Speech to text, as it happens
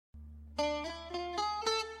Well,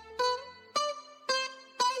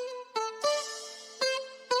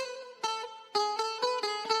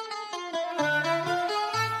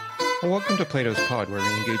 welcome to Plato's Pod, where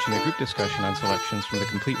we engage in a group discussion on selections from the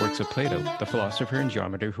complete works of Plato, the philosopher and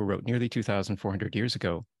geometer who wrote nearly 2,400 years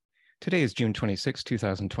ago. Today is June 26,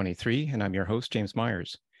 2023, and I'm your host, James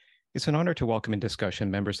Myers. It's an honor to welcome in discussion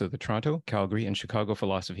members of the Toronto, Calgary, and Chicago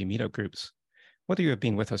Philosophy Meetup groups. Whether you have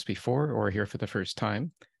been with us before or are here for the first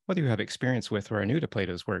time, whether you have experience with or are new to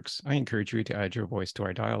Plato's works, I encourage you to add your voice to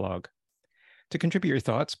our dialogue. To contribute your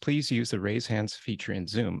thoughts, please use the Raise Hands feature in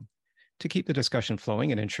Zoom. To keep the discussion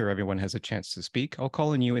flowing and ensure everyone has a chance to speak, I'll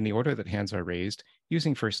call on you in the order that hands are raised,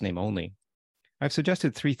 using first name only. I've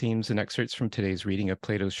suggested 3 themes and excerpts from today's reading of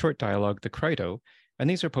Plato's short dialogue, the Crito, and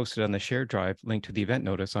these are posted on the shared drive linked to the event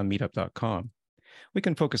notice on meetup.com. We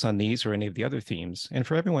can focus on these or any of the other themes, and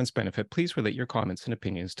for everyone's benefit, please relate your comments and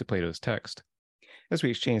opinions to Plato's text. As we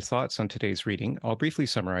exchange thoughts on today's reading, I'll briefly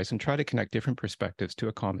summarize and try to connect different perspectives to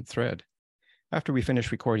a common thread. After we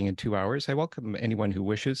finish recording in 2 hours, I welcome anyone who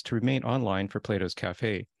wishes to remain online for Plato's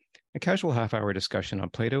Cafe, a casual half-hour discussion on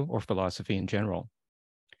Plato or philosophy in general.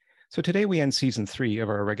 So today we end season 3 of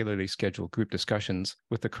our regularly scheduled group discussions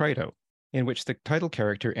with the Crito, in which the title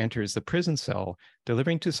character enters the prison cell,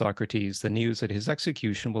 delivering to Socrates the news that his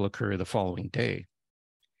execution will occur the following day.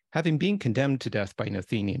 Having been condemned to death by an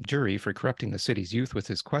Athenian jury for corrupting the city's youth with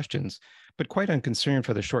his questions, but quite unconcerned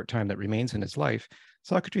for the short time that remains in his life,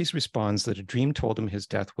 Socrates responds that a dream told him his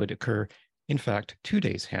death would occur, in fact, 2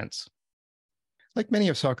 days hence. Like many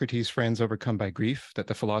of Socrates' friends overcome by grief that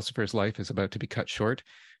the philosopher's life is about to be cut short,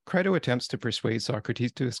 Crito attempts to persuade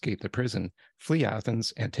Socrates to escape the prison, flee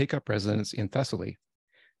Athens, and take up residence in Thessaly.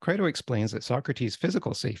 Crito explains that Socrates'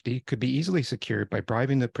 physical safety could be easily secured by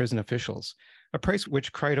bribing the prison officials, a price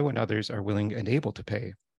which Crito and others are willing and able to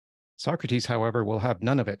pay. Socrates, however, will have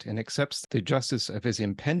none of it and accepts the justice of his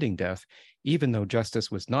impending death, even though justice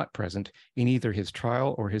was not present in either his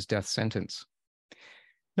trial or his death sentence.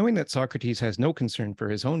 Knowing that Socrates has no concern for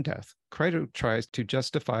his own death, Crito tries to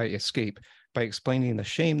justify escape by explaining the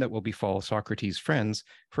shame that will befall Socrates' friends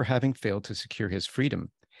for having failed to secure his freedom,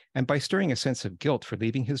 and by stirring a sense of guilt for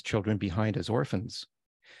leaving his children behind as orphans.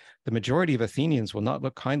 The majority of Athenians will not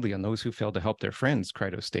look kindly on those who fail to help their friends,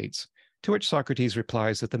 Crito states, to which Socrates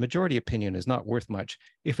replies that the majority opinion is not worth much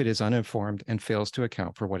if it is uninformed and fails to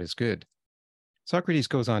account for what is good. Socrates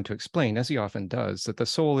goes on to explain, as he often does, that the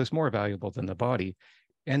soul is more valuable than the body,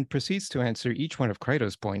 and proceeds to answer each one of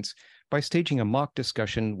Crito's points by staging a mock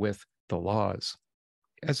discussion with the laws.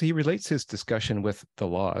 As he relates his discussion with the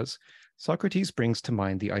laws, Socrates brings to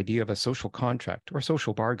mind the idea of a social contract or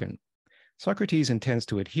social bargain. Socrates intends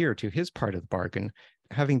to adhere to his part of the bargain,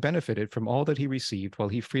 having benefited from all that he received while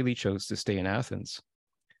he freely chose to stay in Athens.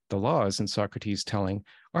 The laws, in Socrates' telling,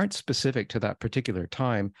 aren't specific to that particular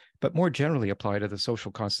time, but more generally apply to the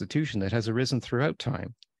social constitution that has arisen throughout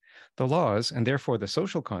time. The laws, and therefore the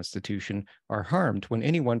social constitution, are harmed when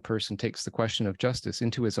any one person takes the question of justice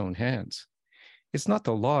into his own hands. It's not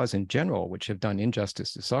the laws in general which have done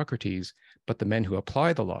injustice to Socrates, but the men who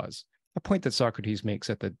apply the laws, a point that Socrates makes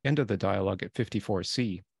at the end of the dialogue at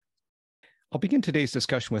 54c. I'll begin today's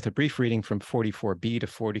discussion with a brief reading from 44b to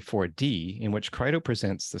 44d, in which Crito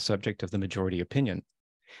presents the subject of the majority opinion.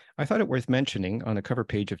 I thought it worth mentioning, on the cover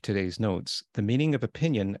page of today's notes, the meaning of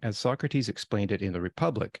opinion as Socrates explained it in the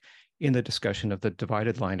Republic in the discussion of the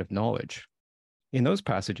divided line of knowledge. In those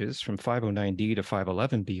passages, from 509d to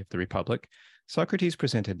 511b of the Republic, Socrates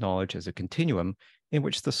presented knowledge as a continuum in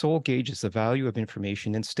which the soul gauges the value of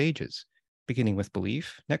information in stages, beginning with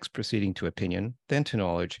belief, next proceeding to opinion, then to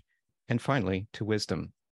knowledge, and finally to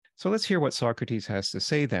wisdom. So let's hear what Socrates has to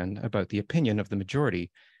say then about the opinion of the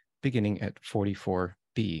majority, beginning at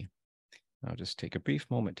 44b. I'll just take a brief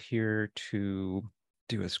moment here to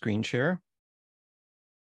do a screen share.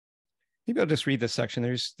 Maybe I'll just read this section.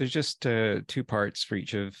 There's just 2 parts for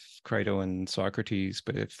each of Crito and Socrates,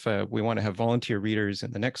 but if we want to have volunteer readers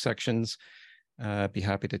in the next sections, be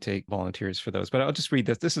happy to take volunteers for those. But I'll just read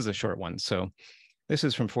this. This is a short one. So this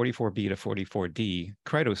is from 44b to 44d.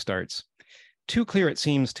 Crito starts, "Too clear it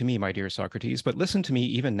seems to me, my dear Socrates, but listen to me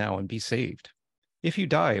even now and be saved. If you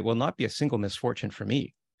die, it will not be a single misfortune for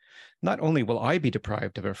me. Not only will I be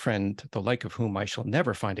deprived of a friend, the like of whom I shall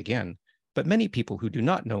never find again, but many people who do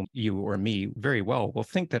not know you or me very well will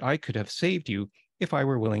think that I could have saved you if I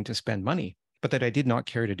were willing to spend money, but that I did not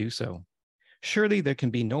care to do so. Surely there can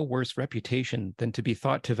be no worse reputation than to be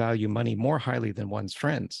thought to value money more highly than one's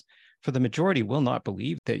friends, for the majority will not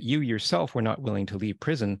believe that you yourself were not willing to leave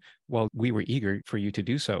prison while we were eager for you to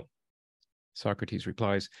do so." Socrates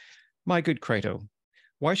replies, "My good Crito,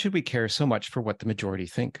 why should we care so much for what the majority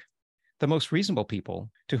think? The most reasonable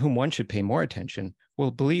people, to whom one should pay more attention,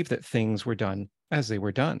 will believe that things were done as they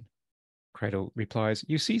were done. Crito replies,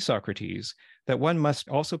 you see, Socrates, that one must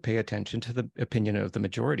also pay attention to the opinion of the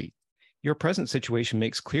majority. Your present situation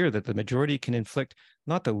makes clear that the majority can inflict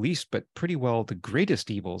not the least, but pretty well the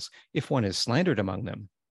greatest evils if one is slandered among them.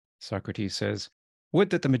 Socrates says,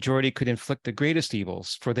 would that the majority could inflict the greatest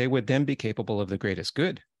evils, for they would then be capable of the greatest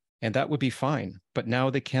good. And that would be fine, but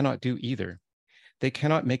now they cannot do either. They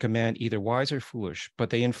cannot make a man either wise or foolish,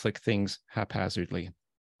 but they inflict things haphazardly.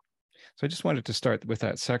 So I just wanted to start with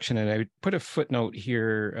that section, and I put a footnote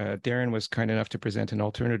here. Darren was kind enough to present an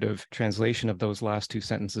alternative translation of those last two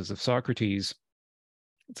sentences of Socrates.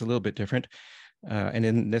 It's a little bit different. And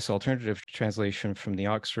in this alternative translation from the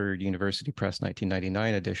Oxford University Press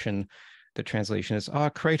 1999 edition, the translation is,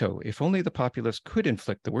 Crito, if only the populace could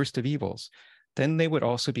inflict the worst of evils, then they would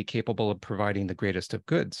also be capable of providing the greatest of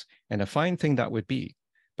goods, and a fine thing that would be.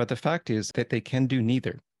 But the fact is that they can do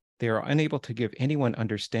neither. They are unable to give anyone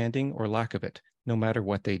understanding or lack of it, no matter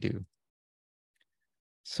what they do.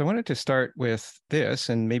 So I wanted to start with this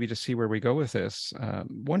and maybe to see where we go with this,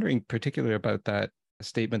 wondering particularly about that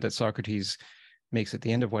statement that Socrates makes at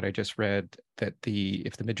the end of what I just read, that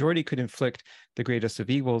if the majority could inflict the greatest of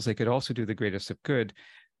evils, they could also do the greatest of good.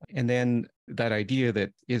 And then that idea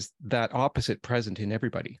that is that opposite present in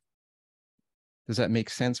everybody. Does that make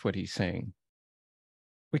sense, what he's saying?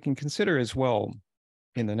 We can consider as well,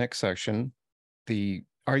 in the next section, the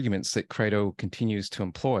arguments that Crito continues to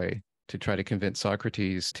employ to try to convince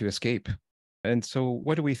Socrates to escape. And so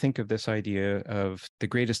what do we think of this idea of the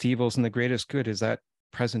greatest evils and the greatest good? Is that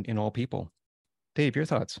present in all people? Dave, your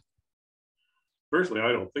thoughts? Personally,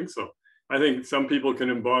 I don't think so. I think some people can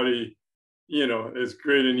embody, as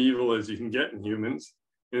great an evil as you can get in humans.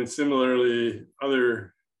 And similarly,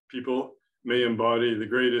 other people may embody the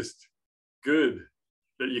greatest good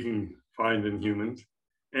that you can find in humans.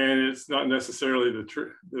 And it's not necessarily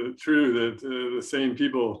true that the same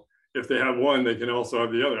people, if they have one, they can also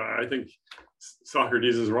have the other. I think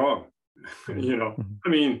Socrates is wrong. I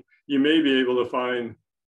mean, you may be able to find,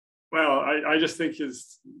 I just think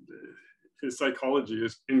his psychology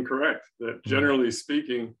is incorrect, that generally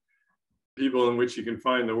speaking, people in which you can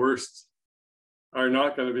find the worst are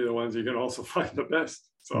not going to be the ones you can also find the best.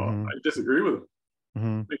 So I disagree with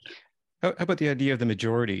him. How about the idea of the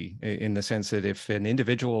majority, in the sense that if an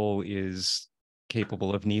individual is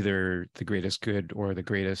capable of neither the greatest good or the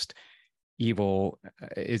greatest evil,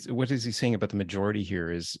 what is he saying about the majority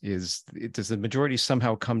here? Does the majority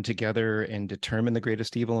somehow come together and determine the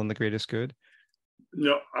greatest evil and the greatest good?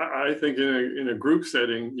 No, I think in a group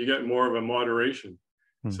setting, you get more of a moderation.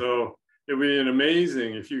 So it would be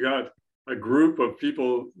amazing if you got a group of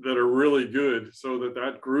people that are really good, so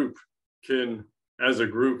that group can, as a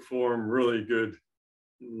group, form really good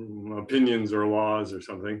opinions or laws or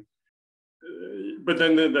something. But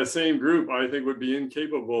then the same group, I think, would be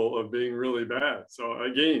incapable of being really bad. So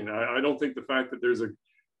again, I don't think the fact that there's a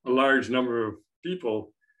large number of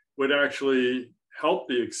people would actually help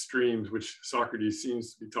the extremes, which Socrates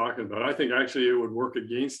seems to be talking about. I think actually it would work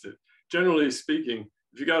against it. Generally speaking,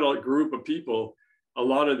 if you got a group of people, a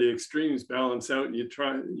lot of the extremes balance out, and you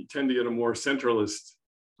tend to get a more centralist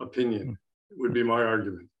opinion, would be my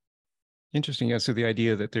argument. Interesting. Yeah. So the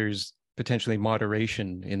idea that there's potentially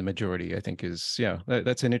moderation in the majority, I think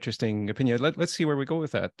that's an interesting opinion. Let's see where we go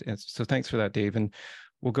with that. And so thanks for that, Dave. And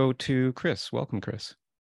we'll go to Chris. Welcome, Chris.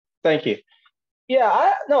 Thank you. Yeah,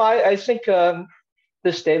 I think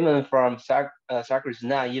this statement from Socrates is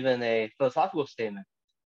not even a philosophical statement.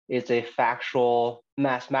 It's a factual,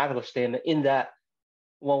 mathematical statement, in that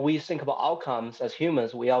when we think about outcomes as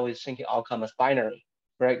humans, we always think of outcome as binary,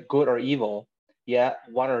 right? Good or evil, yeah,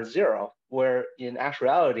 1 or 0, where in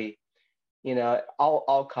actuality, all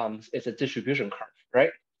outcomes is a distribution curve,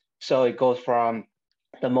 right? So it goes from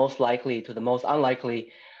the most likely to the most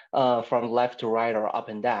unlikely, from left to right or up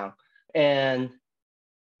and down. And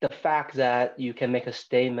the fact that you can make a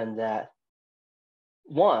statement that,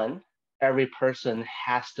 one, every person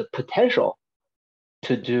has the potential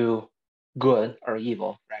to do good or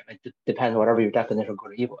evil, right? It depends whatever your definition of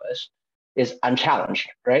good or evil is unchallenged,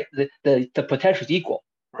 right? The potential is equal,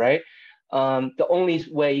 right? The only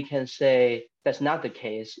way you can say that's not the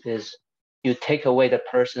case is you take away the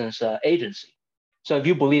person's agency. So if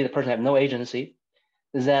you believe the person has no agency,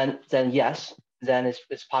 then yes, then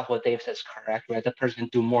it's possible what Dave says correct, right? The person can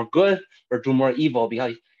do more good or do more evil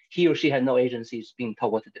because he or she had no agency, is being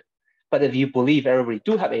told what to do. But if you believe everybody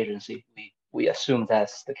do have agency, we assume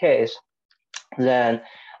that's the case, then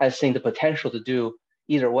I think the potential to do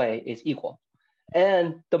either way is equal.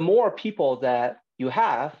 And the more people that you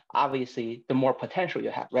have, obviously, the more potential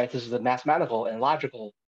you have, right? This is a mathematical and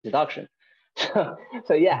logical deduction.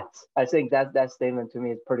 So yes, I think that statement to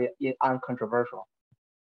me is pretty uncontroversial.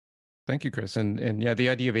 Thank you, Chris. And yeah, the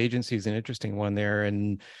idea of agency is an interesting one there.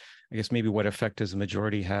 And I guess maybe what effect does the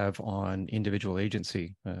majority have on individual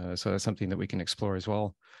agency? So that's something that we can explore as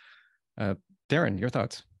well. Darren, your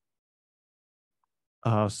thoughts?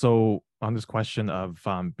 So on this question of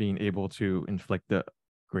being able to inflict the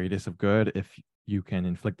greatest of good, if you can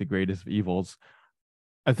inflict the greatest of evils,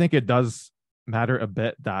 I think it does matter a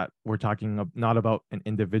bit that we're talking not about an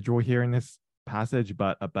individual here in this passage,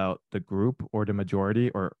 but about the group or the majority,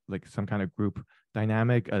 or like some kind of group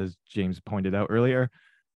dynamic, as James pointed out earlier.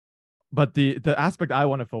 But the aspect I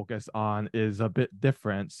want to focus on is a bit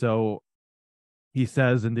different. So he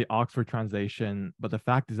says in the Oxford translation, but the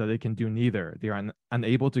fact is that they can do neither. They are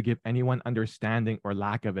unable to give anyone understanding or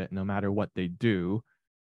lack of it, no matter what they do.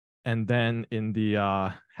 And then in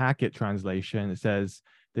the Hackett translation, it says,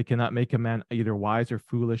 they cannot make a man either wise or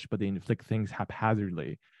foolish, but they inflict things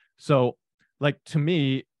haphazardly. So, like, to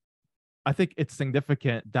me, I think it's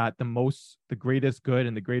significant that the greatest good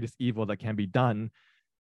and the greatest evil that can be done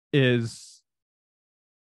is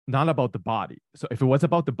not about the body. So if it was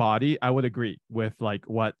about the body, I would agree with like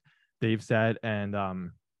what Dave said and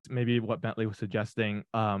maybe what Bentley was suggesting.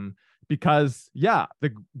 Because yeah,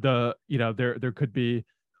 the there could be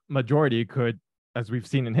majority could, as we've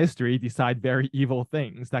seen in history, decide very evil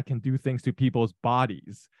things that can do things to people's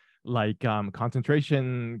bodies, like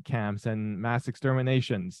concentration camps and mass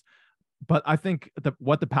exterminations. But I think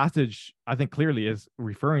what the passage I think clearly is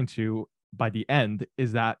referring to by the end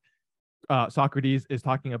is that Socrates is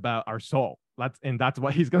talking about our soul. That's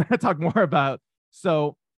what he's going to talk more about.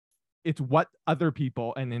 So it's what other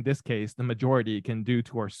people, and in this case, the majority, can do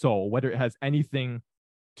to our soul, whether it has anything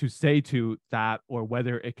to say to that, or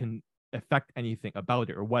whether it can affect anything about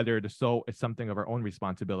it, or whether the soul is something of our own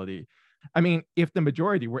responsibility. I mean, if the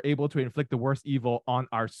majority were able to inflict the worst evil on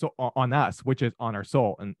our soul, on us, which is on our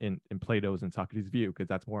soul, in Plato's and Socrates' view, because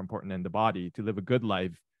that's more important than the body, to live a good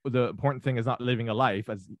life. The important thing is not living a life,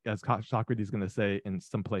 as Socrates is going to say in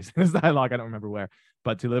some place in his dialogue, I don't remember where,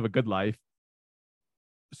 but to live a good life.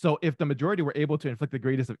 So if the majority were able to inflict the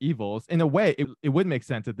greatest of evils, in a way, it would make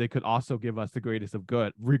sense that they could also give us the greatest of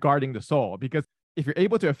good regarding the soul. Because if you're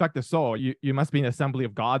able to affect the soul, you must be an assembly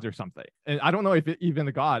of gods or something. And I don't know if even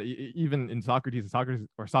the god, even in Socrates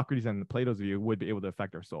and Plato's view, would be able to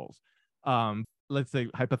affect our souls. Let's say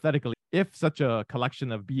hypothetically, if such a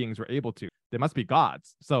collection of beings were able to, they must be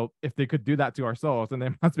gods. So if they could do that to our souls, then they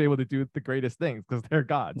must be able to do the greatest things because they're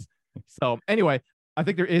gods. So anyway, I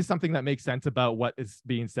think there is something that makes sense about what is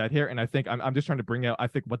being said here. And I think I'm just trying to bring out, I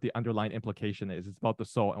think, what the underlying implication is. It's about the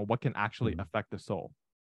soul and what can actually affect the soul.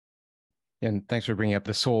 And thanks for bringing up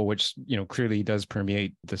the soul, which, clearly does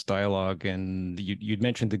permeate this dialogue. And you'd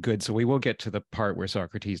mentioned the good. So we will get to the part where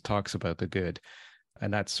Socrates talks about the good.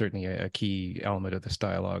 And that's certainly a key element of this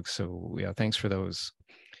dialogue. So yeah, thanks for those.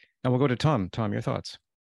 Now we'll go to Tom. Tom, your thoughts.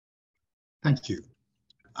 Thank you.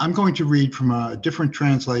 I'm going to read from a different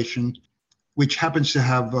translation, which happens to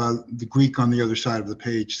have the Greek on the other side of the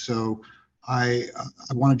page. So I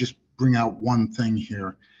want to just bring out one thing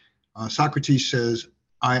here. Socrates says,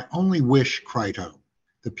 I only wish, Crito,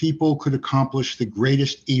 the people could accomplish the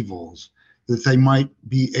greatest evils, that they might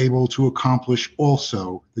be able to accomplish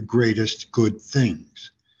also the greatest good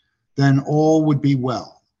things. Then all would be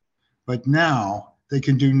well. But now they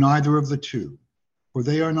can do neither of the two, for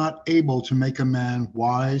they are not able to make a man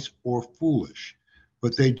wise or foolish,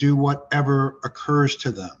 but they do whatever occurs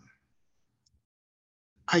to them.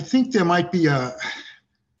 I think there might be a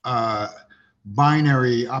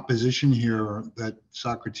binary opposition here that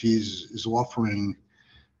Socrates is offering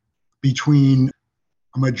between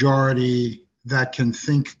a majority that can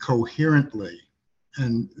think coherently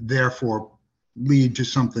and therefore lead to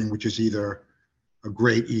something which is either a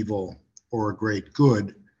great evil or a great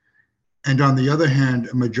good, and on the other hand,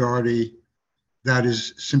 a majority that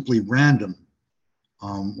is simply random.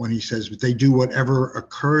 When he says they do whatever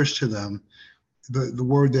occurs to them, the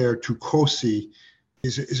word there, tukosi,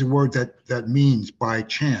 is a word that means by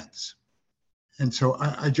chance. And so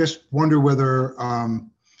I just wonder whether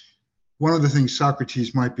one of the things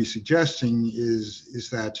Socrates might be suggesting is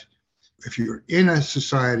that if you're in a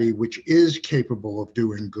society which is capable of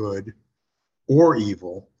doing good or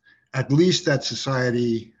evil, at least that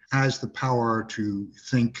society has the power to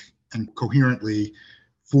think and coherently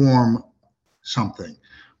form something,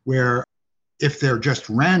 where if they're just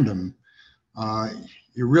random,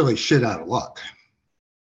 you're really shit out of luck.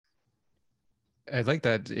 I like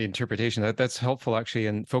that interpretation. That's helpful, actually,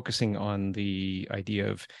 in focusing on the idea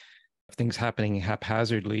of things happening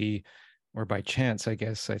haphazardly or by chance, I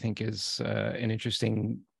guess, I think is an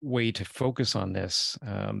interesting way to focus on this,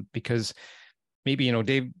 because maybe,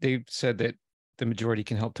 Dave said that the majority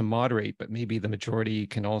can help to moderate, but maybe the majority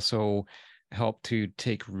can also help to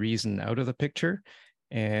take reason out of the picture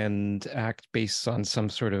and act based on some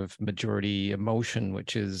sort of majority emotion,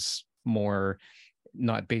 which is more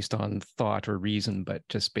not based on thought or reason, but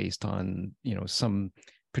just based on, some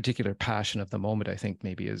particular passion of the moment, I think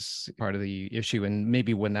maybe is part of the issue. And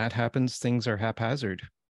maybe when that happens, things are haphazard.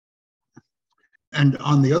 And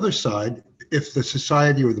on the other side, if the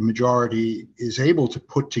society or the majority is able to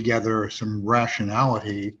put together some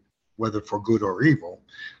rationality, whether for good or evil,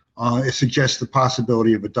 it suggests the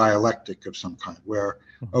possibility of a dialectic of some kind where,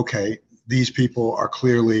 okay, these people are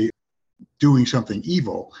clearly doing something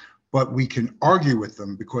evil, but we can argue with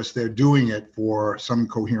them because they're doing it for some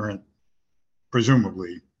coherent,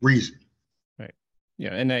 presumably, reason. Right.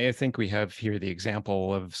 Yeah. And I think we have here the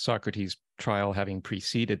example of Socrates' trial having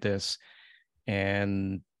preceded this.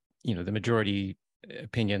 And, the majority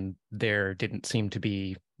opinion there didn't seem to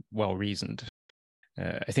be well reasoned.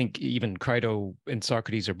 I think even Crito and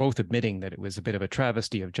Socrates are both admitting that it was a bit of a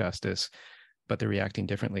travesty of justice, but they're reacting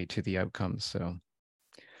differently to the outcomes.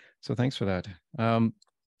 So thanks for that.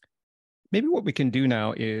 Maybe what we can do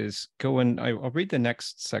now is go and I'll read the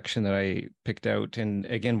next section that I picked out. And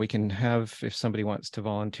again, we can have, if somebody wants to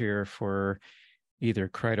volunteer for either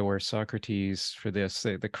Crito or Socrates for this,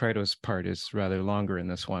 the Crito's part is rather longer in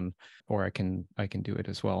this one, or I can do it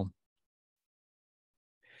as well.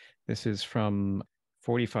 This is from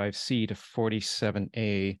 45C to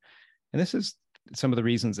 47A. And this is some of the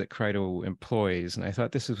reasons that Crito employs. And I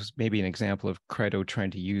thought this was maybe an example of Crito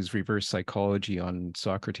trying to use reverse psychology on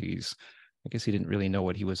Socrates. I guess he didn't really know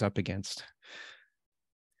what he was up against.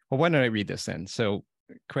 Well, why don't I read this then? So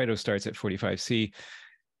Crito starts at 45C.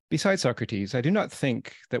 Besides, Socrates, I do not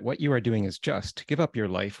think that what you are doing is just to give up your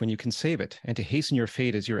life when you can save it, and to hasten your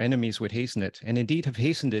fate as your enemies would hasten it, and indeed have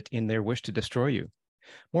hastened it in their wish to destroy you.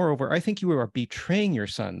 Moreover, I think you are betraying your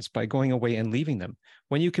sons by going away and leaving them,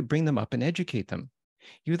 when you could bring them up and educate them.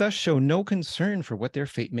 You thus show no concern for what their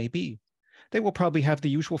fate may be. They will probably have the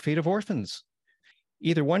usual fate of orphans.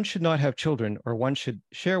 Either one should not have children, or one should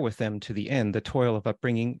share with them to the end the toil of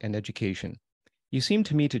upbringing and education. You seem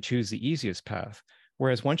to me to choose the easiest path,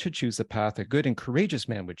 whereas one should choose the path a good and courageous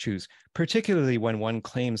man would choose, particularly when one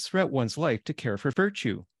claims throughout one's life to care for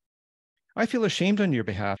virtue. I feel ashamed on your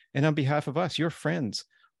behalf, and on behalf of us, your friends,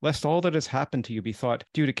 lest all that has happened to you be thought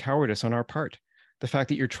due to cowardice on our part. The fact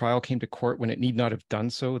that your trial came to court when it need not have done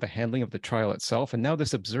so, the handling of the trial itself, and now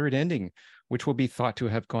this absurd ending, which will be thought to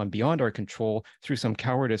have gone beyond our control through some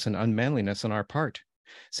cowardice and unmanliness on our part.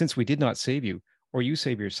 Since we did not save you, or you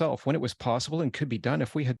save yourself, when it was possible and could be done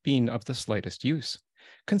if we had been of the slightest use.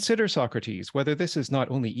 Consider, Socrates, whether this is not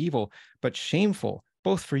only evil, but shameful,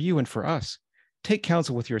 both for you and for us. Take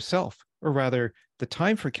counsel with yourself, or rather, the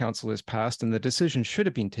time for counsel is past and the decision should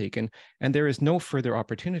have been taken, and there is no further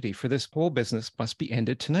opportunity, for this whole business must be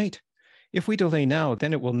ended tonight. If we delay now,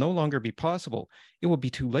 then it will no longer be possible. It will be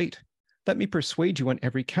too late. Let me persuade you on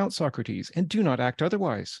every count, Socrates, and do not act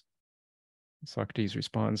otherwise. Socrates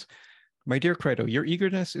responds, My dear Crito, your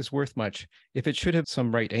eagerness is worth much if it should have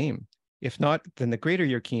some right aim. If not, then the greater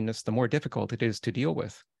your keenness, the more difficult it is to deal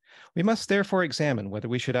with. We must therefore examine whether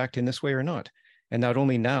we should act in this way or not. And not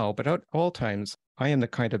only now, but at all times, I am the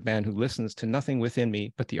kind of man who listens to nothing within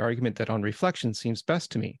me but the argument that on reflection seems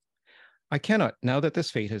best to me. I cannot, now that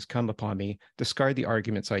this fate has come upon me, discard the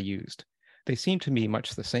arguments I used. They seem to me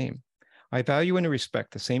much the same. I value and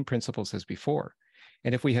respect the same principles as before.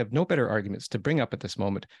 And if we have no better arguments to bring up at this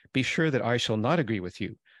moment, be sure that I shall not agree with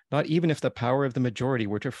you, not even if the power of the majority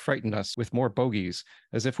were to frighten us with more bogies,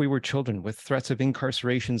 as if we were children with threats of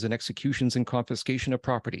incarcerations and executions and confiscation of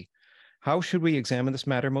property. How should we examine this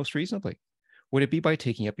matter most reasonably? Would it be by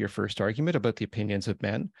taking up your first argument about the opinions of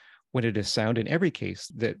men, when it is sound in every case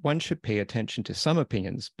that one should pay attention to some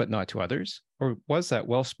opinions, but not to others? Or was that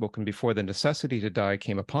well spoken before the necessity to die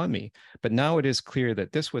came upon me, but now it is clear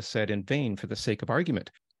that this was said in vain for the sake of argument,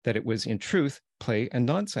 that it was in truth play and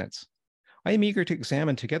nonsense? I am eager to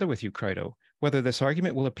examine together with you, Crito, whether this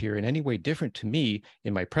argument will appear in any way different to me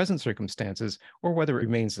in my present circumstances, or whether it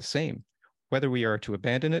remains the same, whether we are to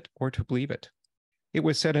abandon it or to believe it. It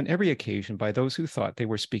was said on every occasion by those who thought they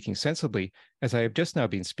were speaking sensibly, as I have just now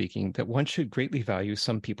been speaking, that one should greatly value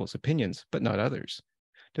some people's opinions, but not others.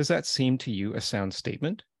 Does that seem to you a sound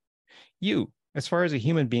statement? You, as far as a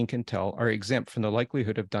human being can tell, are exempt from the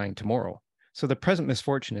likelihood of dying tomorrow, so the present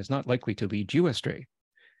misfortune is not likely to lead you astray.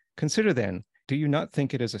 Consider then, do you not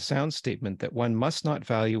think it is a sound statement that one must not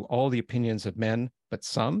value all the opinions of men, but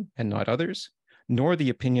some and not others, nor the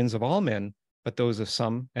opinions of all men, but those of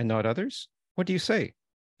some and not others? What do you say?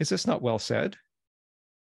 Is this not well said?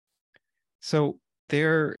 So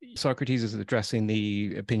there, Socrates is addressing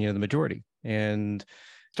the opinion of the majority and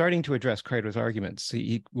starting to address Crito's arguments.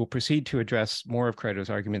 He will proceed to address more of Crito's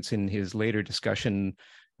arguments in his later discussion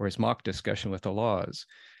or his mock discussion with the laws.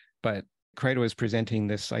 But Crito is presenting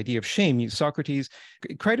this idea of shame.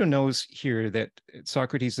 Crito knows here that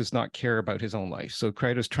Socrates does not care about his own life. So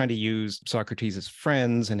Crito's trying to use Socrates'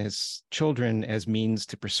 friends and his children as means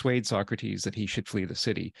to persuade Socrates that he should flee the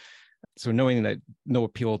city. So knowing that no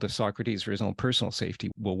appeal to Socrates for his own personal safety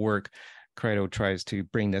will work, Crito tries to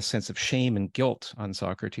bring this sense of shame and guilt on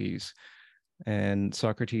Socrates. And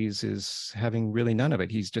Socrates is having really none of it.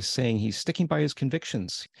 He's just saying he's sticking by his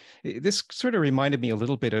convictions. This sort of reminded me a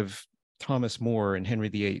little bit of Thomas More and Henry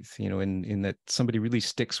VIII, in that somebody really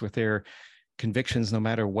sticks with their convictions no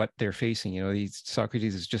matter what they're facing.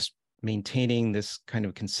 Socrates is just maintaining this kind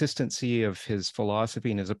of consistency of his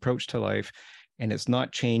philosophy and his approach to life. And it's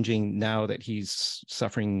not changing now that he's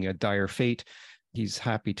suffering a dire fate. He's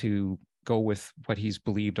happy to go with what he's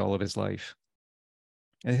believed all of his life.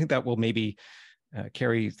 And I think that will maybe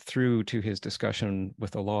carry through to his discussion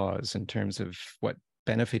with the laws in terms of what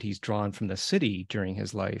benefit he's drawn from the city during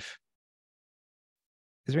his life.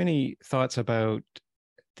 Is there any thoughts about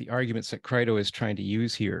the arguments that Crito is trying to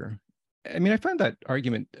use here? I mean, I find that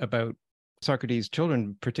argument about Socrates'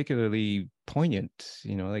 children particularly poignant.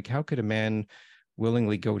 Like, how could a man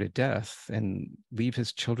willingly go to death and leave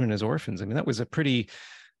his children as orphans? I mean, that was a pretty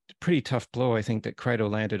tough blow, I think, that Crito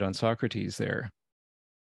landed on Socrates there.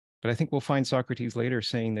 But I think we'll find Socrates later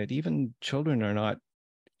saying that even children are not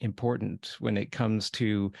important when it comes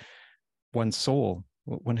to one's soul.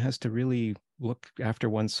 One has to really look after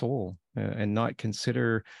one's soul and not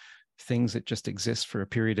consider things that just exist for a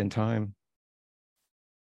period in time.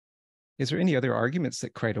 Is there any other arguments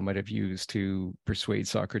that Crito might have used to persuade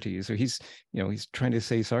Socrates? So he's trying to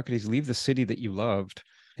say, Socrates, leave the city that you loved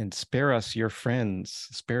and spare us your friends,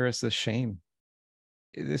 spare us this shame.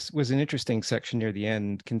 This was an interesting section near the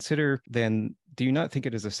end. Consider then, do you not think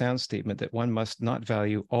it is a sound statement that one must not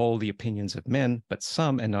value all the opinions of men, but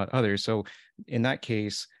some and not others? So in that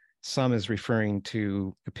case, some is referring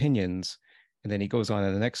to opinions. And then he goes on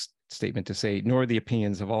in the next statement to say, nor the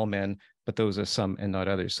opinions of all men, but those are some and not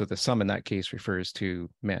others. So the some in that case refers to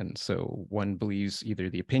men. So one believes either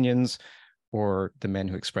the opinions or the men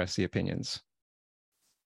who express the opinions.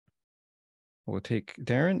 We'll take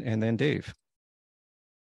Darren and then Dave.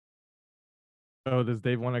 Oh, does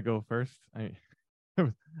Dave want to go first?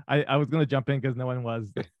 I was going to jump in because no one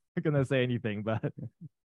was going to say anything, but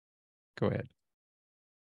go ahead.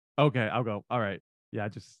 Okay, I'll go. All right. Yeah, I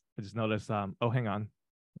just noticed. Oh, hang on.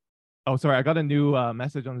 Oh, sorry. I got a new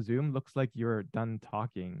message on Zoom. Looks like you're done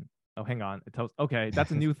talking. Oh, hang on. It tells. Okay, that's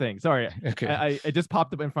a new thing. Sorry. Okay. It just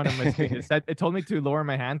popped up in front of my screen. It told me to lower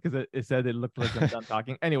my hand because it said it looked like I'm done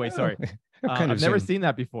talking. Anyway, sorry. I've never seen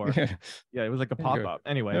that before. Yeah, it was like a pop up.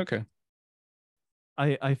 Anyway. Okay.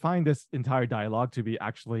 I find this entire dialogue to be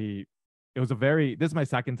actually, this is my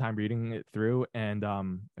second time reading it through, and I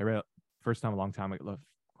read it first time a long time,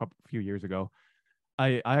 a few years ago.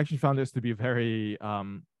 I actually found this to be a very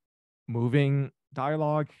moving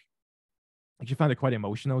dialogue. I actually found it quite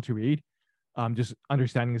emotional to read. Just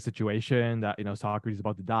understanding the situation that Socrates is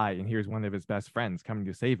about to die, and here's one of his best friends coming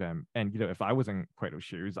to save him. And if I was in Crito's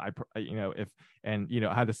shoes, I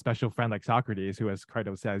had a special friend like Socrates, who, as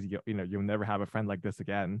Crito says, you'll never have a friend like this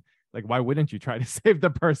again. Like, why wouldn't you try to save the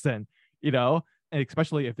person? And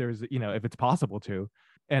especially if there's if it's possible to.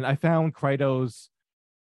 And I found Crito's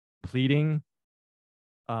pleading,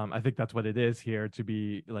 I think that's what it is here, to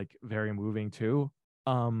be like very moving too.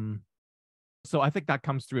 So I think that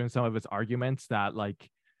comes through in some of his arguments, that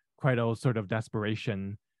like Crito's sort of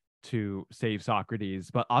desperation to save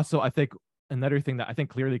Socrates. But also I think another thing that I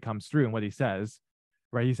think clearly comes through in what he says,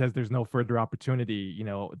 right? He says there's no further opportunity,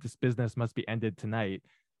 this business must be ended tonight.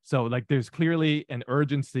 So like there's clearly an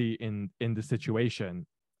urgency in the situation.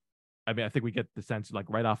 I mean, I think we get the sense like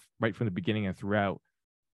right from the beginning and throughout.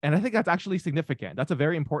 And I think that's actually significant. That's a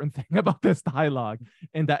very important thing about this dialogue,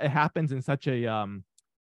 in that it happens in such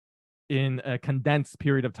in a condensed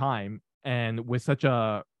period of time and with such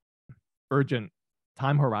a urgent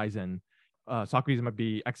time horizon. Socrates might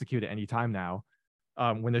be executed any time now,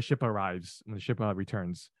 when the ship arrives, when the ship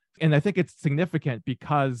returns. And I think it's significant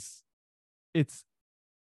because it's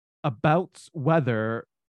about whether,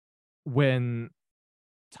 when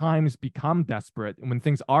times become desperate and when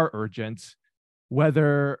things are urgent,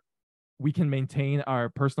 whether we can maintain our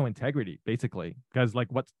personal integrity, basically. Because like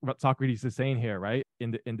what Socrates is saying here, right,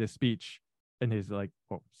 in this speech, in his like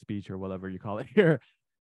speech or whatever you call it here,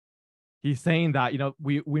 he's saying that, you know,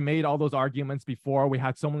 we made all those arguments before, we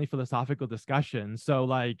had so many philosophical discussions, so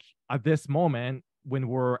like at this moment when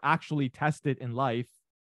we're actually tested in life,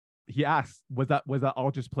 he asks, was that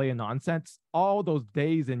all just play and nonsense? All those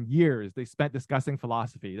days and years they spent discussing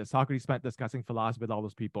philosophy, that Socrates spent discussing philosophy with all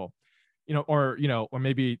those people, or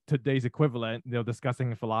maybe today's equivalent,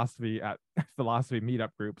 discussing philosophy at philosophy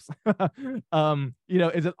meetup groups.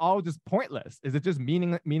 Is it all just pointless? Is it just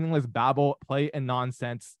meaningless babble, play and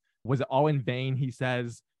nonsense? Was it all in vain? He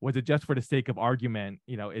says, was it just for the sake of argument?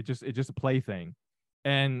 It's just a plaything.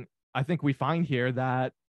 And I think we find here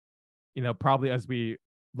that, probably as we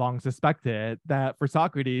long suspected, that for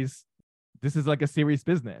Socrates, this is like a serious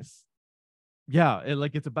business. Yeah,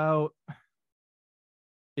 it's about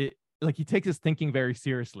it. Like, he takes his thinking very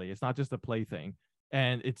seriously. It's not just a plaything,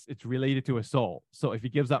 and it's related to a soul. So if he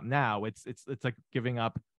gives up now, it's like giving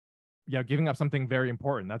up something very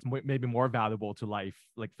important that's maybe more valuable to life,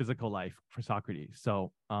 like physical life, for Socrates.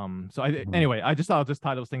 So anyway, I just thought I'll just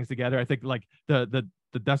tie those things together. I think like the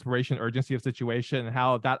desperation, urgency of situation, and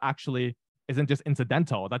how that actually isn't just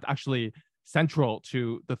incidental, that's actually central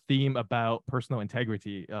to the theme about personal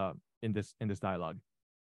integrity in this dialogue.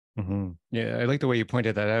 Mm-hmm. Yeah, I like the way you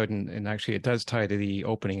pointed that out, and actually it does tie to the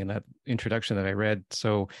opening and that introduction that I read.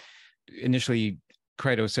 So initially,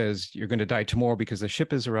 Crito says you're going to die tomorrow because the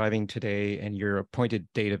ship is arriving today, and your appointed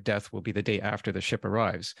date of death will be the day after the ship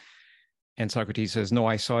arrives. And Socrates says, no,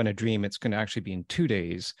 I saw in a dream it's going to actually be in 2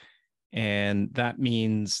 days. And that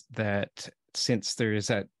means that since there is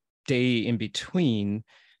that day in between,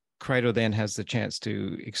 Crito then has the chance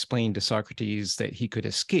to explain to Socrates that he could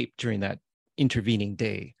escape during that intervening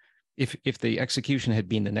day. If the execution had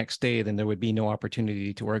been the next day, then there would be no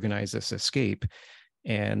opportunity to organize this escape.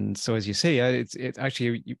 And so, as you say, it's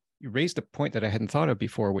actually, you raised a point that I hadn't thought of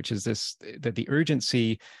before, which is this, that the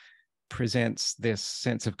urgency presents this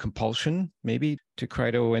sense of compulsion maybe to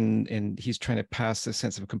Crito, and he's trying to pass this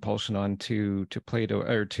sense of compulsion on to Plato,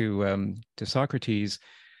 or to Socrates,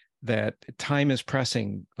 that time is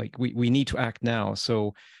pressing, like we need to act now.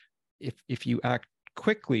 So if you act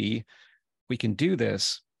quickly, we can do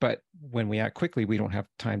this, but when we act quickly, we don't have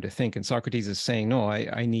time to think. And Socrates is saying, no,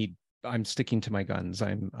 I'm sticking to my guns.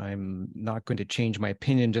 I'm not going to change my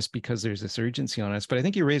opinion just because there's this urgency on us. But I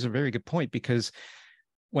think you raise a very good point, because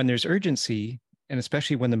when there's urgency, and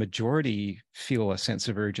especially when the majority feel a sense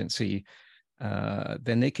of urgency,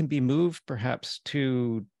 then they can be moved perhaps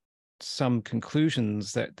to some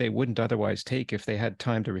conclusions that they wouldn't otherwise take if they had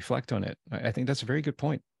time to reflect on it. I think that's a very good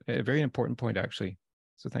point, a very important point, actually.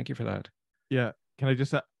 So thank you for that. Yeah. Can I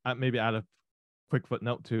just maybe add a quick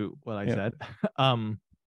footnote to what I said? I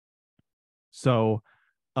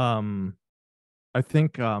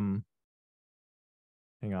think, hang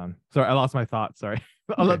on. Sorry, I lost my thoughts. Sorry.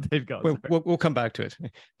 I'll let Dave go. We'll come back to it.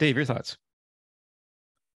 Dave, your thoughts?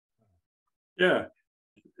 Yeah.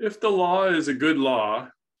 If the law is a good law,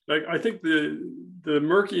 like, I think the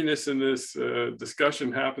murkiness in this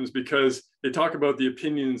discussion happens because they talk about the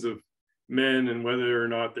opinions of men and whether or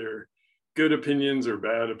not they're good opinions or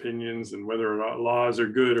bad opinions, and whether or not laws are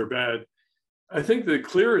good or bad. I think the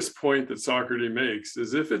clearest point that Socrates makes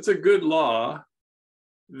is, if it's a good law,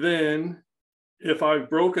 then if I've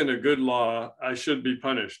broken a good law, I should be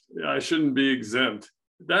punished. I shouldn't be exempt.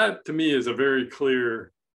 That, to me, is a very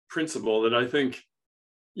clear principle that I think,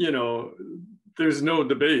 there's no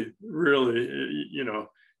debate, really.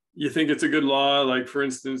 You think it's a good law, like, for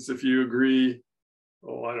instance, if you agree,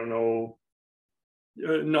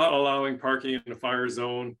 not allowing parking in a fire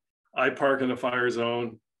zone, I park in a fire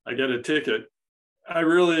zone, I get a ticket, I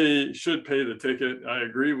really should pay the ticket. I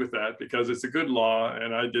agree with that because it's a good law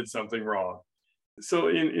and I did something wrong. So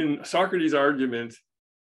in Socrates' argument,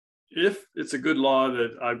 if it's a good law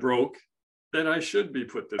that I broke, then I should be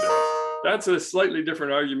put to death. That's a slightly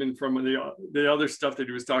different argument from the other stuff that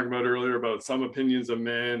he was talking about earlier, about some opinions of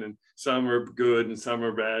men and some are good and some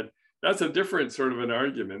are bad. That's a different sort of an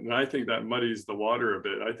argument. And I think that muddies the water a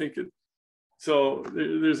bit. I think it's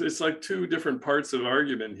like two different parts of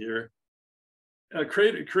argument here.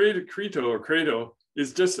 Crito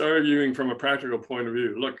is just arguing from a practical point of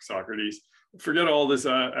view. Look, Socrates, forget all this,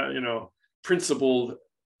 principled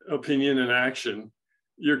opinion and action.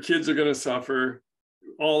 Your kids are going to suffer.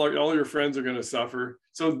 All your friends are going to suffer.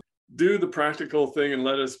 So do the practical thing and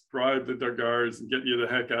let us bribe the guards and get you the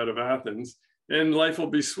heck out of Athens, and life will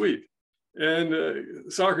be sweet.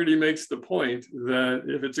 And Socrates makes the point that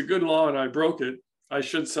if it's a good law and I broke it, I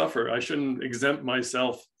should suffer. I shouldn't exempt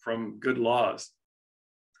myself from good laws.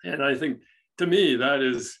 And I think, to me, that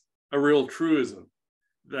is a real truism,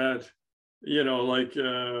 that like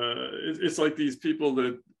it's like these people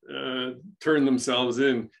that turn themselves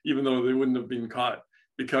in, even though they wouldn't have been caught,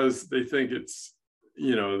 because they think it's,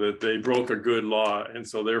 that they broke a good law, and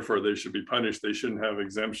so therefore they should be punished. They shouldn't have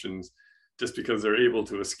exemptions just because they're able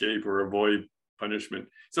to escape or avoid punishment.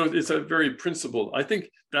 So it's a very principled, I think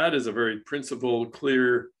that is a very principled,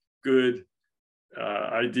 clear, good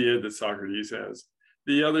idea that Socrates has.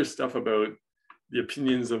 The other stuff about the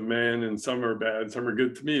opinions of man, and some are bad, some are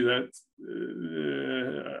good, to me, that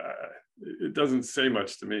it doesn't say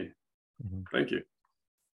much to me. Mm-hmm. Thank you.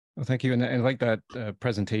 Well, thank you. And I like that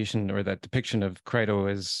presentation, or that depiction of Crito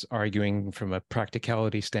as arguing from a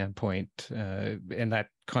practicality standpoint, and that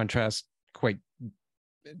contrasts quite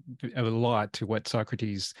a lot to what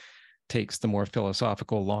Socrates takes, the more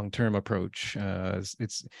philosophical long-term approach.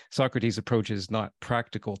 It's Socrates' approach is not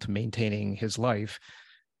practical to maintaining his life,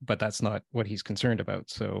 but that's not what he's concerned about.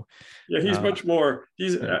 So yeah, he's much more,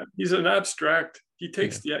 he's an abstract,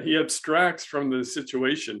 he abstracts from the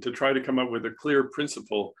situation to try to come up with a clear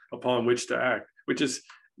principle upon which to act, which is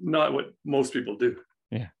not what most people do.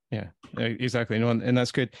 Yeah, exactly. No, and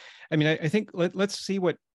that's good. I mean, I think let's see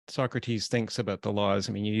what Socrates thinks about the laws.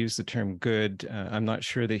 I mean, you use the term good. I'm not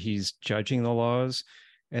sure that he's judging the laws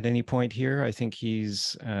at any point here. I think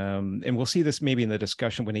he's, and we'll see this maybe in the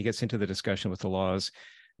discussion when he gets into the discussion with the laws,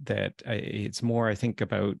 that it's more, I think,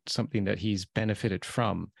 about something that he's benefited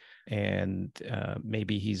from. And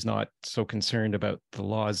maybe he's not so concerned about the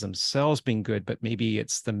laws themselves being good, but maybe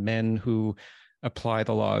it's the men who apply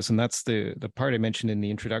the laws. And that's the part I mentioned in the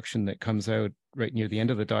introduction that comes out right near the end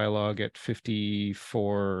of the dialogue at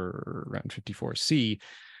 54, around 54C,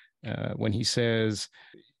 when he says,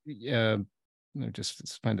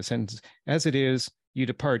 just find the sentence, as it is, you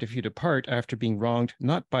depart, if you depart after being wronged,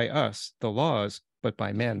 not by us, the laws, but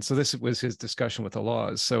by men. So this was his discussion with the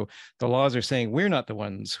laws. So the laws are saying we're not the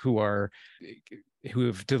ones who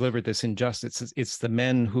have delivered this injustice. It's the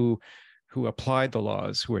men who applied the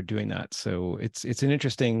laws who are doing that. So it's an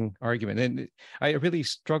interesting argument. And I really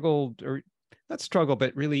struggled, or not struggle,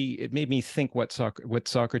 but really it made me think what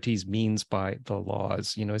Socrates means by the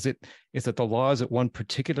laws. Is it the laws at one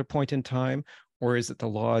particular point in time, or is it the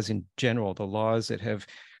laws in general, the laws that have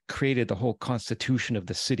created the whole constitution of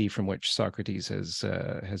the city from which Socrates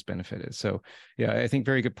has benefited? So yeah, I think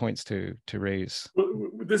very good points to raise. Well,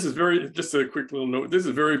 this is just a quick little note, this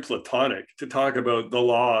is very Platonic to talk about the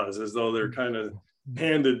laws as though they're kind of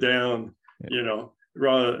handed down,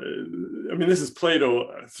 rather, I mean, this is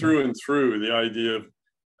Plato through and through, the idea of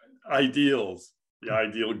ideals, the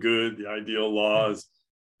ideal good, the ideal laws,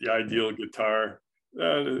 the ideal guitar.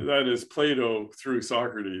 That is Plato through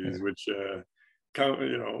Socrates, which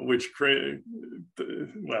create,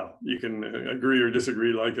 well, you can agree or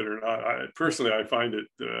disagree, like it or not. I find it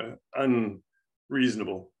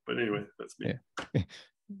unreasonable, but anyway, that's me. Yeah.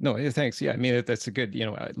 No, thanks. Yeah, I mean, that's a good,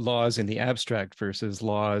 laws in the abstract versus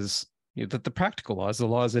laws, the practical laws, the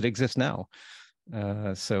laws that exist now.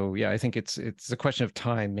 So yeah, I think it's a question of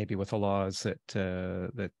time, maybe, with the laws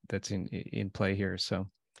that's in play here. So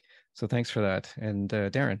thanks for that. And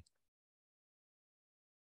Darren.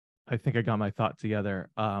 I think I got my thought together.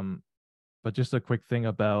 But just a quick thing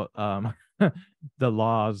about the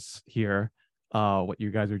laws here, what you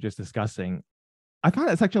guys were just discussing. I found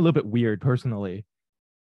it's actually a little bit weird personally,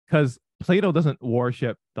 because Plato doesn't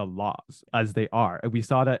worship the laws as they are. We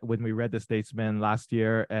saw that when we read The Statesman last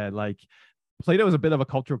year, and Plato is a bit of a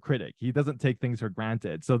cultural critic. He doesn't take things for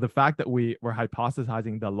granted. So the fact that we were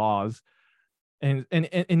hypothesizing the laws and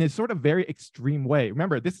in a sort of very extreme way.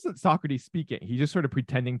 Remember, this isn't Socrates speaking. He's just sort of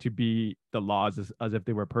pretending to be the laws as if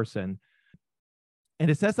they were a person. And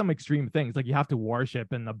it says some extreme things, like you have to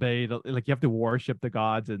worship and obey, like you have to worship the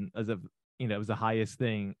gods, and as if it was the highest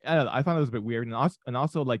thing. I found it was a bit weird, and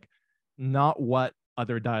also like not what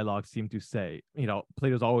other dialogues seem to say.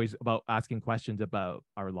 Plato's always about asking questions about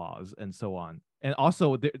our laws and so on. And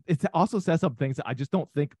also, it also says some things that I just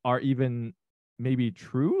don't think are even maybe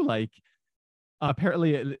true. Like,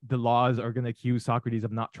 apparently the laws are going to accuse Socrates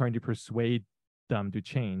of not trying to persuade them to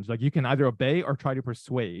change. Like, you can either obey or try to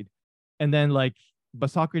persuade. And then but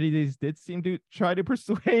Socrates did seem to try to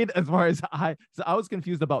persuade, as far as I was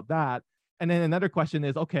confused about that. And then another question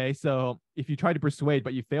is, okay, so if you try to persuade,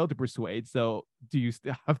 but you fail to persuade, so do you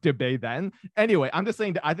still have to obey then? Anyway, I'm just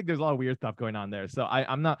saying that I think there's a lot of weird stuff going on there. So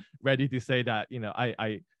I'm not ready to say that,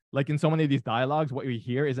 I like in so many of these dialogues, what we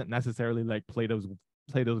hear isn't necessarily like Plato's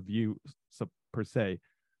view per se.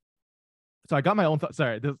 So I got my own thought.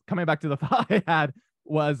 Sorry, coming back to the thought I had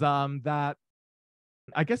was that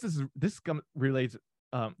I guess this relates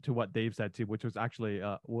to what Dave said too, which was actually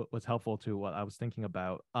was helpful to what I was thinking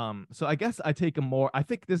about. So I guess I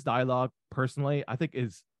think this dialogue personally, I think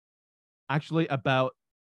is actually about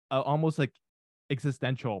almost like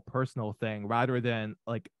existential personal thing rather than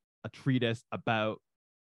like a treatise about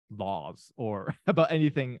laws or about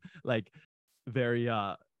anything like very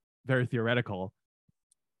very theoretical.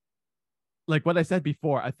 Like what I said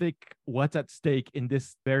before, I think what's at stake in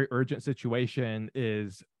this very urgent situation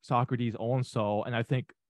is Socrates' own soul, and I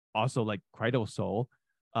think also like Crito's soul,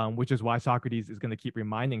 which is why Socrates is going to keep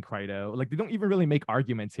reminding Crito. Like they don't even really make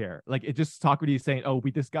arguments here. Like it's just Socrates saying, "Oh,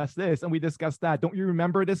 we discussed this and we discussed that. Don't you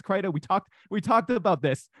remember this, Crito? We talked about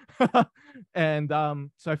this." And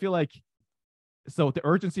so I feel like so the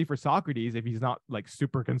urgency for Socrates, if he's not like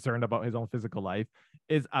super concerned about his own physical life,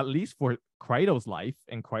 is at least for Crito's life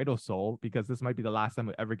and Crito's soul, because this might be the last time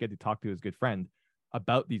we ever get to talk to his good friend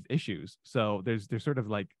about these issues. So there's sort of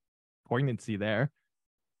like poignancy there.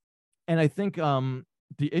 And I think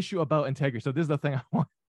the issue about integrity. So this is the thing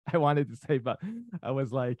I wanted to say, but I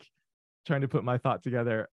was like trying to put my thought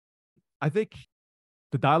together. I think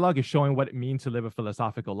the dialogue is showing what it means to live a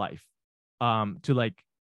philosophical life, to like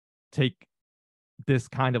take this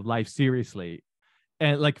kind of life seriously.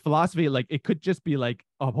 And like philosophy, like it could just be like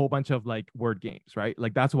a whole bunch of like word games, right?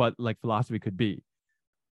 Like that's what like philosophy could be.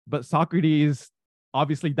 But Socrates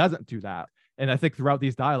obviously doesn't do that. And I think throughout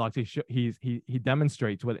these dialogues, he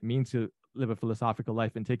demonstrates what it means to live a philosophical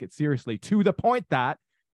life and take it seriously, to the point that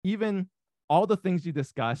even all the things you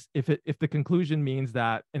discuss, if the conclusion means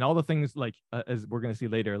that, and all the things like as we're going to see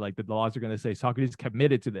later, like the laws are going to say Socrates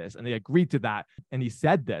committed to this and they agreed to that, and he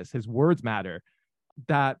said this, his words matter,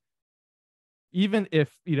 that even if,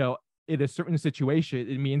 you know, in a certain situation,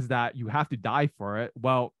 it means that you have to die for it.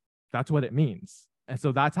 Well, that's what it means. And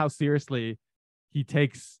so that's how seriously he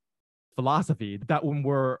takes philosophy, that when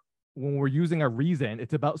we're using a reason,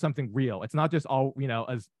 it's about something real. It's not just all, you know,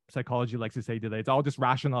 as psychology likes to say today, it's all just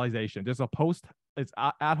rationalization. It's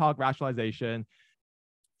ad hoc rationalization.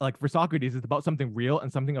 Like for Socrates, it's about something real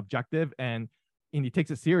and something objective, and he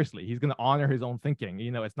takes it seriously. He's going to honor his own thinking.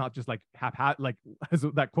 You know, it's not just like like as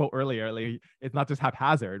that quote earlier, like, it's not just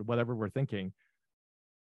haphazard, whatever we're thinking.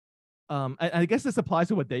 I guess this applies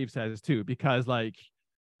to what Dave says too, because like,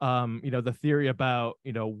 you know, the theory about,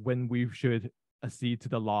 you know, when we should accede to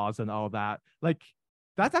the laws and all that, like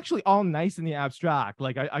that's actually all nice in the abstract.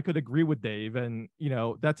 Like I could agree with Dave, and, you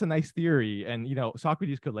know, that's a nice theory. And, you know,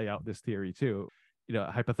 Socrates could lay out this theory too. You know,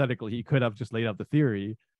 hypothetically, he could have just laid out the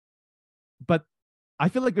theory. But I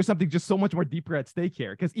feel like there's something just so much more deeper at stake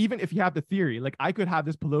here. Because even if you have the theory, like I could have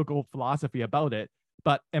this political philosophy about it,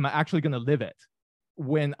 but am I actually going to live it?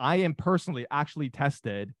 When I am personally actually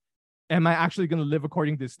tested, am I actually going to live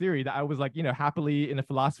according to this theory that I was like, you know, happily in a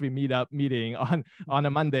philosophy meeting on a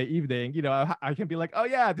Monday evening? You know, I can be like, oh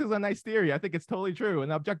yeah, this is a nice theory. I think it's totally true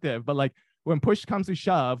and objective. But like when push comes to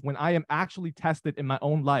shove, when I am actually tested in my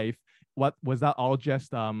own life, what was that all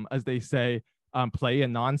just, as they say, play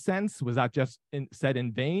and nonsense? Was that just said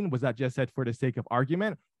in vain? Was that just said for the sake of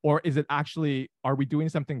argument? Or is it actually, are we doing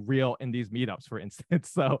something real in these meetups, for instance?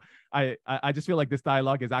 So I just feel like this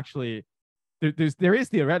dialogue is actually, there is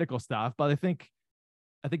theoretical stuff, but I think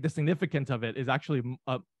the significance of it is actually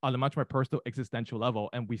on a much more personal existential level.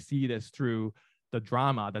 And we see this through the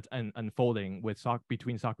drama that's unfolding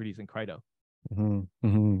between Socrates and Crito. Mm-hmm.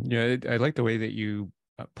 Mm-hmm. Yeah, I like the way that you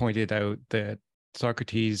pointed out that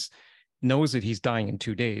Socrates knows that he's dying in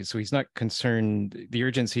 2 days. So he's not concerned. The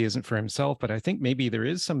urgency isn't for himself, but I think maybe there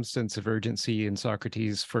is some sense of urgency in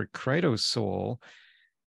Socrates for Crito's soul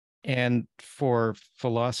and for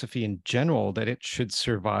philosophy in general, that it should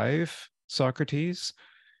survive Socrates,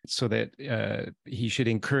 so that he should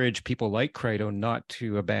encourage people like Crito not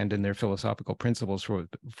to abandon their philosophical principles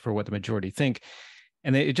for what the majority think.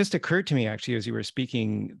 And it just occurred to me, actually, as you were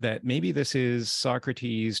speaking, that maybe this is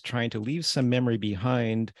Socrates trying to leave some memory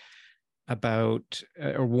behind about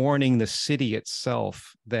warning the city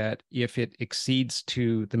itself that if it accedes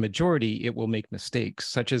to the majority, it will make mistakes,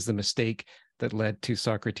 such as the mistake that led to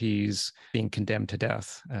Socrates being condemned to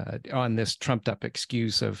death on this trumped up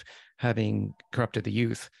excuse of having corrupted the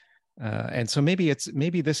youth. And so maybe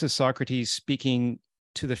this is Socrates speaking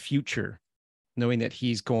to the future, knowing that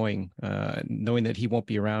he's going, knowing that he won't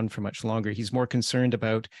be around for much longer. He's more concerned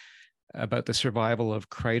about the survival of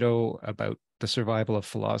Crito, about the survival of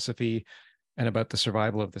philosophy, and about the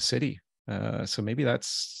survival of the city. So maybe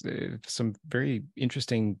that's some very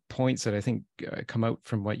interesting points that I think come out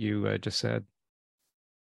from what you just said.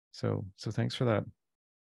 So thanks for that.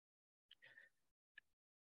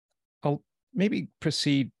 I'll maybe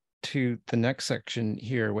proceed to the next section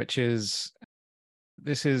here, which is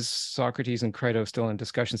this is Socrates and Crito still in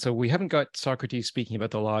discussion. So we haven't got Socrates speaking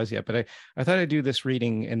about the laws yet, but I thought I'd do this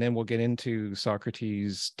reading and then we'll get into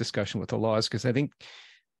Socrates' discussion with the laws, because I think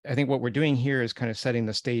what we're doing here is kind of setting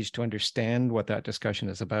the stage to understand what that discussion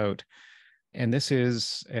is about. And this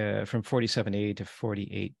is from 47a to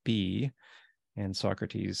 48b. And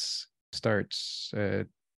Socrates starts.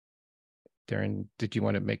 Darren, did you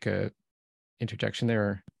want to make a interjection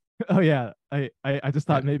there? Oh yeah, I just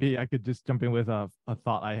thought maybe I could just jump in with a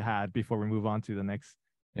thought I had before we move on to the next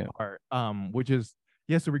part, which is,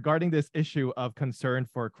 so regarding this issue of concern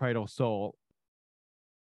for Crito's soul,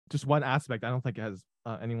 just one aspect I don't think has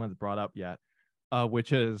anyone's brought up yet,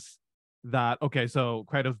 which is that, okay, so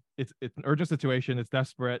Crito's, it's an urgent situation, it's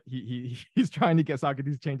desperate, he's trying to get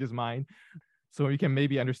Socrates to change his mind, so you can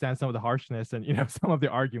maybe understand some of the harshness and some of the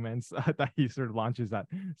arguments that he sort of launches at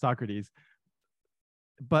Socrates.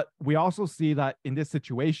 But we also see that in this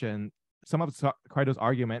situation, some of Crito's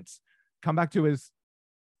arguments come back to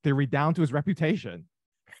they redound to his reputation.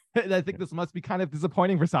 And I think this must be kind of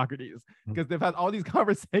disappointing for Socrates, because they've had all these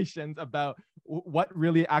conversations about what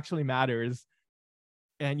really actually matters.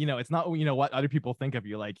 And, it's not, what other people think of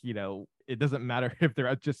you. Like, it doesn't matter if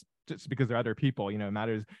they're just because they're other people, it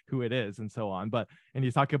matters who it is and so on. And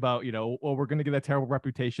he's talking about, we're going to get a terrible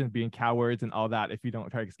reputation of being cowards and all that if you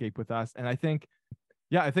don't try to escape with us. And I think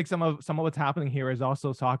some of what's happening here is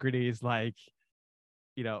also Socrates, like,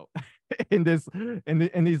 in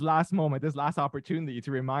these last moment, this last opportunity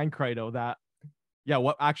to remind Crito that,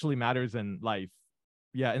 what actually matters in life.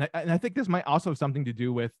 And I think this might also have something to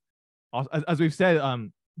do with, as we've said,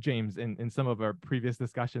 James, in some of our previous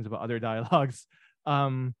discussions about other dialogues,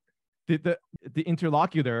 the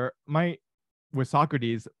interlocutor with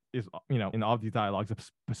Socrates is, in all these dialogues,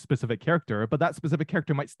 a specific character, but that specific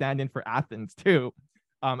character might stand in for Athens too.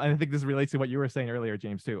 And I think this relates to what you were saying earlier,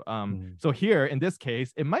 James, too. So here, in this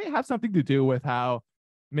case, it might have something to do with how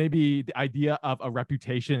maybe the idea of a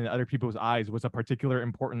reputation in other people's eyes was a particular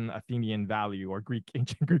important Athenian value or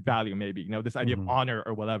ancient Greek value, maybe, this idea of honor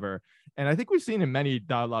or whatever. And I think we've seen in many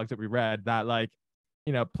dialogues that we read that, like,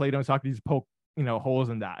 Plato and Socrates poke, holes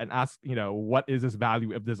in that and ask, what is this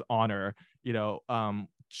value of this honor?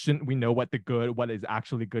 Shouldn't we know what is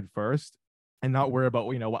actually good first? And not worry about,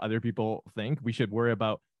 what other people think. We should worry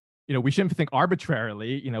about, we shouldn't think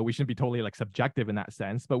arbitrarily, we shouldn't be totally like subjective in that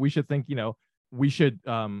sense, but we should think, we should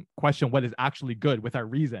question what is actually good with our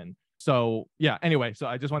reason. So anyway, so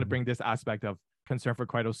I just want to bring this aspect of concern for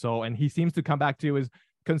Crito's soul. And he seems to come back to his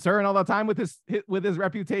concern all the time with his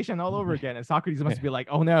reputation all over again. And Socrates must be like,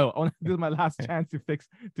 oh no, this is my last chance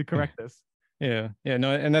to correct this. No,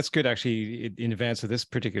 and that's good, actually. In advance of this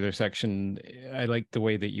particular section, I like the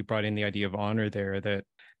way that you brought in the idea of honor there, that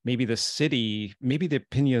maybe the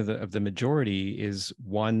opinion of the majority is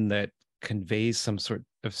one that conveys some sort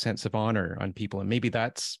of sense of honor on people. And maybe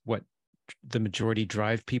that's what the majority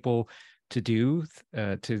drive people to do,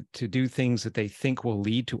 to do things that they think will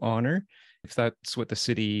lead to honor. If that's what the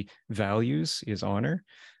city values, is honor.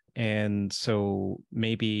 And so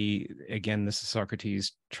maybe, again, this is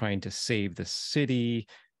Socrates trying to save the city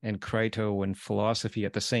and Crito and philosophy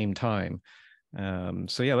at the same time.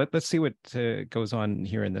 Let's see what goes on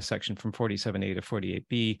here in this section from 47a to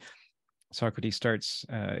 48b. Socrates starts,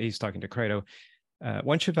 he's talking to Crito.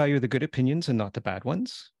 One should value the good opinions and not the bad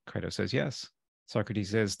ones. Crito says yes. Socrates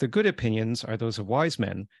says, the good opinions are those of wise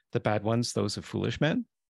men, the bad ones those of foolish men.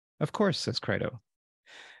 Of course, says Crito.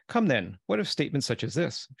 Come then, what of statements such as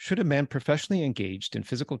this? Should a man professionally engaged in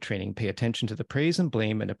physical training pay attention to the praise and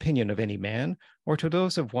blame and opinion of any man, or to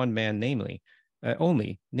those of one man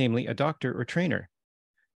only, namely a doctor or trainer?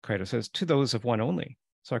 Crito says, to those of one only.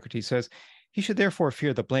 Socrates says, he should therefore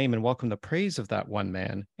fear the blame and welcome the praise of that one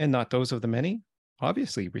man, and not those of the many?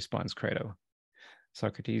 Obviously, responds Crito.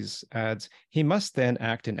 Socrates adds, he must then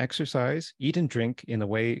act and exercise, eat and drink in the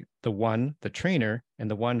way the trainer, and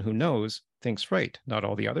the one who knows, thinks right, not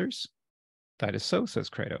all the others? That is so, says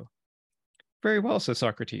Crito. Very well, says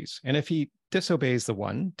Socrates, and if he disobeys the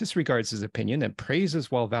one, disregards his opinion, and praises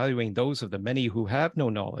while valuing those of the many who have no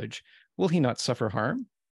knowledge, will he not suffer harm?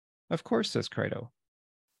 Of course, says Crito.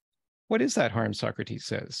 What is that harm, Socrates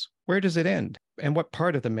says? Where does it end? And what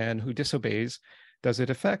part of the man who disobeys does it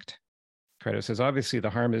affect? Crito says, obviously the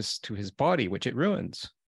harm is to his body, which it ruins.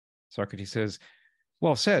 Socrates says,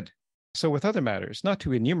 well said. So with other matters, not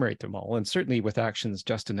to enumerate them all, and certainly with actions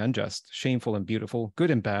just and unjust, shameful and beautiful, good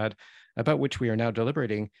and bad, about which we are now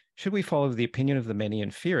deliberating, should we follow the opinion of the many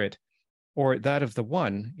and fear it, or that of the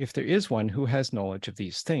one, if there is one who has knowledge of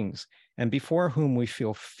these things, and before whom we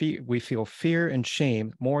feel fear and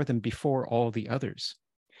shame more than before all the others?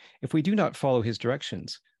 If we do not follow his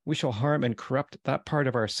directions, we shall harm and corrupt that part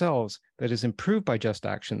of ourselves that is improved by just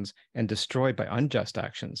actions and destroyed by unjust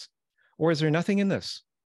actions. Or is there nothing in this?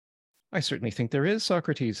 I certainly think there is,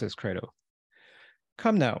 Socrates, says Crito.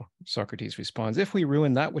 Come now, Socrates responds, if we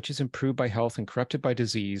ruin that which is improved by health and corrupted by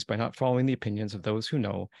disease by not following the opinions of those who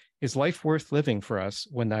know, is life worth living for us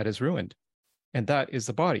when that is ruined? And that is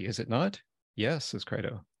the body, is it not? Yes, says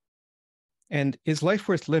Crito. And is life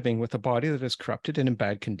worth living with a body that is corrupted and in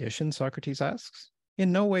bad condition, Socrates asks.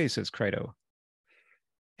 In no way, says Crito.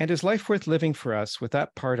 And is life worth living for us with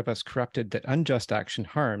that part of us corrupted that unjust action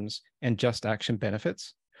harms and just action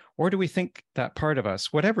benefits? Or do we think that part of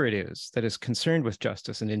us, whatever it is, that is concerned with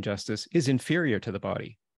justice and injustice, is inferior to the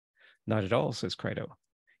body? Not at all, says Crito.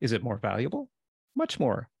 Is it more valuable? Much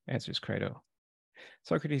more, answers Crito.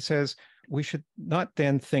 Socrates says, we should not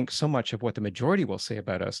then think so much of what the majority will say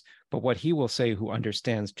about us, but what he will say who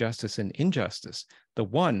understands justice and injustice, the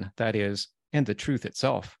one, that is, and the truth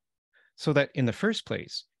itself. So that in the first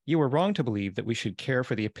place, you were wrong to believe that we should care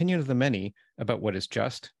for the opinion of the many about what is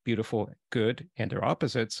just, beautiful, good, and their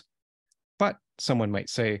opposites. But, someone might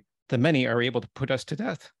say, the many are able to put us to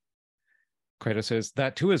death. Crito says,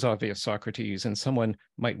 that too is obvious, Socrates, and someone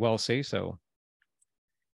might well say so.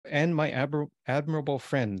 And my admirable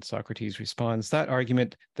friend, Socrates responds, that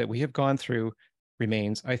argument that we have gone through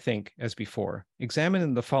remains, I think, as before.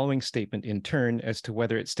 Examine the following statement in turn as to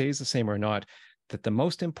whether it stays the same or not, that the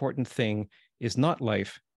most important thing is not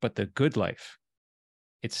life, but the good life.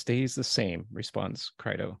 It stays the same, responds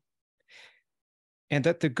Crito. And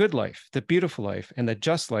that the good life, the beautiful life, and the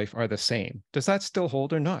just life are the same. Does that still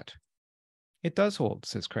hold or not? It does hold,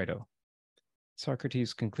 says Crito.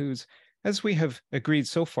 Socrates concludes, as we have agreed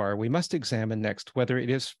so far, we must examine next whether it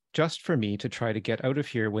is just for me to try to get out of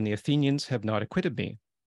here when the Athenians have not acquitted me.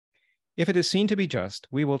 If it is seen to be just,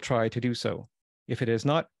 we will try to do so. If it is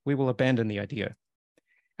not, we will abandon the idea.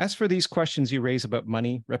 As for these questions you raise about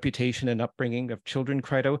money, reputation, and upbringing of children,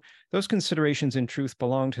 Crito, those considerations in truth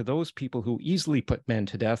belong to those people who easily put men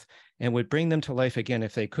to death and would bring them to life again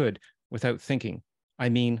if they could, without thinking. I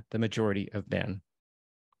mean, the majority of men.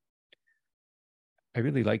 I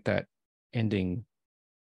really like that ending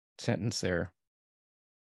sentence there.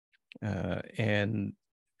 And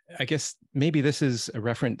I guess maybe this is a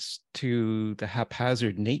reference to the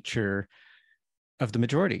haphazard nature of the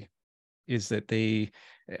majority, is that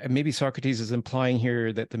maybe Socrates is implying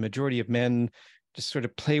here that the majority of men just sort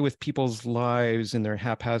of play with people's lives in their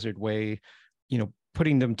haphazard way,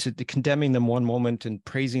 putting them to condemning them one moment and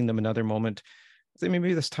praising them another moment. So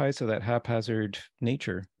maybe this ties to that haphazard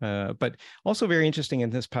nature. But also very interesting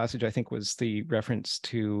in this passage, I think, was the reference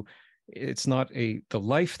to it's not the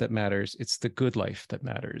life that matters, it's the good life that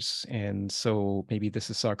matters. And so maybe this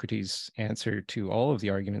is Socrates' answer to all of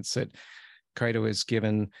the arguments that Crito has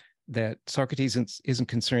given, that Socrates isn't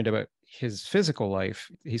concerned about his physical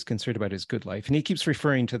life, he's concerned about his good life. And he keeps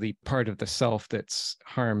referring to the part of the self that's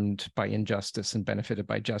harmed by injustice and benefited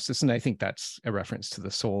by justice. And I think that's a reference to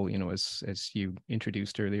the soul, as you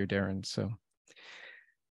introduced earlier, Darren.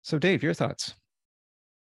 So Dave, your thoughts?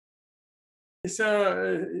 He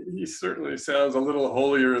certainly sounds a little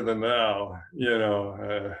holier than thou,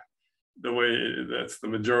 the way that's the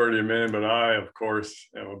majority of men, but I, of course,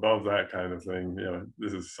 am above that kind of thing.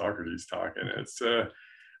 This is Socrates talking. It's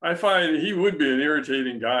I find he would be an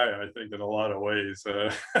irritating guy, I think, in a lot of ways,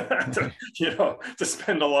 to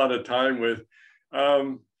spend a lot of time with.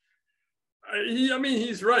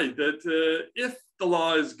 He's right that if the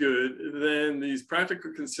law is good, then these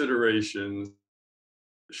practical considerations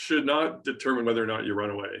should not determine whether or not you run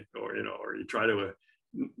away or you try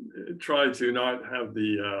to not have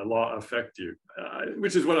the law affect you,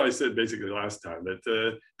 which is what I said basically last time. That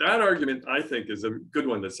that argument, I think, is a good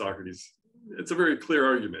one that Socrates. It's a very clear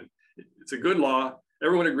argument. It's a good law.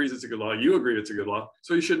 Everyone agrees it's a good law. You agree it's a good law.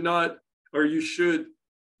 So you should not, or you should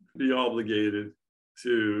be obligated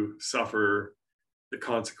to suffer the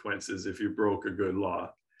consequences if you broke a good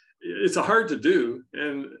law. It's hard to do.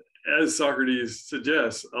 And as Socrates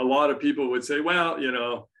suggests, a lot of people would say, well,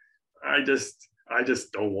 I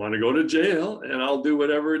just don't want to go to jail, and I'll do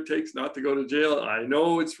whatever it takes not to go to jail. I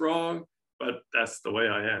know it's wrong, but that's the way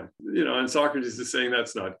I am. And Socrates is saying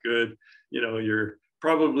that's not good. You're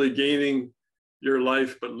probably gaining your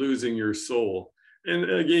life, but losing your soul. And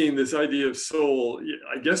again, this idea of soul,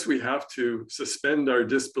 I guess we have to suspend our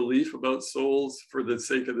disbelief about souls for the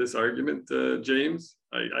sake of this argument, James.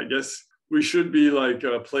 I guess we should be like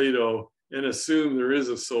Plato and assume there is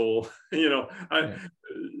a soul, and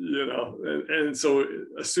so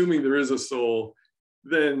assuming there is a soul,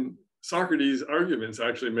 then Socrates' arguments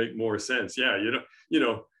actually make more sense. Yeah,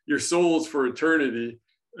 your soul's for eternity,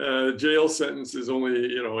 jail sentence is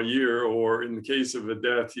only, a year, or in the case of a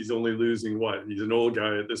death, he's only losing what? He's an old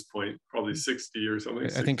guy at this point, probably 60 or something.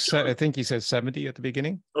 I think he says 70 at the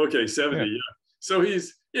beginning. Okay, 70, yeah. So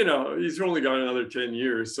he's only got another 10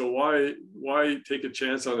 years. So why take a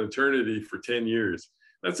chance on eternity for 10 years?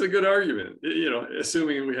 That's a good argument.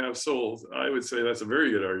 Assuming we have souls, I would say that's a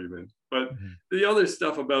very good argument. But the other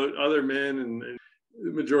stuff about other men and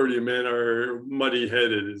the majority of men are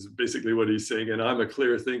muddy-headed is basically what he's saying. And I'm a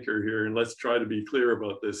clear thinker here, and let's try to be clear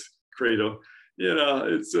about this, Crito.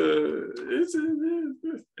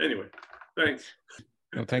 Anyway, thanks.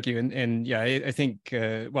 No, thank you. And yeah, I think,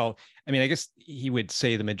 I guess he would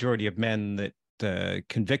say the majority of men that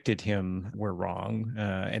convicted him were wrong.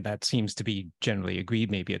 And that seems to be generally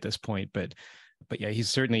agreed maybe at this point. But yeah, he's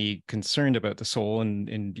certainly concerned about the soul.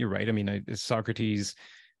 And you're right. I mean, Socrates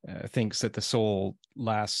thinks that the soul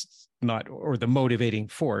lasts the motivating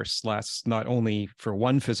force lasts not only for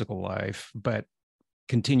one physical life, but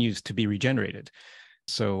continues to be regenerated.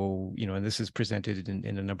 So, and this is presented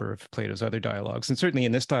in a number of Plato's other dialogues. And certainly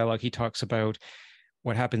in this dialogue, he talks about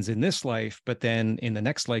what happens in this life, but then in the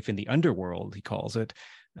next life, in the underworld, he calls it.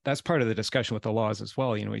 That's part of the discussion with the laws as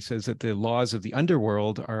well. He says that the laws of the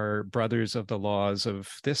underworld are brothers of the laws of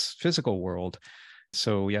this physical world.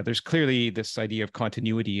 So yeah, there's clearly this idea of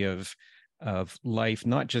continuity of life,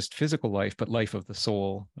 not just physical life, but life of the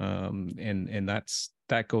soul. And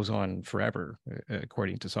that goes on forever,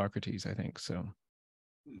 according to Socrates, I think. So.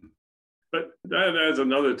 But that adds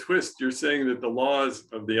another twist. You're saying that the laws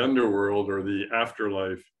of the underworld or the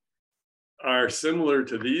afterlife are similar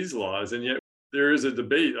to these laws, and yet there is a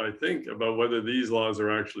debate, I think, about whether these laws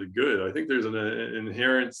are actually good. I think there's an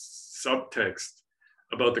inherent subtext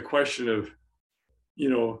about the question of,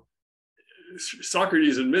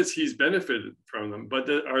 Socrates admits he's benefited from them, but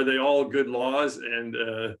are they all good laws? And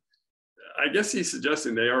I guess he's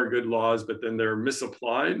suggesting they are good laws, but then they're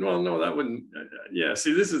misapplied. Well, no, that wouldn't. Yeah,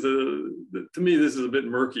 see, to me, this is a bit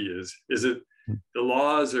murky. Is it the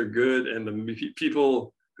laws are good and the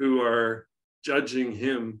people who are judging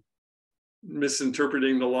him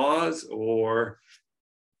misinterpreting the laws? Or,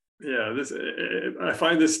 yeah, I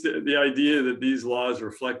find the idea that these laws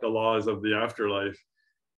reflect the laws of the afterlife.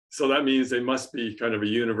 So that means they must be kind of a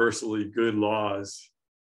universally good laws.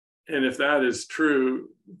 And if that is true,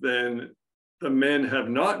 then the men have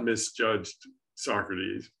not misjudged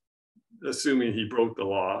Socrates, assuming he broke the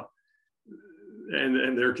law,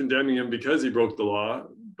 and they're condemning him because he broke the law.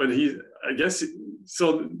 But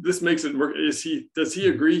so this makes it work. Does he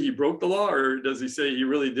agree he broke the law, or does he say he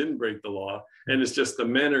really didn't break the law? And it's just the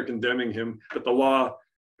men are condemning him, but the law,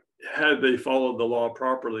 had they followed the law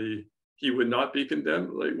properly, he would not be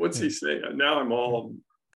condemned. Like, what's he saying? Now I'm all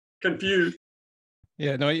confused.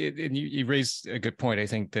 Yeah, no, and you raised a good point. I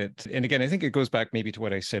think that, and again, I think it goes back maybe to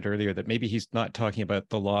what I said earlier, that maybe he's not talking about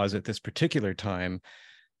the laws at this particular time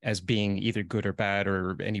as being either good or bad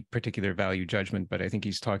or any particular value judgment, but I think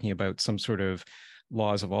he's talking about some sort of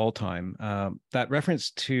laws of all time. That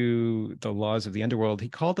reference to the laws of the underworld, he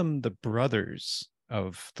called them the brothers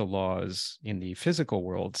of the laws in the physical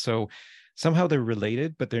world. So somehow they're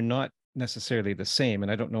related, but they're not necessarily the same.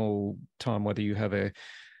 And I don't know, Tom, whether you have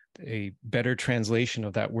a better translation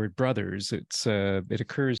of that word brothers. It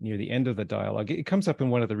occurs near the end of the dialogue. It comes up in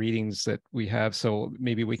one of the readings that we have, so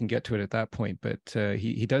maybe we can get to it at that point. But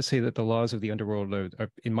he does say that the laws of the underworld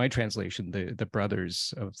are in my translation, the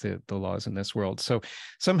brothers of the laws in this world. So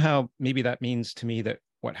somehow maybe that means to me that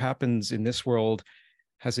what happens in this world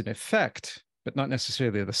has an effect, but not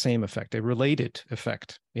necessarily the same effect, a related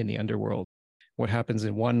effect in the underworld. What happens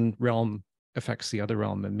in one realm affects the other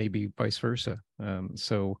realm, and maybe vice versa.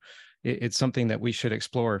 So it's something that we should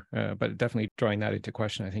explore, but definitely drawing that into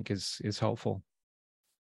question, I think is helpful.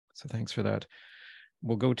 So thanks for that.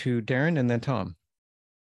 We'll go to Darren and then Tom.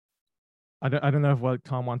 I don't know if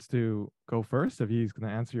Tom wants to go first, if he's going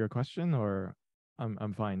to answer your question, or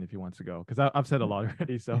I'm fine if he wants to go, because I've said a lot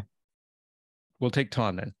already. So we'll take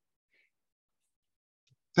Tom then.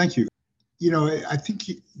 Thank you. I think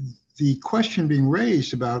the question being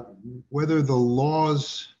raised about whether the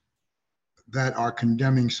laws that are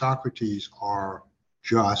condemning Socrates are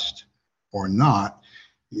just or not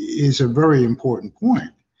is a very important point.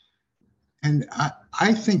 And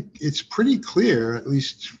I think it's pretty clear, at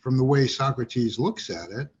least from the way Socrates looks at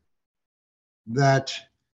it, that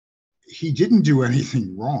he didn't do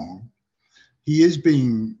anything wrong. He is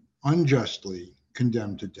being unjustly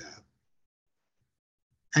condemned to death.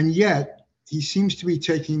 And yet, he seems to be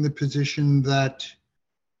taking the position that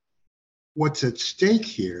what's at stake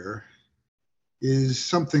here is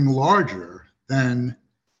something larger than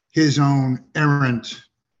his own errant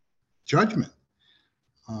judgment.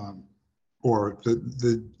 or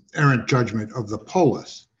the errant judgment of the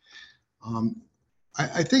polis.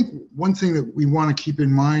 I think one thing that we want to keep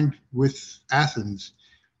in mind with Athens,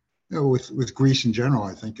 with Greece in general,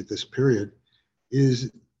 I think at this period,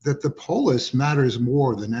 is that the polis matters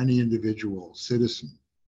more than any individual citizen.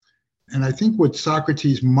 And I think what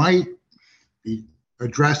Socrates might be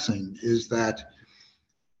addressing is that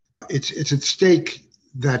it's at stake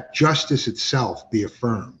that justice itself be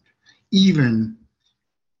affirmed, even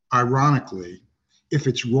ironically, if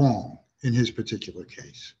it's wrong in his particular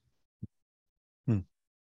case.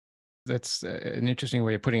 That's an interesting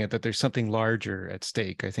way of putting it, that there's something larger at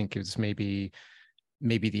stake, I think is maybe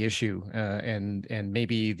the issue. And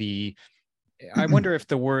maybe I wonder if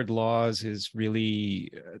the word laws is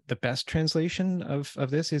really the best translation of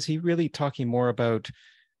this. Is he really talking more about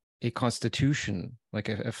a constitution, like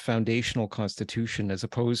a foundational constitution, as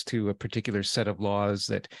opposed to a particular set of laws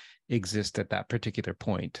that exist at that particular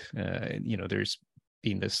point? There's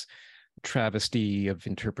been this travesty of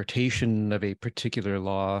interpretation of a particular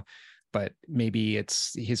law, but maybe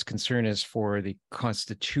it's his concern is for the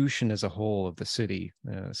constitution as a whole of the city.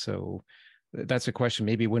 So that's a question.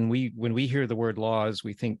 Maybe when we hear the word laws,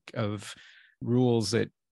 we think of rules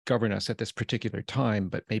that govern us at this particular time,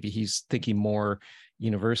 but maybe he's thinking more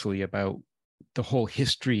universally about the whole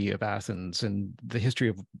history of Athens and the history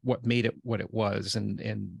of what made it what it was,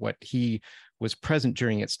 and what he was present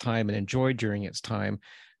during its time and enjoyed during its time.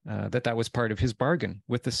 That was part of his bargain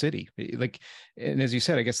with the city. And as you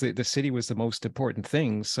said, I guess the city was the most important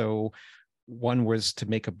thing. So one was to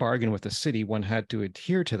make a bargain with the city, one had to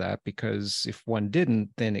adhere to that, because if one didn't,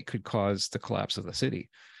 then it could cause the collapse of the city.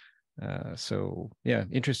 So yeah,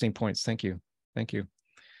 interesting points. Thank you.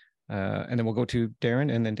 And then we'll go to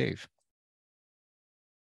Darren and then Dave.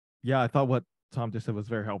 Yeah, I thought what Tom just said was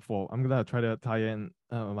very helpful. I'm gonna try to tie in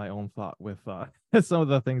my own thought with some of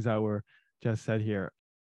the things that were just said here.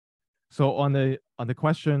 So on the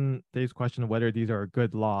question, Dave's question, whether these are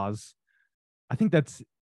good laws, I think that's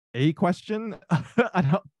a question.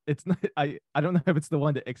 I don't know if it's the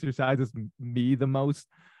one that exercises me the most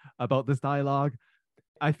about this dialogue.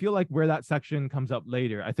 I feel like where that section comes up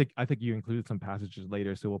later, I think you included some passages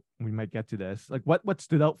later, so we might get to this. Like what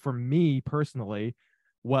stood out for me personally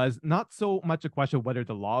was not so much a question of whether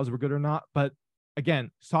the laws were good or not, but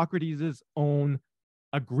again, Socrates' own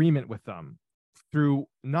agreement with them through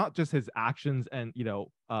not just his actions and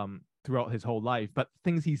throughout his whole life, but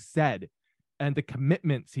things he said and the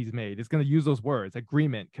commitments he's made. It's going to use those words: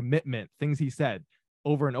 agreement, commitment, things he said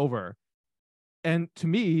over and over. And to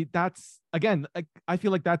me, that's, again, I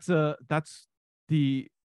feel like that's the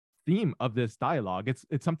theme of this dialogue.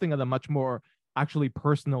 It's something at a much more actually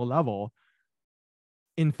personal level.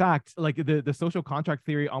 In fact, like the social contract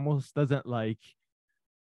theory almost doesn't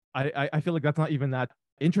I feel like that's not even that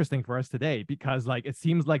interesting for us today, because like it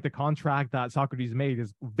seems like the contract that Socrates made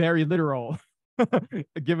is very literal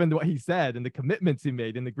given what he said and the commitments he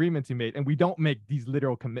made and the agreements he made, and we don't make these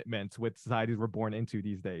literal commitments with societies we're born into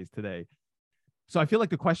these days today. So I feel like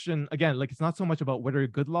the question, again, like it's not so much about whether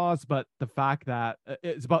good laws, but the fact that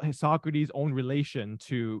it's about Socrates' own relation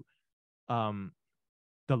to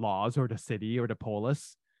the laws or the city or the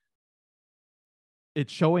polis.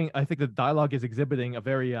 It's showing, I think the dialogue is exhibiting a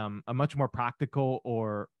very a much more practical,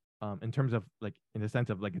 or in terms of like, in the sense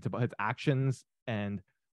of like, it's about his actions and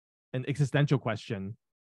an existential question.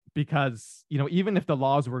 Because even if the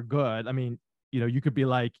laws were good, I mean, you could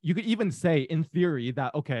even say in theory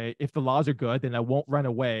that, okay, if the laws are good, then I won't run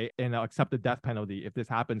away and I'll accept the death penalty if this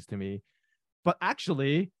happens to me. But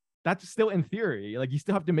actually, that's still in theory. Like, you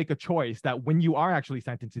still have to make a choice that when you are actually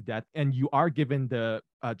sentenced to death and you are given the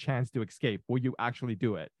chance to escape, will you actually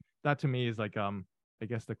do it? That to me is like, I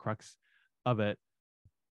guess the crux of it.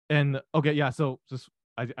 And okay, yeah. So just,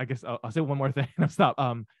 I guess I'll say one more thing and I'll stop.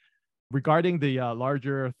 Regarding the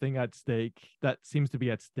larger thing at stake, that seems to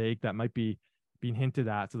be at stake, that might be being hinted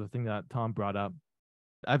at. So the thing that Tom brought up,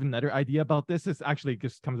 I have another idea about this. This actually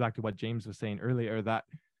just comes back to what James was saying earlier, that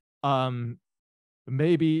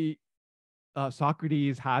maybe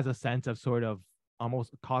Socrates has a sense of sort of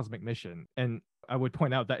almost a cosmic mission. And I would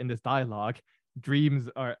point out that in this dialogue, dreams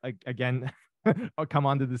are again come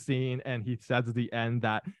onto the scene, and he says at the end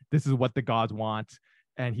that this is what the gods want,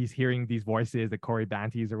 and he's hearing these voices, the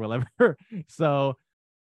Corybantes or whatever.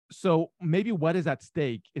 So maybe what is at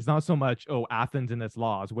stake is not so much, Athens and its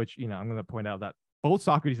laws, which, I'm going to point out that both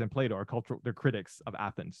Socrates and Plato are they're critics of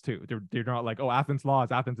Athens too. They're not like, Athens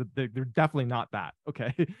laws, Athens. They're definitely not that.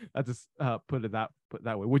 Okay, let's just put it that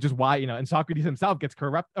way. Which is why, and Socrates himself gets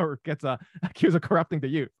accused of corrupting the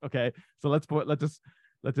youth. Okay, so let's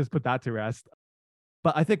just put that to rest.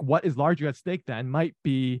 But I think what is larger at stake then might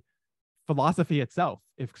be philosophy itself.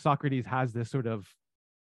 If Socrates has this sort of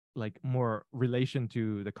like more relation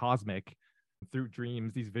to the cosmic through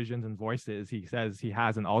dreams, these visions and voices he says he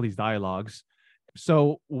has in all these dialogues.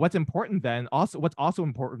 So what's important then, also what's also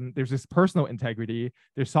important, there's this personal integrity,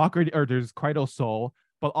 there's Socrates, or there's Crito's soul,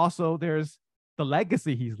 but also there's the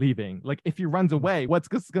legacy he's leaving. Like if he runs away, what's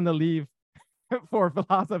going to leave for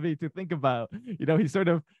philosophy to think about? You know, he's sort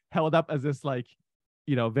of held up as this like,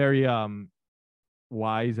 you know, very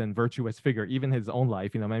wise and virtuous figure, even his own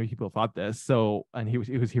life, you know, many people thought this. So, and he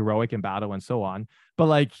was heroic in battle and so on. But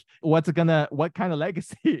like, what kind of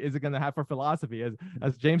legacy is it gonna have for philosophy?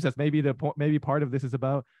 As James says, maybe part of this is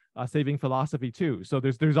about saving philosophy too. So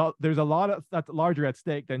there's a lot of that's larger at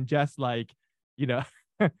stake than just like, you know,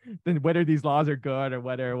 than whether these laws are good or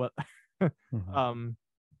whether what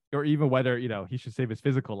or even whether, you know, he should save his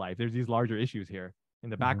physical life. There's these larger issues here in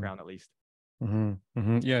the background, at least.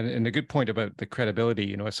 Yeah, and a good point about the credibility.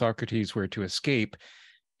 You know, if Socrates were to escape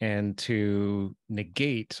and to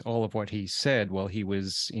negate all of what he said while he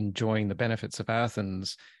was enjoying the benefits of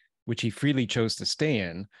Athens, which he freely chose to stay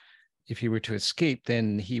in, if he were to escape,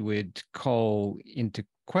 then he would call into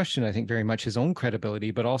question, I think, very much his own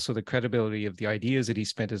credibility, but also the credibility of the ideas that he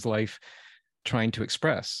spent his life trying to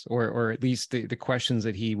express, or at least the questions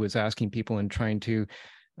that he was asking people and trying to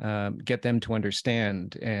get them to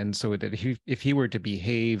understand. And so that if he were to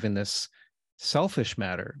behave in this selfish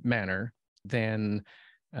manner, then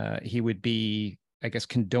he would be, I guess,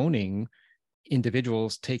 condoning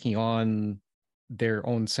individuals taking on their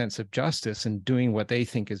own sense of justice and doing what they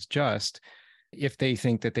think is just if they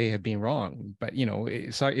think that they have been wrong. But, you know,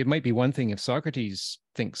 it might be one thing if Socrates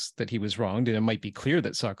thinks that he was wronged, and it might be clear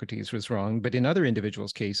that Socrates was wrong, but in other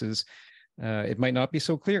individuals' cases, it might not be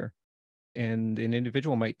so clear. And an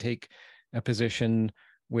individual might take a position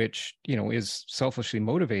which, you know, is selfishly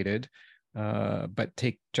motivated, but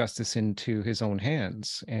take justice into his own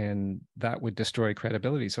hands, and that would destroy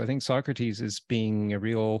credibility. So I think Socrates is being a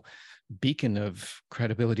real beacon of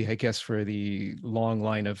credibility, I guess, for the long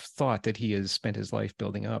line of thought that he has spent his life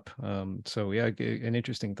building up. So yeah, an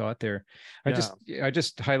interesting thought there. I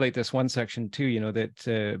just highlight this one section too, you know,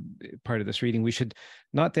 that part of this reading, we should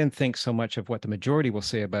not then think so much of what the majority will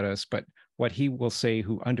say about us, but what he will say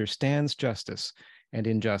who understands justice and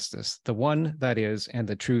injustice, the one that is, and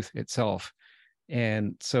the truth itself.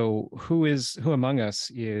 And so who among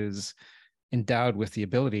us is endowed with the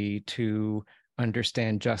ability to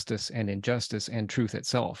understand justice and injustice and truth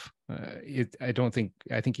itself? I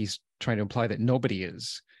think he's trying to imply that nobody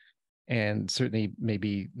is, and certainly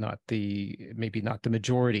maybe not the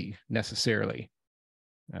majority necessarily.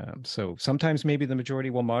 So sometimes maybe the majority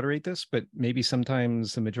will moderate this, but maybe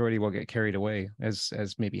sometimes the majority will get carried away, as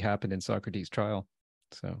maybe happened in Socrates' trial.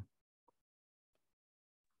 So,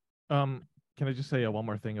 can I just say one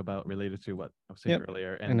more thing related to what I was saying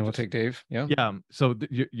earlier? And then we'll take Dave. Yeah. So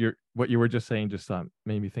what you were just saying just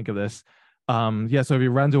made me think of this. So if he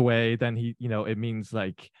runs away, then he, you know, it means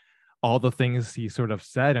like all the things he sort of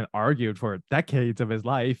said and argued for decades of his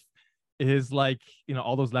life is like, you know,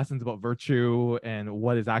 all those lessons about virtue and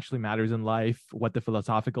what is actually matters in life, what the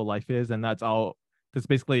philosophical life is, and that's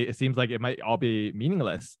basically, it seems like it might all be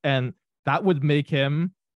meaningless, and that would make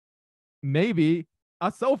him maybe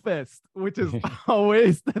a sophist, which is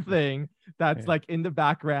always the thing that's like in the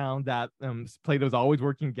background that Plato's always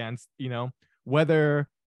working against, you know, whether,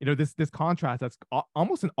 you know, this contrast that's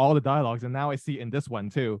almost in all the dialogues, and now I see in this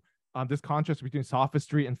one too, this contrast between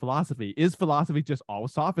sophistry and philosophy. Is philosophy just all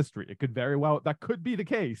sophistry? It could very well, that could be the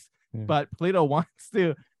case, but Plato wants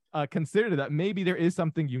to consider that maybe there is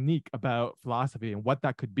something unique about philosophy and what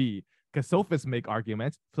that could be, because sophists make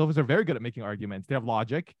arguments. Sophists are very good at making arguments. They have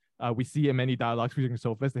logic. We see in many dialogues between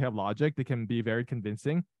sophists, they have logic. They can be very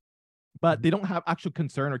convincing, but they don't have actual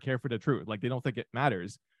concern or care for the truth. Like they don't think it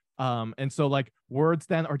matters. And so like words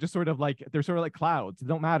then are just sort of like, they're sort of like clouds. They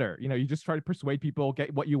don't matter. You know, you just try to persuade people,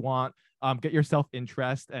 get what you want, get your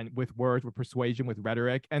self-interest, and with words, with persuasion, with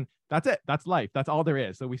rhetoric. And that's it. That's life. That's all there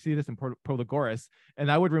is. So we see this in Protagoras.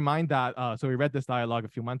 And I would remind that, so we read this dialogue a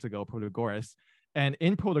few months ago, Protagoras. And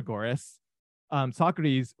in Protagoras,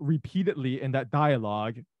 Socrates repeatedly in that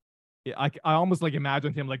dialogue, I almost like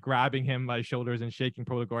imagined him like grabbing him by his shoulders and shaking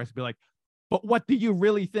Protagoras to be like, but what do you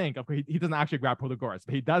really think? Okay, he doesn't actually grab Protagoras,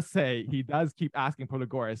 but he does keep asking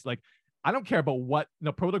Protagoras, like, I don't care about what, you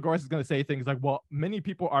know, Protagoras is going to say things like, well, many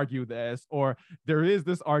people argue this, or there is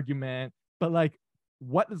this argument, but like,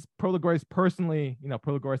 what does Protagoras personally, you know,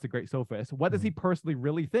 Protagoras, the great sophist, what does he personally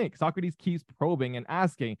really think? Socrates keeps probing and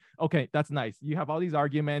asking, okay, that's nice. You have all these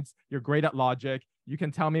arguments. You're great at logic. you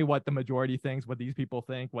can tell me what the majority thinks, what these people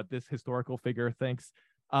think, what this historical figure thinks.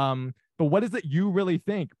 But what is it you really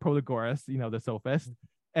think, Protagoras, the sophist?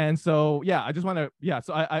 And so, yeah, I just want to,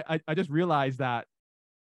 so I just realized that,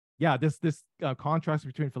 yeah, this contrast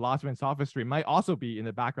between philosophy and sophistry might also be in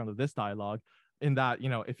the background of this dialogue, in that,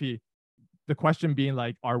 the question being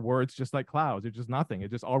like, are words just like clouds? It's just nothing.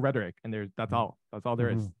 It's just all rhetoric, and that's all there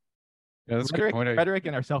is. Yeah, that's rhetoric, a good point. Rhetoric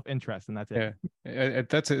and our self-interest, and that's it. Yeah,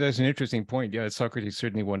 that's an interesting point. Yeah, Socrates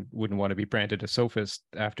certainly wouldn't want to be branded a sophist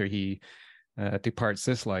after he departs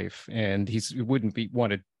this life, and he wouldn't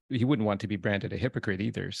want to be branded a hypocrite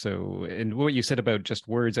either. So, and what you said about just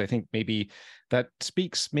words, I think maybe that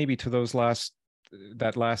speaks maybe to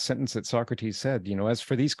that last sentence that Socrates said, as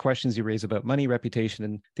for these questions you raise about money, reputation,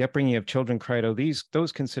 and the upbringing of children, Crito,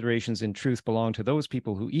 those considerations in truth belong to those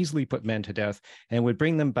people who easily put men to death and would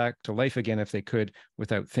bring them back to life again if they could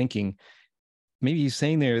without thinking. Maybe he's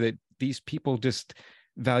saying there that these people just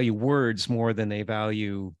value words more than they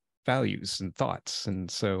value values and thoughts.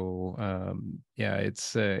 And so,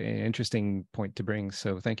 it's an interesting point to bring.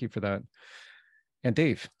 So thank you for that. And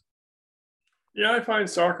Dave. Yeah, I find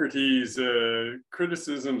Socrates'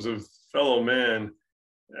 criticisms of fellow man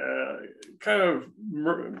kind of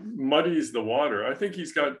muddies the water. I think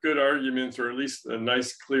he's got good arguments, or at least a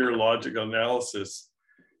nice, clear, logical analysis.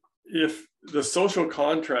 If the social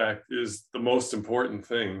contract is the most important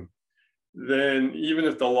thing, then even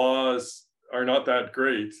if the laws are not that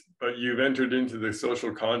great, but you've entered into the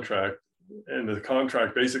social contract, and the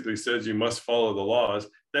contract basically says you must follow the laws,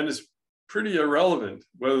 then it's pretty irrelevant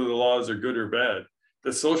whether the laws are good or bad.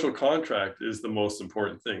 The social contract is the most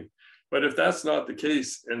important thing. But if that's not the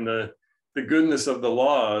case, and the goodness of the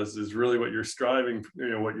laws is really what you're striving,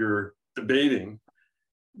 what you're debating,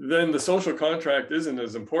 then the social contract isn't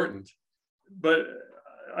as important. But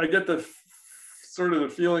I get the sort of the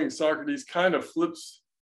feeling Socrates kind of flips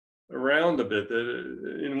around a bit,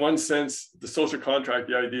 that in one sense, the social contract,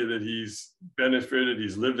 the idea that he's benefited,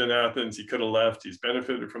 he's lived in Athens, he could have left, he's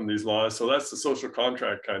benefited from these laws. So that's the social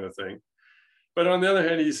contract kind of thing. But on the other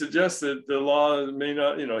hand, he suggests that the law may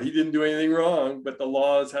not, he didn't do anything wrong, but the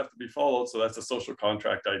laws have to be followed. So that's a social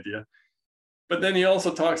contract idea. But then he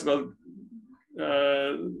also talks about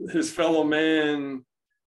his fellow man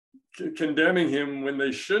condemning him when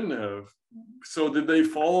they shouldn't have. So did they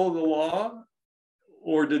follow the law,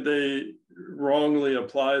 or did they wrongly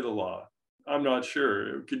apply the law? I'm not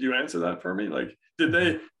sure. Could you answer that for me? Like,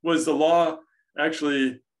 was the law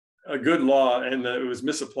actually a good law, and that it was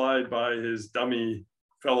misapplied by his dummy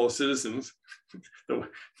fellow citizens, the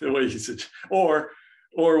way he said, or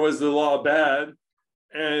was the law bad?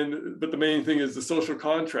 But the main thing is the social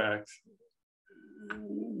contract.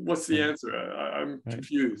 What's the answer? I'm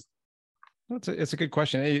confused. It's a good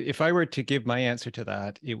question. If I were to give my answer to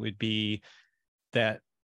that, it would be that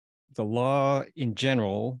the law in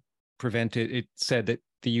general said that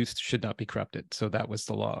the youth should not be corrupted. So that was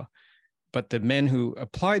the law. But the men who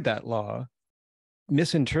applied that law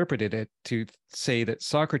misinterpreted it to say that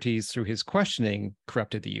Socrates, through his questioning,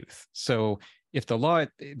 corrupted the youth. So if the law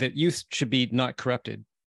that youth should be not corrupted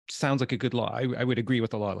sounds like a good law, I would agree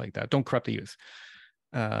with a law like that. Don't corrupt the youth.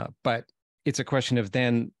 But it's a question of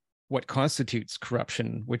then what constitutes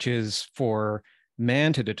corruption, which is for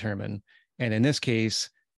man to determine. And in this case,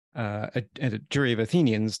 a jury of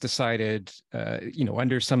Athenians decided,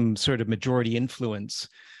 under some sort of majority influence,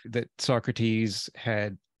 that Socrates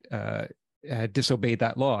had disobeyed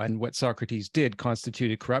that law, and what Socrates did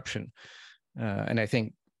constituted corruption. And I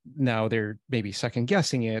think now they're maybe second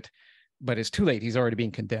guessing it, but it's too late. He's already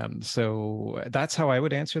been condemned. So that's how I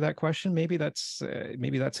would answer that question. Maybe that's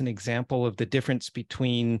an example of the difference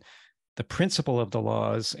between the principle of the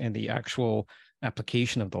laws and the actual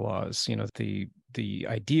application of the laws. The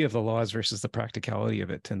idea of the laws versus the practicality of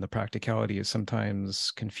it, and the practicality is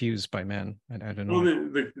sometimes confused by men. I don't know.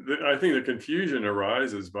 Well, I think the confusion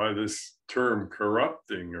arises by this term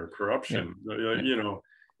corrupting or corruption. Yeah.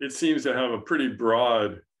 It seems to have a pretty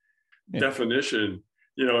broad definition.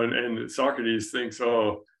 And Socrates thinks,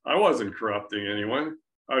 oh, I wasn't corrupting anyone.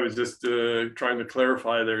 I was just trying to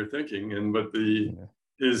clarify their thinking. But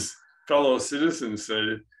his fellow citizens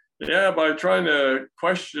said, yeah, by trying to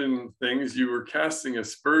question things, you were casting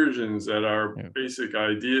aspersions at our basic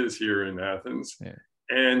ideas here in Athens. Yeah.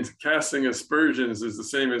 And casting aspersions is the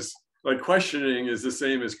same as, questioning is the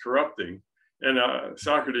same as corrupting. And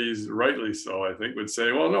Socrates, rightly so, I think, would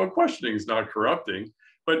say, well, no, questioning is not corrupting.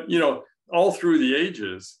 But, all through the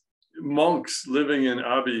ages, monks living in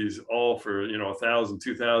abbeys all for, 1,000,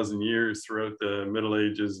 2,000 years throughout the Middle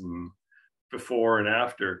Ages and before and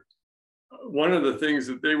after, one of the things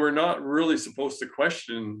that they were not really supposed to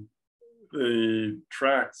question the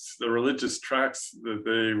tracts, the religious tracts that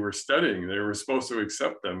they were studying. They were supposed to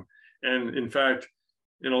accept them. And in fact,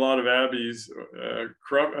 in a lot of abbeys,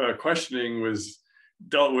 questioning was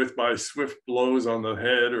dealt with by swift blows on the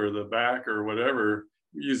head or the back or whatever,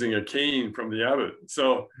 using a cane from the abbot.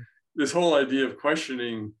 So this whole idea of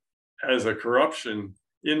questioning as a corruption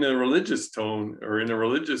in a religious tone or in a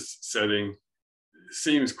religious setting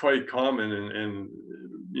seems quite common. And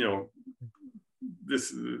you know,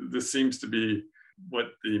 this seems to be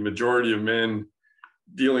what the majority of men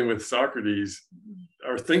dealing with Socrates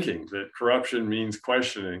are thinking, that corruption means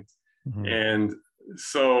questioning. Mm-hmm. And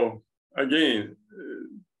so again,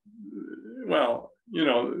 well, you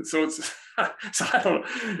know, so it's, so I don't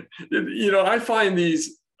know, you know, I find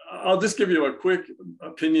these, I'll just give you a quick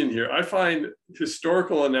opinion here. I find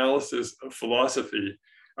historical analysis of philosophy,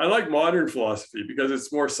 I like modern philosophy because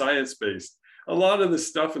it's more science-based. A lot of the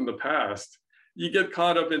stuff in the past, you get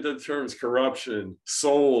caught up into the terms corruption,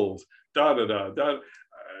 souls,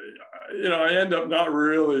 you know, I end up not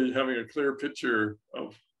really having a clear picture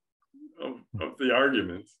of the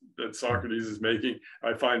argument that Socrates is making.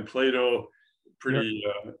 I find Plato pretty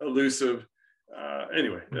elusive.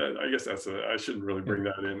 Anyway, I guess I shouldn't really bring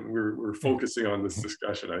that in. We're focusing on this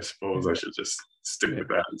discussion. I suppose I should just stick with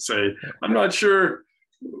that and say, I'm not sure,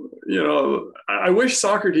 you know, I wish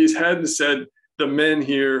Socrates hadn't said the men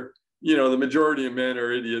here, you know, the majority of men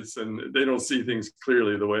are idiots and they don't see things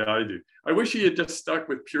clearly the way I do. I wish he had just stuck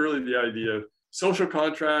with purely the idea of social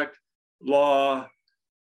contract, law,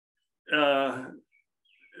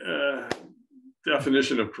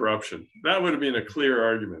 definition of corruption. That would have been a clear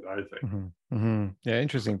argument, I think. Mm-hmm. Mm-hmm. Yeah,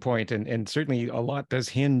 interesting point. And certainly a lot does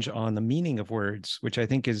hinge on the meaning of words, which I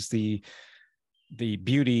think is the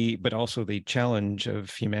beauty, but also the challenge of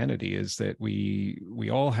humanity, is that we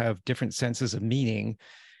all have different senses of meaning.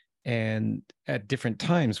 And at different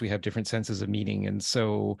times, we have different senses of meaning. And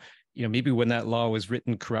so, you know, maybe when that law was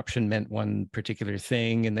written, corruption meant one particular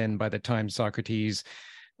thing. And then by the time Socrates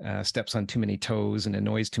steps on too many toes and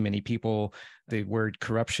annoys too many people, the word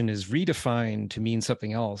corruption is redefined to mean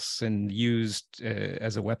something else and used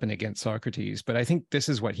as a weapon against Socrates. But I think this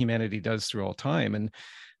is what humanity does through all time. And,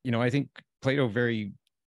 you know, I think Plato very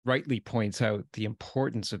rightly points out the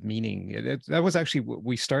importance of meaning. That was actually what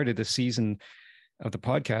we started this season of the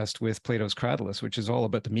podcast with Plato's Cratylus, which is all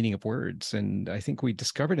about the meaning of words. And I think we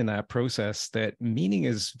discovered in that process that meaning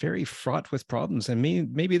is very fraught with problems. And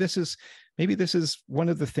maybe this is one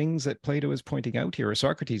of the things that Plato is pointing out here, or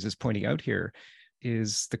Socrates is pointing out here,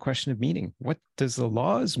 is the question of meaning. What does the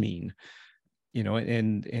laws mean? You know,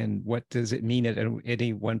 and what does it mean at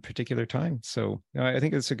any one particular time? So I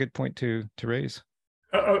think it's a good point to raise.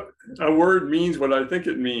 A word means what I think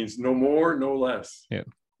it means, no more, no less. Yeah,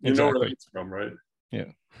 you know where it's from, right? Yeah.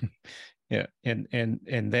 Yeah. And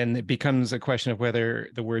then it becomes a question of whether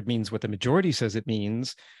the word means what the majority says it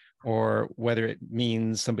means, or whether it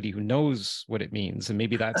means somebody who knows what it means. And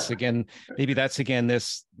maybe that's again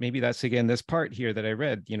this part here that I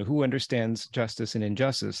read, you know, who understands justice and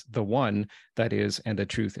injustice? The one, that is, and the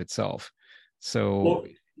truth itself. So well,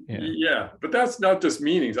 yeah, but that's not just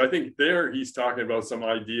meanings. I think there he's talking about some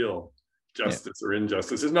ideal justice or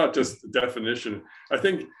injustice. It's not just the definition. I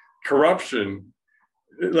think corruption,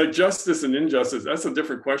 like justice and injustice, that's a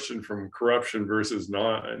different question from corruption versus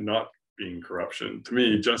not being corruption. To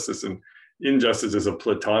me, justice and injustice is a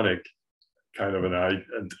Platonic kind of an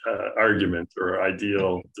argument or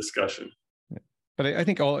ideal discussion. But I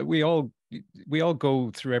think we all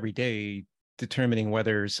go through every day determining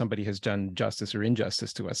whether somebody has done justice or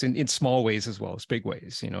injustice to us in small ways as well as big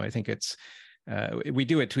ways. You know, I think it's we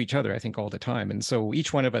do it to each other, I think, all the time. And so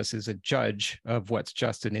each one of us is a judge of what's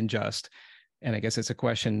just and unjust. And I guess it's a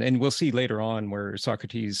question, and we'll see later on where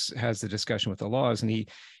Socrates has the discussion with the laws, and he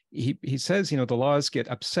says, you know, the laws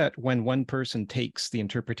get upset when one person takes the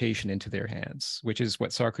interpretation into their hands, which is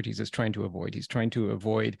what Socrates is trying to avoid. He's trying to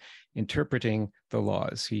avoid interpreting the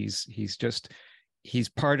laws. He's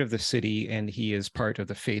part of the city, and he is part of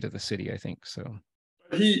the fate of the city, I think. So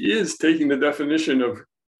he is taking the definition of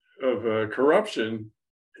corruption.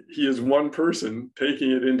 He is one person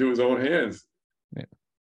taking it into his own hands. Yeah.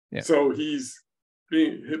 Yeah. So he's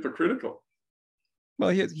being hypocritical. Well,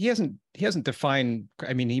 he hasn't defined.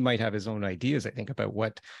 I mean, he might have his own ideas, I think, about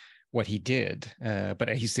what what he did, but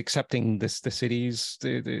he's accepting the city's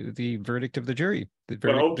the verdict of the jury. But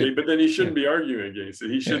then he shouldn't be arguing against it.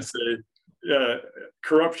 He should say,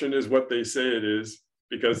 corruption is what they say it is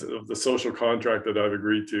because of the social contract that I've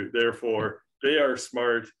agreed to. Therefore, they are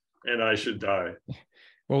smart and I should die.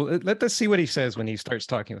 Well, let us see what he says when he starts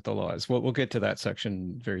talking with the laws. We'll get to that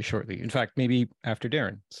section very shortly. In fact, maybe after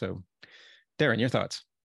Darren. So, Darren, your thoughts?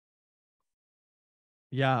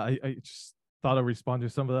 Yeah, I just thought I'd respond to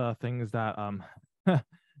some of the things that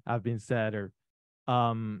have been said. Or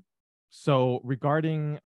so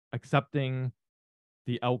regarding accepting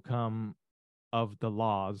the outcome of the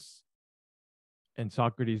laws and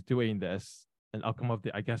Socrates doing this, an outcome of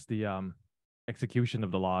the, I guess, the execution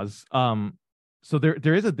of the laws. So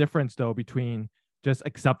there is a difference though between just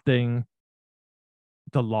accepting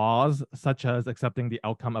the laws, such as accepting the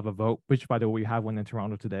outcome of a vote, which by the way we have one in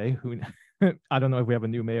Toronto today. Who I don't know if we have a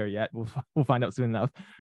new mayor yet. We'll find out soon enough.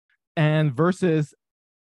 And versus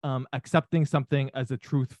accepting something as a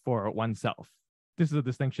truth for oneself. This is a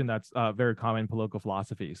distinction that's very common in political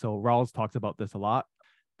philosophy. So Rawls talks about this a lot,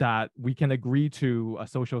 that we can agree to a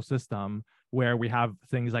social system where we have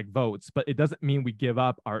things like votes, but it doesn't mean we give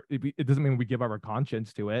up it doesn't mean we give up our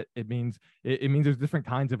conscience to it. It means there's different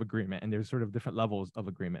kinds of agreement, and there's sort of different levels of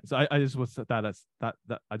agreement. So I just was that as that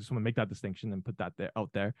I just want to make that distinction and put that out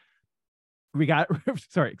there. We got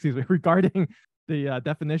regarding the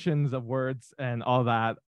definitions of words and all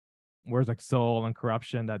that, words like soul and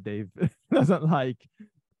corruption that Dave doesn't like.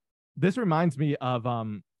 This reminds me of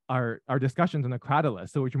our discussions in the Cratylus.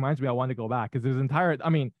 So which reminds me, I want to go back because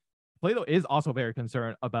Plato is also very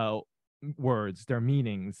concerned about words, their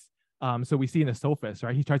meanings. So we see in the Sophist,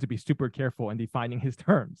 right? He tries to be super careful in defining his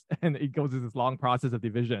terms, and he goes through this long process of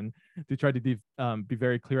division to try to be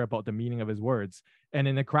very clear about the meaning of his words. And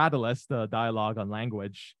in the Cratylus, the dialogue on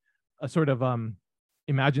language, a sort of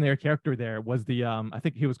imaginary character there was the I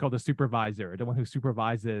think he was called the supervisor, the one who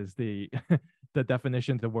supervises the the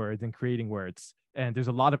definitions of words and creating words. And there's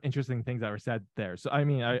a lot of interesting things that were said there. So I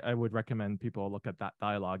mean, I would recommend people look at that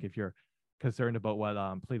dialogue if you're concerned about what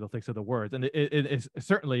Plato thinks of the words. And it is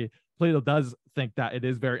certainly, Plato does think that it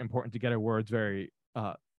is very important to get our words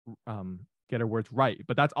get our words right,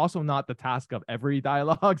 but that's also not the task of every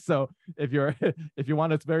dialogue. So if you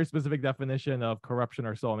want a very specific definition of corruption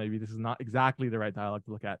or soul, maybe this is not exactly the right dialogue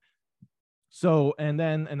to look at. So, and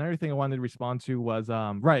then another thing I wanted to respond to was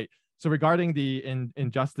right. So regarding the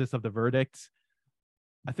injustice of the verdict,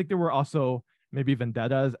 I think there were also maybe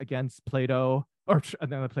vendettas against Plato or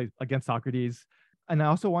against Socrates. And I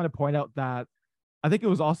also want to point out that I think it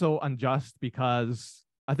was also unjust because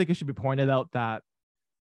I think it should be pointed out that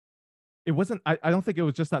it wasn't, I don't think it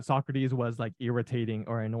was just that Socrates was like irritating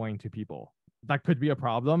or annoying to people. That could be a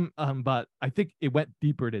problem, but I think it went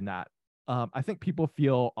deeper than that. I think people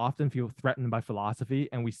often feel threatened by philosophy,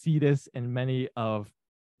 and we see this in many of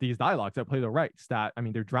these dialogues that Plato writes, that, I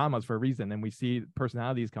mean, they're dramas for a reason, and we see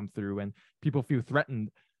personalities come through and people feel threatened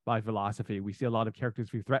by philosophy. We see a lot of characters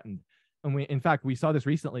feel threatened. And in fact, we saw this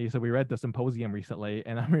recently. So we read the symposium recently,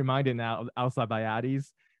 and I'm reminded now of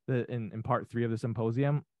Alcibiades in part 3 of the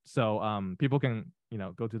symposium. So people can,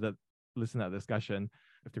 go to listen to that discussion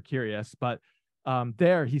if they're curious. But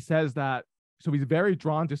there he says that, so he's very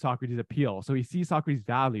drawn to Socrates' appeal. So he sees Socrates'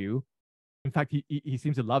 value. In fact, he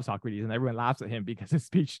seems to love Socrates, and everyone laughs at him because his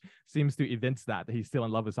speech seems to evince that he's still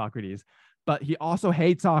in love with Socrates. But he also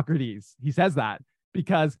hates Socrates. He says that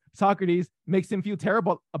because Socrates makes him feel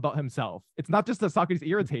terrible about himself. It's not just that Socrates is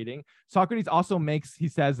irritating. Socrates also he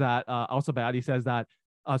says that, Alcibiades says that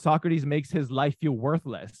Socrates makes his life feel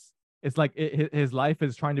worthless. It's like his life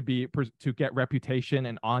is trying to get reputation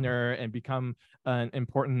and honor and become an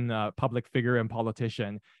important public figure and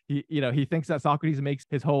politician. He thinks that Socrates makes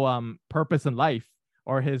his whole purpose in life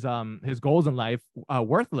or his goals in life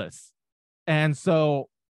worthless. And so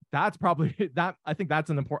that's probably that. I think that's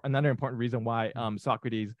another important reason why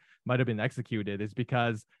Socrates might have been executed, is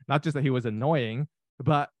because not just that he was annoying,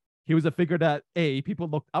 but he was a figure that people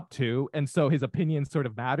looked up to, and so his opinions sort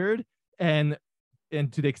of mattered, and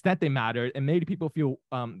to the extent they mattered, it made people feel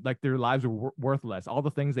like their lives were worthless. All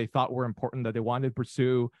the things they thought were important that they wanted to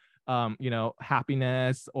pursue,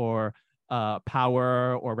 happiness or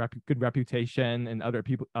power or good reputation in other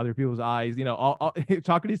people's eyes.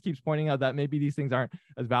 Socrates keeps pointing out that maybe these things aren't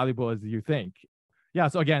as valuable as you think. Yeah.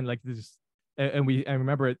 So again, like this, and I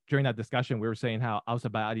remember it during that discussion, we were saying how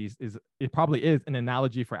Alcibiades it probably is an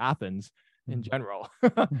analogy for Athens in general.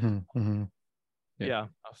 Mm-hmm, mm-hmm. Yeah,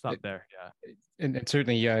 I'll stop there. Yeah. And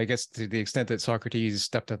certainly, yeah, I guess to the extent that Socrates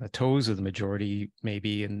stepped on the toes of the majority,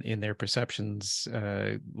 maybe in their perceptions,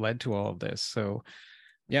 led to all of this. So,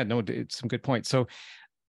 yeah, no, it's some good points. So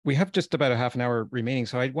we have just about a half an hour remaining.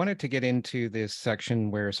 So I wanted to get into this section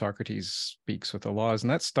where Socrates speaks with the laws. And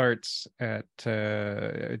that starts at,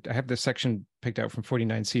 I have this section picked out from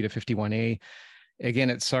 49C to 51A. Again,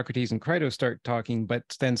 it's Socrates and Crito start talking, but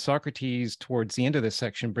then Socrates, towards the end of this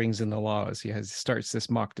section, brings in the laws. He starts this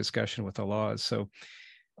mock discussion with the laws. So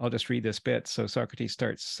I'll just read this bit. So Socrates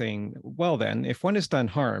starts saying, well then, if one has done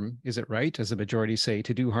harm, is it right, as the majority say,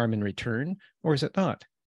 to do harm in return, or is it not?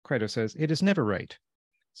 Crito says, it is never right.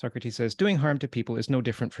 Socrates says, doing harm to people is no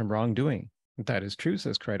different from wrongdoing. That is true,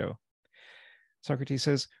 says Crito. Socrates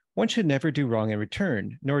says, one should never do wrong in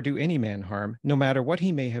return, nor do any man harm, no matter what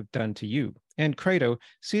he may have done to you. And Crito,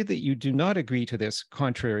 see that you do not agree to this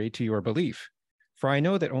contrary to your belief. For I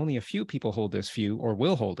know that only a few people hold this view, or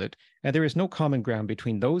will hold it, and there is no common ground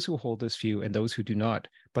between those who hold this view and those who do not,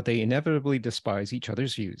 but they inevitably despise each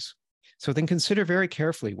other's views. So then consider very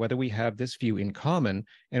carefully whether we have this view in common,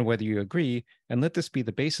 and whether you agree, and let this be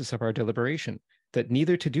the basis of our deliberation, that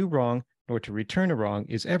neither to do wrong nor to return a wrong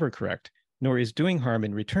is ever correct, nor is doing harm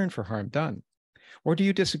in return for harm done. Or do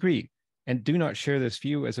you disagree, and do not share this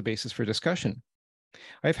view as a basis for discussion?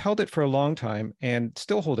 I've held it for a long time and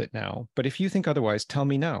still hold it now, but if you think otherwise, tell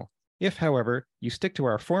me now. If, however, you stick to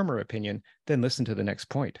our former opinion, then listen to the next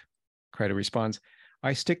point. Crito responds,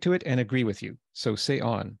 I stick to it and agree with you, so say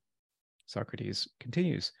on. Socrates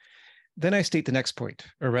continues, then I state the next point,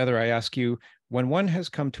 or rather I ask you, when one has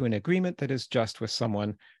come to an agreement that is just with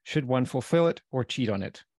someone, should one fulfill it or cheat on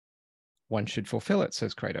it? One should fulfill it,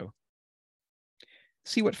 says Crito.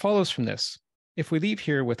 See what follows from this. If we leave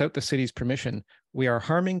here without the city's permission, we are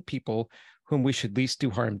harming people whom we should least do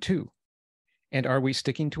harm to. And are we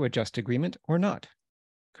sticking to a just agreement or not?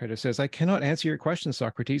 Crito says, I cannot answer your question,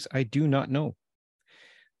 Socrates. I do not know.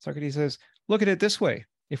 Socrates says, look at it this way.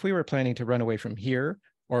 If we were planning to run away from here,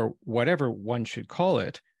 or whatever one should call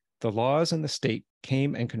it, the laws and the state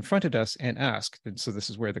came and confronted us and asked, and so this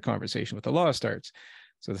is where the conversation with the law starts.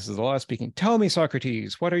 So this is the law speaking, tell me,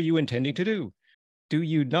 Socrates, what are you intending to do? Do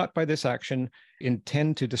you not by this action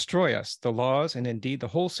intend to destroy us, the laws, and indeed the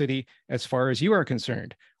whole city, as far as you are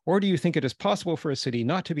concerned? Or do you think it is possible for a city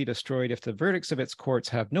not to be destroyed if the verdicts of its courts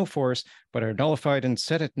have no force, but are nullified and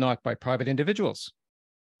set at naught by private individuals?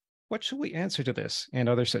 What shall we answer to this and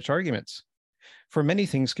other such arguments? For many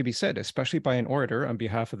things could be said, especially by an orator on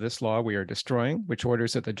behalf of this law we are destroying, which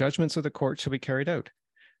orders that the judgments of the court shall be carried out.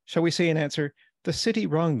 Shall we say in answer, the city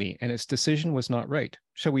wronged me and its decision was not right?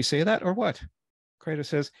 Shall we say that or what? Crito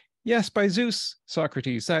says, yes, by Zeus,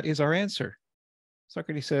 Socrates, that is our answer.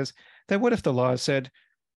 Socrates says, then what if the law said,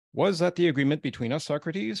 was that the agreement between us,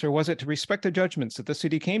 Socrates, or was it to respect the judgments that the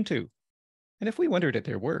city came to? And if we wondered at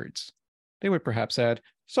their words, they would perhaps add,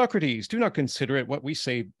 Socrates, do not consider it what we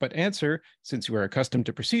say, but answer, since you are accustomed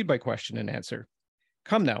to proceed by question and answer.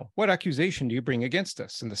 Come now, what accusation do you bring against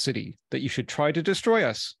us in the city, that you should try to destroy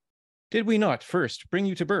us? Did we not first bring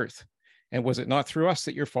you to birth? And was it not through us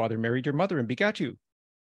that your father married your mother and begat you?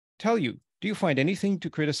 Tell you, do you find anything to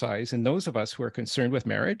criticize in those of us who are concerned with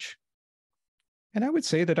marriage? And I would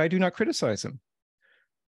say that I do not criticize them.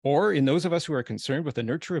 Or in those of us who are concerned with the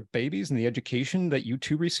nurture of babies and the education that you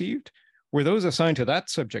too received? Were those assigned to that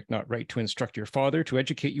subject not right to instruct your father, to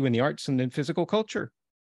educate you in the arts and in physical culture?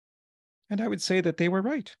 And I would say that they were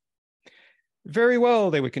right. Very well,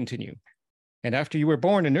 they would continue. And after you were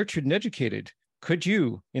born and nurtured and educated, could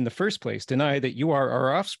you, in the first place, deny that you are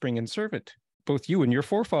our offspring and servant, both you and your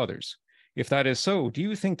forefathers? If that is so, do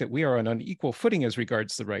you think that we are on an equal footing as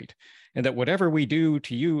regards the right, and that whatever we do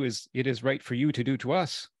to you it is right for you to do to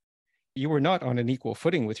us? You were not on an equal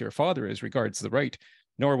footing with your father as regards the right,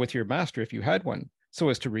 nor with your master if you had one, so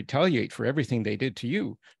as to retaliate for everything they did to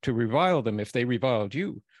you, to revile them if they reviled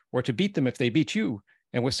you, or to beat them if they beat you,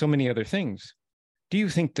 and with so many other things. Do you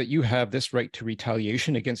think that you have this right to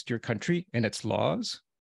retaliation against your country and its laws?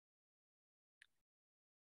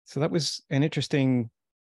 So that was an interesting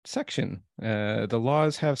section. The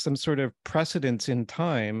laws have some sort of precedence in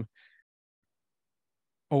time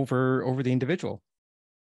over the individual.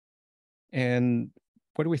 And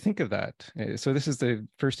what do we think of that? So this is the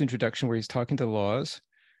first introduction where he's talking to the laws.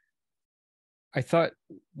 I thought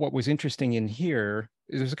what was interesting in here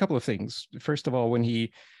is there's a couple of things. First of all,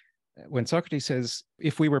 when Socrates says,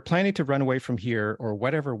 if we were planning to run away from here, or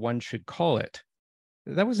whatever one should call it,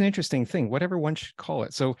 that was an interesting thing, whatever one should call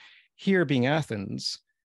it. So here being Athens,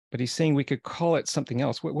 but he's saying we could call it something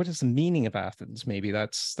else. What is the meaning of Athens? Maybe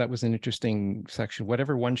that was an interesting section,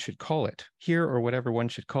 whatever one should call it here, or whatever one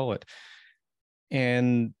should call it.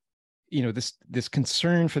 And, you know, this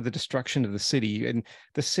concern for the destruction of the city, and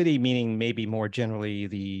the city meaning maybe more generally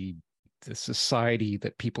the society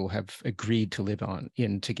that people have agreed to live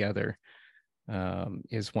in together,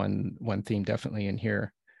 is one theme definitely in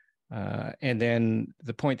here. And then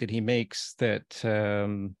the point that he makes that,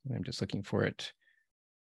 I'm just looking for it.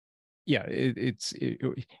 Yeah,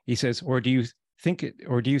 he says, or do you think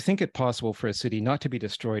it possible for a city not to be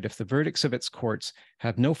destroyed if the verdicts of its courts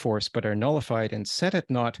have no force but are nullified and set at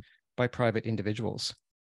naught by private individuals?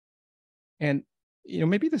 And,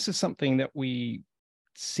 maybe this is something that we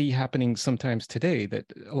see happening sometimes today, that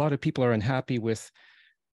a lot of people are unhappy with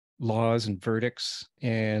laws and verdicts,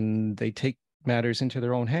 and they take matters into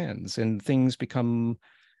their own hands, and things become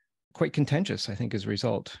quite contentious, I think, as a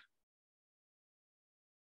result.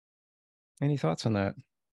 Any thoughts on that?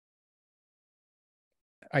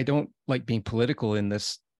 I don't like being political in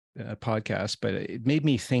this podcast, but it made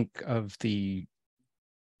me think of the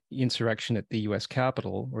insurrection at the US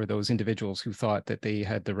Capitol, or those individuals who thought that they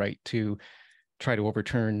had the right to try to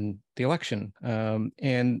overturn the election.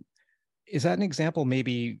 And is that an example,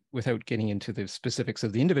 maybe without getting into the specifics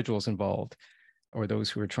of the individuals involved or those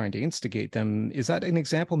who are trying to instigate them, is that an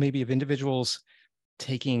example maybe of individuals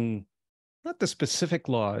taking not the specific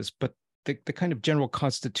laws, but the kind of general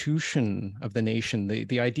constitution of the nation,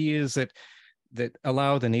 the ideas that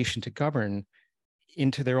allow the nation to govern,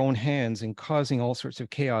 into their own hands, and causing all sorts of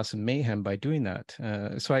chaos and mayhem by doing that?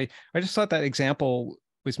 So I just thought that example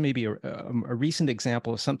was maybe a recent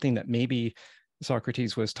example of something that maybe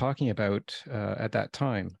Socrates was talking about at that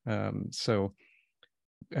time. So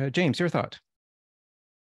James, your thought?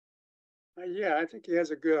 Yeah, I think he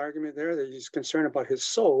has a good argument there, that he's concerned about his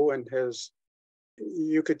soul, and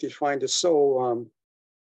you could define the soul,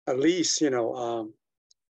 at least,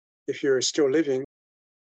 if you're still living,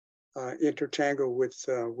 intertangle with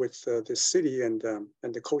the city and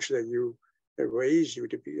the culture that raised you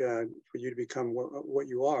to be, for you to become what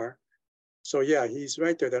you are. So yeah, he's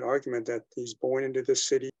right there, that argument that he's born into this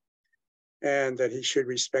city and that he should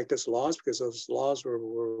respect its laws, because those laws were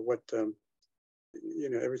what,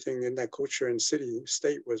 everything in that culture and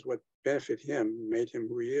state was what benefited him, made him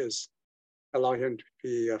who he is, allowed him to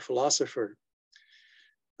be a philosopher.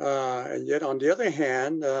 And yet, on the other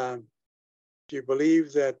hand, do you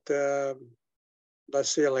believe that, let's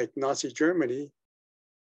say like Nazi Germany,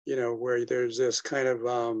 where there's this kind of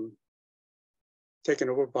taken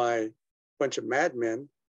over by a bunch of madmen,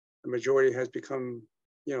 the majority has become,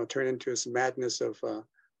 turned into this madness of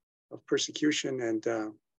persecution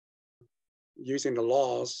and using the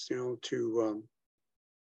laws, to,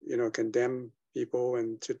 condemn people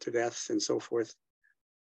and to death and so forth.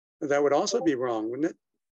 That would also be wrong, wouldn't it?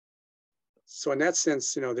 So in that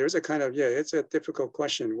sense, there's a kind of, it's a difficult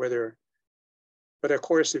question whether, but of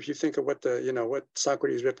course, if you think of what what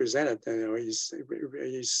Socrates represented,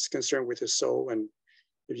 he's concerned with his soul. And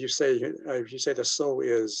if you say the soul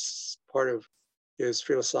is part of his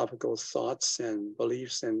philosophical thoughts and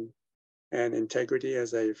beliefs and integrity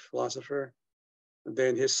as a philosopher,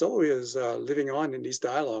 then his soul is living on in these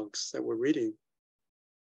dialogues that we're reading.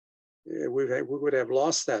 We would have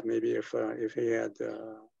lost that maybe if he had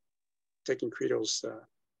taken Crito's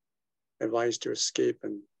advice to escape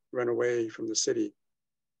and run away from the city.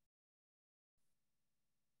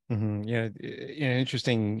 Mm-hmm. Yeah, an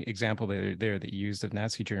interesting example there that you used of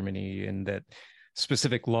Nazi Germany, and that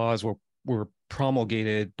specific laws were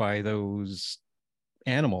promulgated by those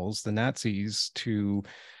animals, the Nazis, to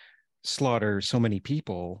slaughter so many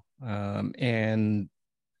people. And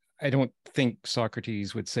I don't think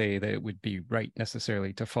Socrates would say that it would be right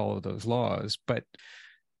necessarily to follow those laws, but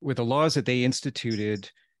with the laws that they instituted,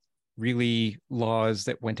 really laws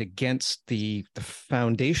that went against the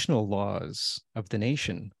foundational laws of the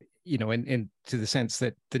nation, and to the sense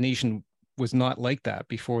that the nation was not like that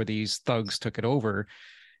before these thugs took it over.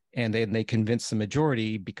 And then they convinced the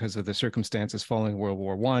majority, because of the circumstances following World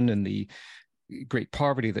War I and the great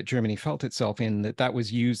poverty that Germany felt itself in, that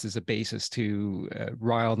was used as a basis to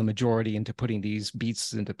rile the majority into putting these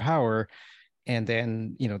beasts into power. And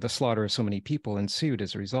then, the slaughter of so many people ensued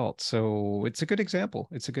as a result. So it's a good example.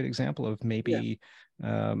 It's a good example of maybe,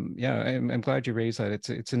 I'm glad you raised that.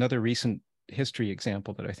 It's another recent history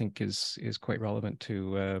example that I think is quite relevant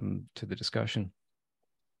to the discussion.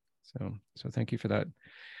 So thank you for that.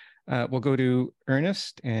 We'll go to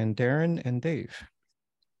Ernest and Darren and Dave.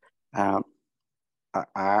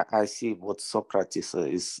 I see what Socrates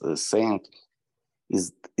is saying.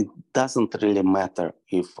 Is it doesn't really matter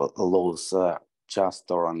if laws are just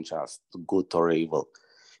or unjust, good or evil,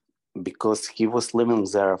 because he was living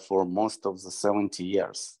there for most of the 70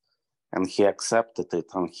 years, and he accepted it,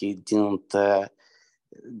 and he didn't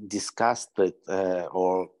discuss it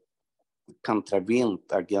or contravene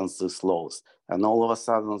against these laws. And all of a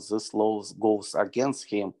sudden, this law goes against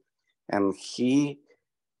him, and he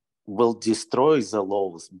will destroy the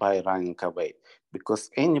laws by running away, because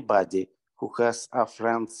anybody who has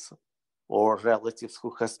friends or relatives who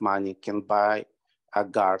has money can buy a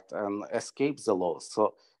guard and escape the laws.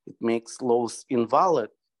 So it makes laws invalid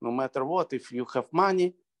no matter what. If you have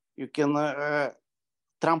money, you can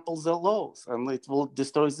trample the laws and it will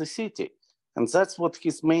destroy the city. And that's what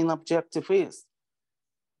his main objective is.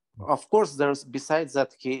 Of course, there's besides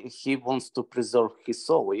that, he wants to preserve his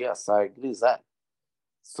soul. Yes, I agree with that.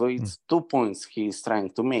 So it's 2 points he is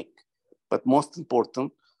trying to make. But most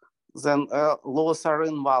important, then laws are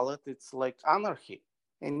invalid. It's like anarchy.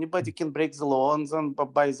 Anybody can break the law and then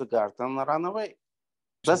buy the garden and run away.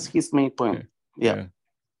 That's his main point. Yeah.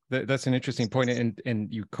 That's an interesting point.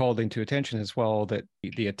 And you called into attention as well that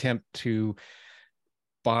the attempt to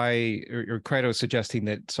buy, or Crito suggesting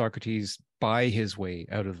that Socrates buy his way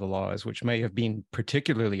out of the laws, which may have been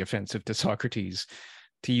particularly offensive to Socrates,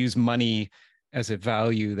 to use money as a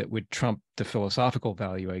value that would trump the philosophical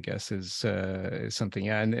value, I guess, is something.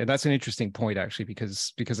 Yeah, and that's an interesting point, actually,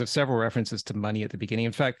 because of several references to money at the beginning.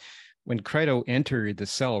 In fact, when Crito entered the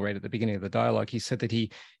cell right at the beginning of the dialogue, he said that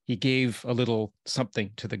he gave a little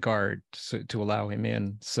something to the guard to allow him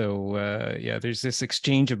in. So yeah, there's this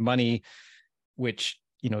exchange of money, which,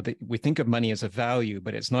 you know, we think of money as a value,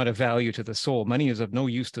 but it's not a value to the soul. Money is of no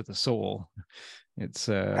use to the soul. It's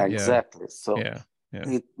exactly. So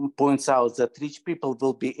it points out that rich people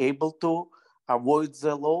will be able to avoid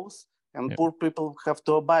the laws, and poor people have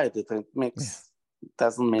to abide it. It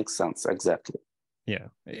doesn't make sense. Exactly. Yeah,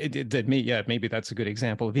 maybe that's a good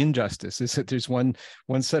example of injustice, is that there's one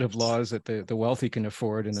set of laws that the wealthy can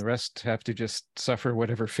afford, and the rest have to just suffer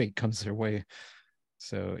whatever fate comes their way.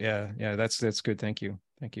 So yeah, that's good. Thank you.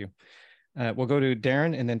 We'll go to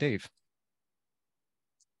Darren and then Dave.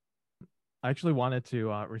 I actually wanted to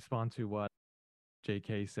respond to what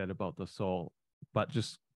JK said about the soul, but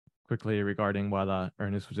just quickly regarding what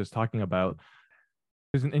Ernest was just talking about.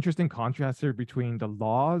 There's an interesting contrast here between the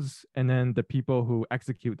laws and then the people who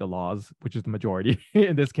execute the laws, which is the majority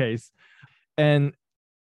in this case. And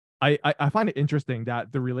I find it interesting that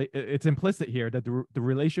it's implicit here that the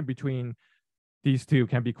relation between these two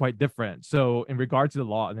can be quite different. So in regards to the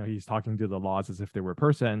law, he's talking to the laws as if they were a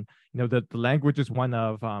person. The language is one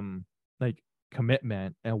of like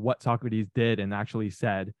commitment and what Socrates did and actually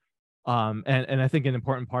said. And I think an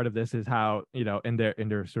important part of this is how, in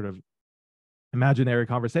their sort of imaginary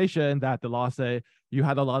conversation, that the law say you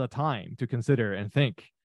had a lot of time to consider and think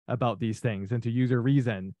about these things and to use your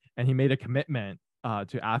reason. And he made a commitment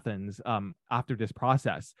to Athens after this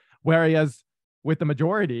process. Whereas with the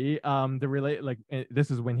majority, this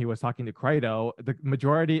is when he was talking to Crito, the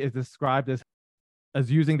majority is described as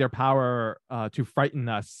using their power to frighten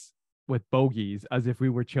us with bogeys as if we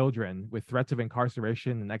were children, with threats of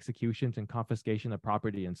incarceration and executions and confiscation of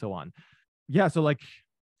property and so on. Yeah, so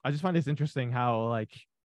I just find this interesting how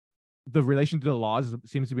the relation to the laws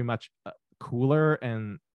seems to be much cooler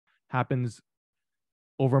and happens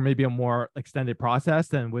over maybe a more extended process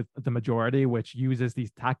than with the majority, which uses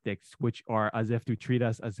these tactics, which are as if to treat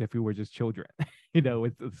us as if we were just children,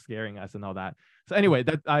 with scaring us and all that. So anyway,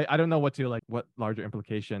 that I don't know what larger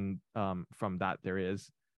implication from that there is.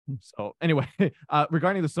 So anyway,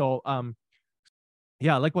 regarding the soul,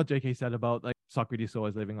 yeah, like what JK said about Socrates' soul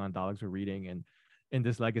is living on dollars we're reading and in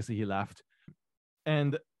this legacy he left.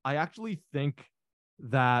 And I actually think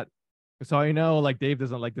that, so I know Dave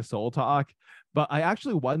doesn't like the soul talk, but I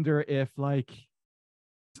actually wonder if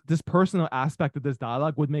this personal aspect of this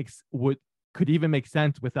dialogue could even make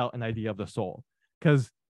sense without an idea of the soul. Because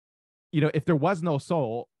if there was no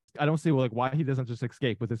soul, I don't see why he doesn't just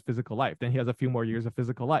escape with his physical life. Then he has a few more years of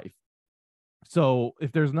physical life. So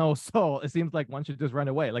if there's no soul, it seems like one should just run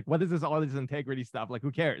away. What is this, all this integrity stuff?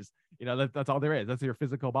 Who cares? That's all there is. That's your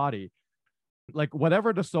physical body.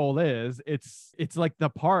 Whatever the soul is, it's the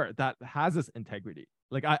part that has this integrity.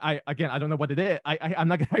 I don't know what it is. I'm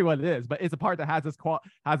not gonna tell you what it is, but it's a part that has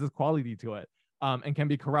this quality to it, and can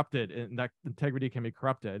be corrupted, and that integrity can be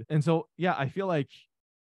corrupted. And so yeah, I feel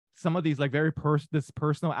some of these very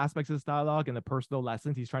personal aspects of this dialogue and the personal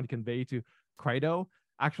lessons he's trying to convey to Crito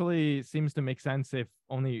actually seems to make sense if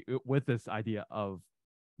only with this idea of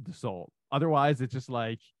the soul. Otherwise, it's just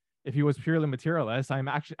if he was purely materialist, I'm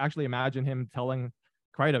actually imagine him telling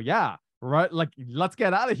Crito, yeah, right, let's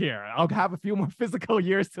get out of here. I'll have a few more physical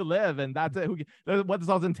years to live, and that's it. What is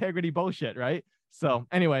all this integrity bullshit, right? So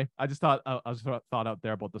anyway, I just thought out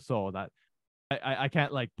there about the soul that I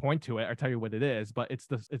can't point to it or tell you what it is, but it's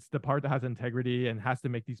the part that has integrity and has to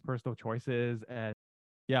make these personal choices, and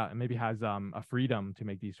yeah, and maybe has a freedom to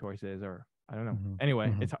make these choices, or I don't know.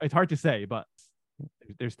 Anyway, it's hard to say, but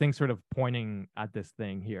there's things sort of pointing at this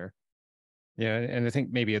thing here. Yeah, and I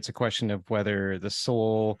think maybe it's a question of whether the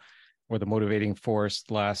soul or the motivating force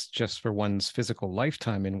lasts just for one's physical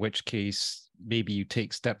lifetime, in which case maybe you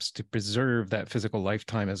take steps to preserve that physical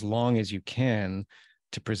lifetime as long as you can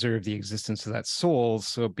to preserve the existence of that soul.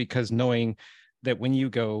 So because knowing that when you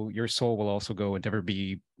go, your soul will also go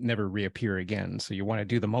and never reappear again. So you want to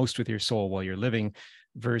do the most with your soul while you're living,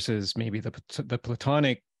 versus maybe the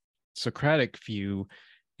Platonic Socratic view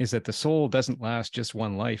is that the soul doesn't last just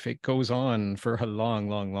one life. It goes on for a long,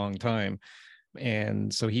 long, long time.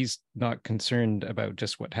 And so he's not concerned about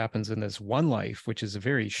just what happens in this one life, which is a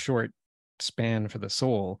very short span for the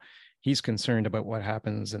soul. He's concerned about what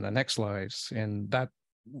happens in the next lives. And that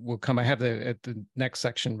will come. I have at the next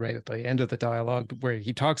section right at the end of the dialogue where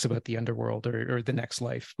he talks about the underworld or the next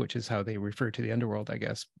life, which is how they refer to the underworld, I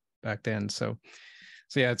guess, back then. So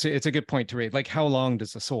yeah, it's a good point to raise. Like, how long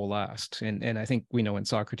does the soul last? And I think we know in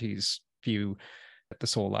Socrates' view that the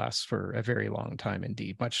soul lasts for a very long time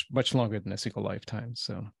indeed, much longer than a single lifetime.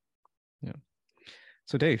 So, yeah.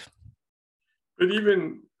 So Dave. But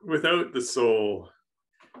even without the soul,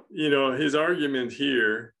 his argument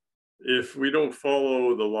here, if we don't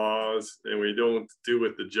follow the laws and we don't do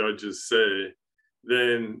what the judges say,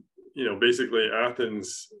 then, basically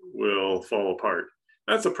Athens will fall apart.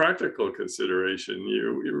 That's a practical consideration.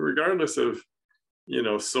 Regardless of,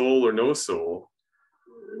 soul or no soul,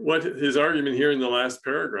 what his argument here in the last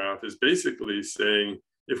paragraph is basically saying,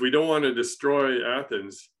 if we don't want to destroy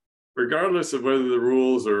Athens, regardless of whether the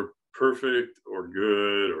rules are perfect or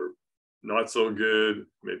good or not so good,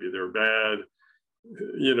 maybe they're bad,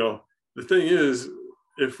 the thing is,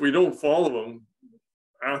 if we don't follow them,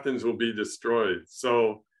 Athens will be destroyed.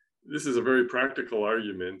 So this is a very practical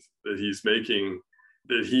argument that he's making,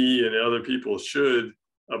 that he and other people should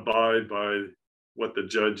abide by what the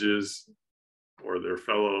judges or their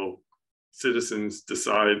fellow citizens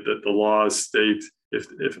decide that the laws state.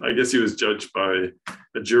 If I guess he was judged by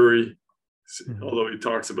a jury, although he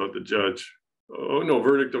talks about the judge. Oh no,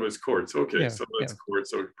 verdict of his courts. Okay, so that's court,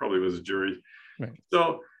 so it probably was a jury. Right.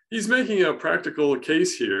 So he's making a practical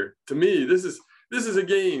case here. To me, this is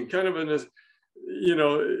again kind of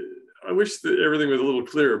I wish that everything was a little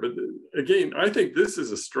clearer, but again, I think this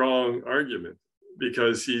is a strong argument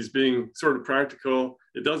because he's being sort of practical.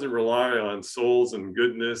 It doesn't rely on souls and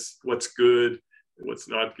goodness, what's good, what's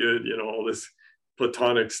not good, all this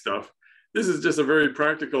Platonic stuff. This is just a very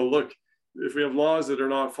practical look. If we have laws that are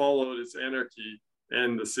not followed, it's anarchy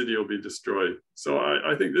and the city will be destroyed. So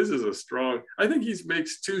I think this is I think he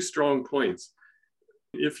makes two strong points.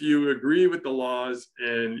 If you agree with the laws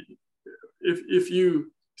and if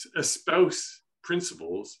you espouse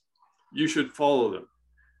principles, you should follow them.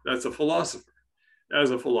 That's a philosopher.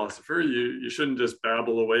 As a philosopher, you shouldn't just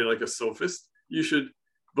babble away like a sophist. You should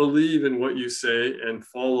believe in what you say and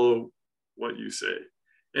follow what you say.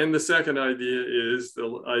 And the second idea is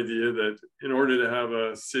the idea that in order to have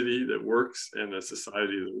a city that works and a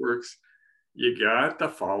society that works, you got to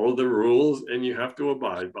follow the rules and you have to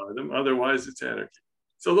abide by them. Otherwise, it's anarchy.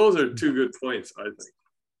 So those are two good points, I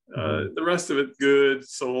think. The rest of it, good,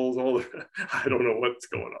 souls, I don't know what's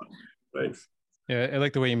going on. Thanks. Yeah, I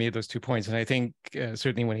like the way you made those 2 points. And I think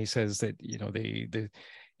certainly when he says that,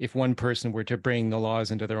 if one person were to bring the laws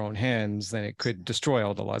into their own hands, then it could destroy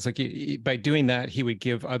all the laws. Like by doing that, he would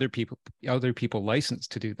give other people license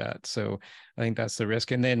to do that. So I think that's the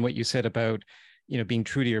risk. And then what you said about, being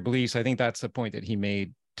true to your beliefs, I think that's the point that he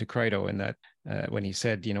made to Crito, in that when he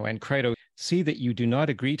said, and Crito, see that you do not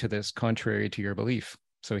agree to this contrary to your belief.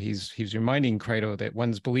 So he's reminding Crito that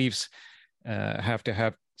one's beliefs have to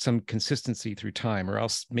have some consistency through time, or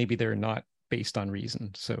else maybe they're not based on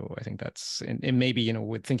reason. So I think that's, and maybe,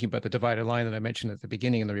 with thinking about the divided line that I mentioned at the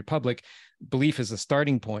beginning in the Republic, belief is the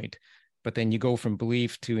starting point, but then you go from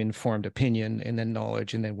belief to informed opinion and then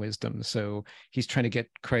knowledge and then wisdom. So he's trying to get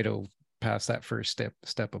Crito past that first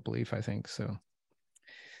step of belief, I think. So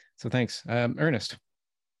thanks. Ernest.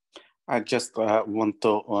 I just want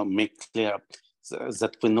to make clear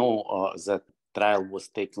that we know that trial was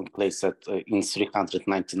taking place in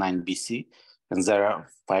 399 BC, and there are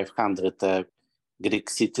 500 Greek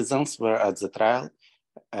citizens were at the trial,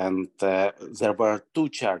 and there were two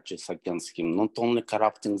charges against him, not only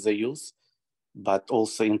corrupting the youth, but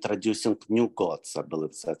also introducing new gods. I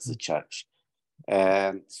believe that's the charge.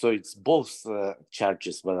 And so it's both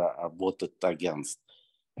charges were voted against.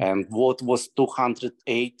 And what was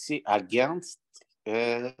 280 against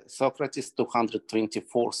Socrates,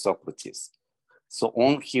 224 Socrates.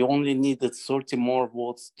 So he only needed 30 more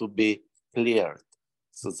votes to be cleared.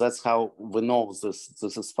 So that's how we know this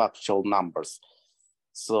is factual numbers.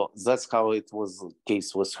 So that's how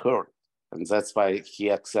case was heard. And that's why he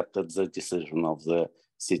accepted the decision of the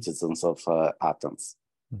citizens of Athens.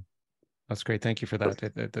 That's great. Thank you for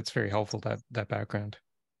that. That's very helpful, that background.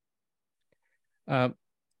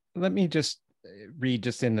 Let me just read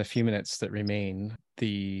just in the few minutes that remain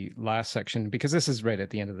the last section, because this is right at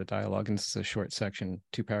the end of the dialogue, and this is a short section,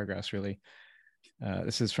 2 paragraphs really.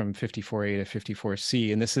 This is from 54a to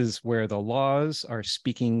 54c, and this is where the laws are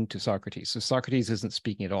speaking to Socrates. So Socrates isn't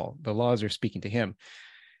speaking at all. The laws are speaking to him.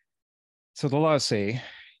 So the laws say,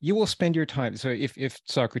 you will spend your time. So if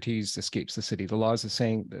Socrates escapes the city, the laws are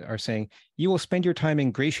saying, you will spend your time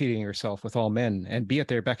ingratiating yourself with all men and be at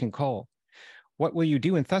their beck and call. What will you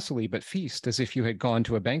do in Thessaly but feast as if you had gone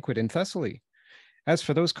to a banquet in Thessaly? As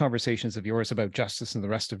for those conversations of yours about justice and the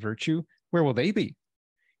rest of virtue, where will they be?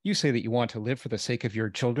 You say that you want to live for the sake of your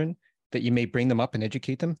children, that you may bring them up and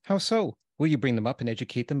educate them. How so? Will you bring them up and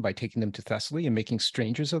educate them by taking them to Thessaly and making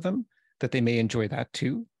strangers of them, that they may enjoy that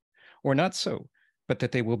too? Or not so, but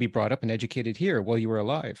that they will be brought up and educated here while you are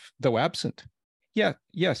alive, though absent? Yeah,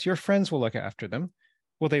 yes, your friends will look after them.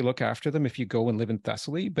 Will they look after them if you go and live in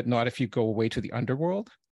Thessaly, but not if you go away to the underworld?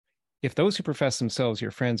 If those who profess themselves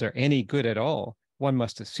your friends are any good at all, one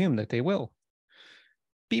must assume that they will.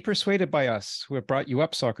 Be persuaded by us who have brought you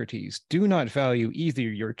up, Socrates. Do not value either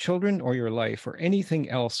your children or your life or anything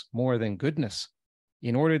else more than goodness,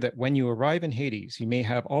 in order that when you arrive in Hades, you may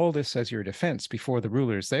have all this as your defense before the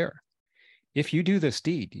rulers there. If you do this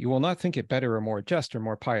deed, you will not think it better or more just or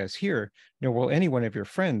more pious here, nor will any one of your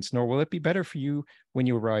friends, nor will it be better for you when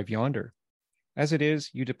you arrive yonder. As it is,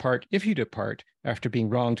 you depart, if you depart, after being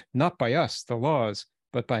wronged not by us, the laws,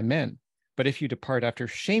 but by men. But if you depart after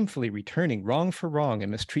shamefully returning wrong for wrong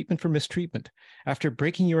and mistreatment for mistreatment, after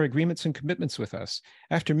breaking your agreements and commitments with us,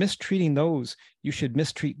 after mistreating those you should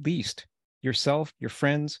mistreat least, yourself, your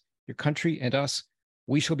friends, your country, and us,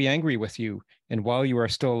 we shall be angry with you, and while you are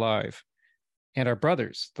still alive. And our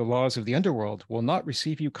brothers, the laws of the underworld, will not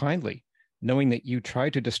receive you kindly, knowing that you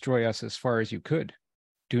tried to destroy us as far as you could.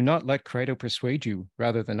 Do not let Crito persuade you,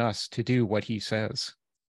 rather than us, to do what he says.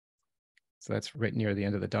 So that's right near the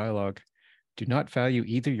end of the dialogue. Do not value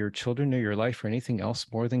either your children or your life or anything else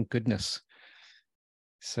more than goodness.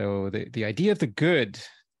 So the idea of the good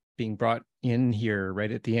being brought in here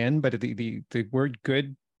right at the end, but the word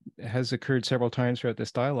good has occurred several times throughout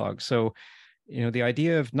this dialogue. So, the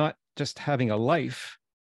idea of not just having a life,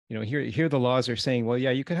 here the laws are saying, well,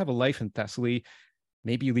 yeah, you could have a life in Thessaly.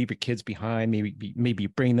 Maybe you leave your kids behind, maybe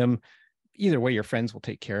bring them. Either way, your friends will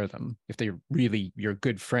take care of them if they're really your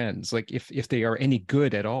good friends, like if they are any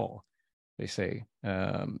good at all, they say.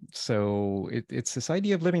 So it's this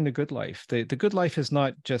idea of living the good life. The good life is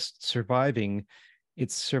not just surviving,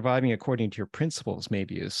 it's surviving according to your principles,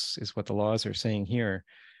 maybe is what the laws are saying here.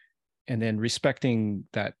 And then respecting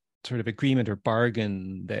that sort of agreement or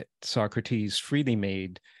bargain that Socrates freely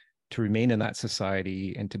made to remain in that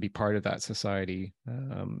society and to be part of that society.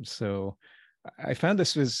 So I found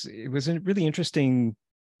it was a really interesting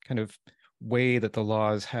kind of way that the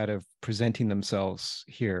laws had of presenting themselves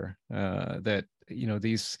here, that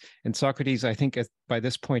these, and Socrates, I think by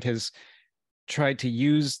this point has tried to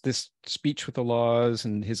use this speech with the laws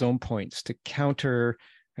and his own points to counter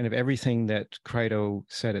kind of everything that Crito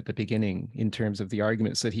said at the beginning in terms of the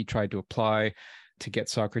arguments that he tried to apply to get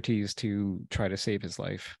Socrates to try to save his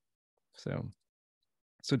life. So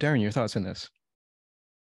Darren, your thoughts on this?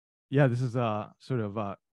 Yeah, this is sort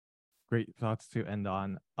of great thoughts to end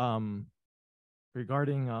on.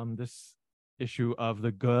 Regarding this issue of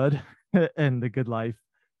the good and the good life,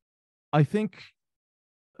 I think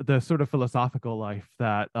the sort of philosophical life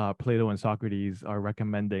that Plato and Socrates are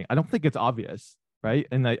recommending, I don't think it's obvious, right?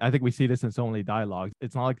 And I think we see this in so many dialogues.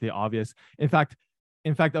 It's not like the obvious. In fact,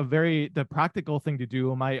 the practical thing to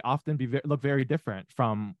do might often look very different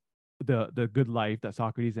from the good life that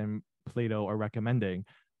Socrates and Plato are recommending.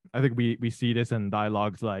 I think we see this in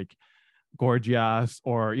dialogues like Gorgias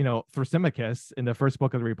or Thrasymachus in the first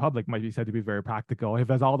book of the Republic might be said to be very practical. If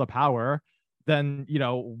he has all the power, then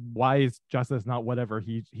why is justice not whatever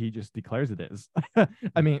he just declares it is?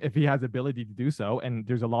 I mean, if he has the ability to do so, and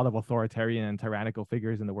there's a lot of authoritarian and tyrannical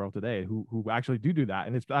figures in the world today who actually do that,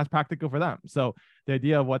 and that's practical for them. So the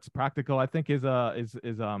idea of what's practical, I think, is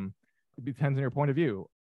it depends on your point of view.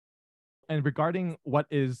 And regarding what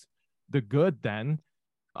is the good, then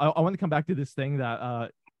I want to come back to this thing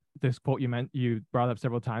that this quote you brought up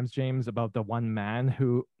several times, James, about the one man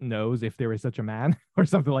who knows if there is such a man or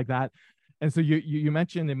something like that. And so you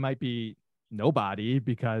mentioned it might be nobody,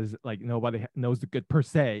 because like nobody knows the good per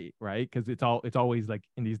se, right? Because it's always like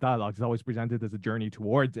in these dialogues, it's always presented as a journey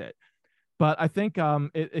towards it. But I think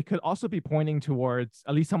it could also be pointing towards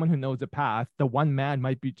at least someone who knows the path. The one man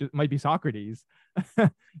might be Socrates,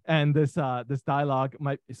 and this dialogue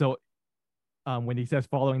might when he says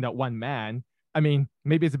following that one man, I mean,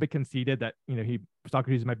 maybe it's a bit conceited that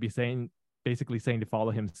Socrates might be basically saying to follow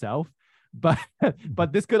himself, but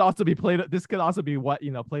but this could also be Plato. This could also be what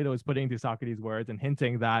Plato is putting into Socrates' words and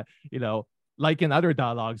hinting that like in other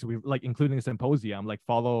dialogues, we like including the symposium, like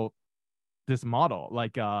follow this model,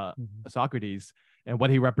 like Socrates and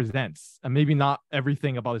what he represents, and maybe not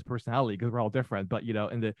everything about his personality because we're all different, but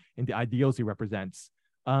in the ideals he represents.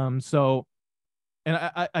 So, and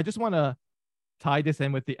I just want to tie this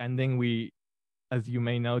in with the ending. We, as you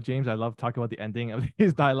may know, James, I love talking about the ending of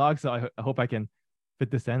his dialogue, so I hope I can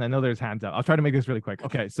fit this in. I know there's hands up. I'll try to make this really quick.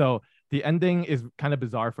 Okay, so the ending is kind of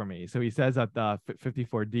bizarre for me. So he says at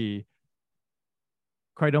 54D,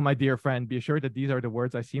 Crito, my dear friend, be assured that these are the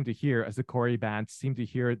words I seem to hear as the Chori bands seem to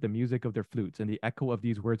hear the music of their flutes, and the echo of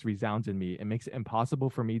these words resounds in me. It makes it impossible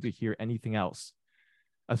for me to hear anything else.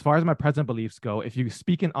 As far as my present beliefs go, if you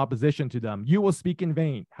speak in opposition to them, you will speak in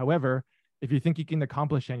vain. However, if you think you can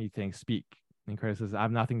accomplish anything, speak. And Crito says, I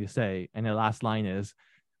have nothing to say. And the last line is,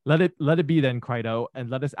 let it be then, Crito, and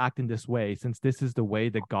let us act in this way, since this is the way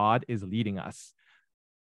that God is leading us.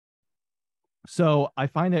 So I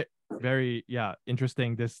find it very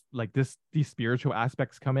interesting, these spiritual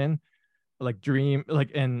aspects come in, like dream,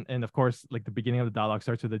 like and of course, like the beginning of the dialogue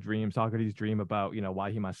starts with a dream, Socrates' dream about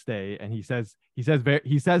why he must stay, and he says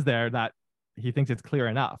there that he thinks it's clear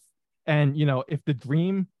enough. And if the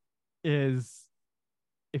dream is,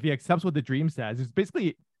 if he accepts what the dream says, it's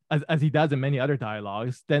basically as he does in many other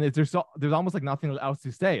dialogues, then there's almost like nothing else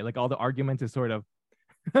to say, like all the argument is sort of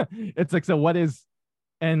it's like, so what is,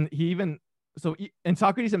 and he even and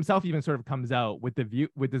Socrates himself even sort of comes out with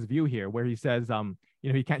this view here, where he says,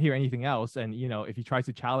 he can't hear anything else, and if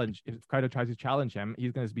Crito tries to challenge him,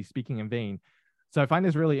 he's going to be speaking in vain. So I find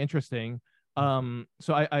this really interesting. So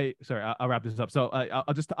I'll wrap this up. So I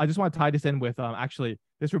just want to tie this in with actually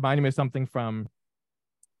this reminded me of something from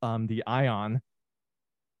the Ion.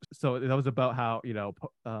 So that was about how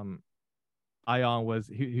Ion was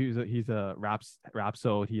he's a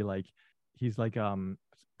rhapsode. He's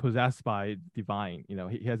possessed by divine,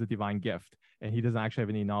 he has a divine gift and he doesn't actually have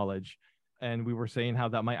any knowledge. And we were saying how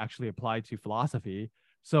that might actually apply to philosophy.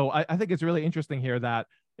 So I think it's really interesting here that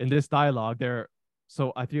in this dialogue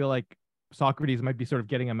so I feel like Socrates might be sort of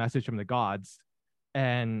getting a message from the gods,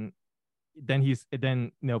 and then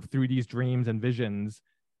through these dreams and visions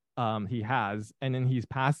he has, and then he's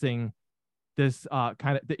passing this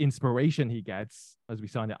kind of the inspiration he gets, as we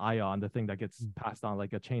saw in the Ion, the thing that gets passed on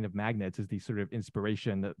like a chain of magnets is the sort of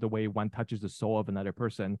inspiration, the way one touches the soul of another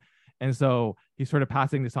person. And so he's sort of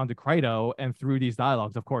passing this on to Crito, and through these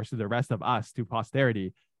dialogues, of course, to the rest of us, to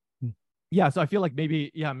posterity. Yeah, so I feel like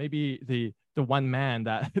maybe the one man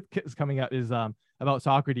that is coming out is about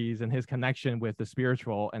Socrates and his connection with the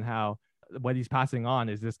spiritual, and how what he's passing on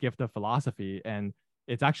is this gift of philosophy. And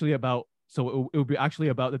it's actually about, so it would be actually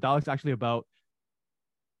about, the dialogue's actually about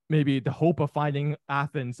maybe the hope of finding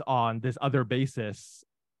Athens on this other basis,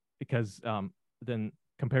 because then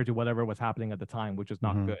compared to whatever was happening at the time, which was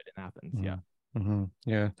not good in Athens.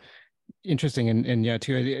 Yeah. Interesting. And yeah,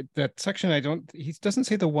 too, that section, he doesn't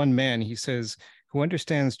say the one man, he says, who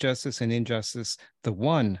understands justice and injustice, the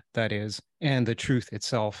one, that is, and the truth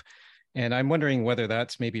itself. And I'm wondering whether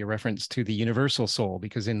that's maybe a reference to the universal soul,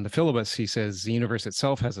 because in the Philebus, he says the universe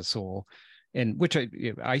itself has a soul, and which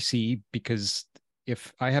I see, because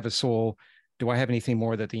if I have a soul, do I have anything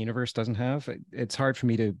more that the universe doesn't have? It's hard for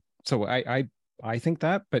me to, so I think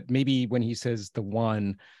that, but maybe when he says the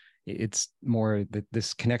one, it's more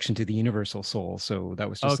this connection to the universal soul. So that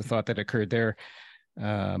was just a thought that occurred there.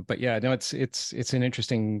 But yeah, no, it's an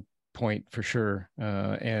interesting point for sure.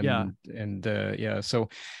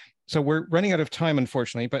 So we're running out of time,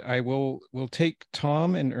 unfortunately, but we'll take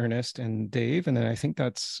Tom and Ernest and Dave, and then I think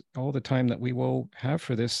that's all the time that we will have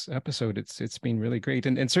for this episode. It's been really great,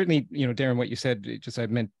 and certainly, Darren, what you said, I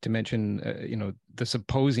meant to mention, the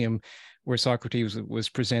symposium where Socrates was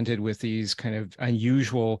presented with these kind of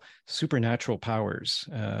unusual supernatural powers,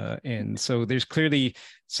 and so there's clearly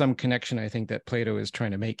some connection, I think, that Plato is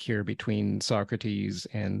trying to make here between Socrates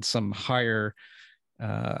and some higher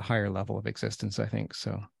level of existence, I think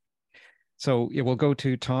so. So we'll go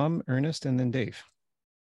to Tom, Ernest, and then Dave.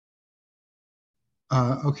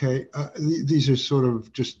 Okay, these are sort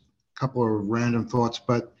of just a couple of random thoughts,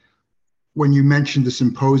 but when you mentioned the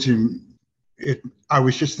symposium, I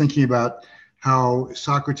was just thinking about how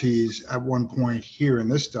Socrates at one point here in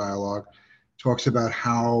this dialogue talks about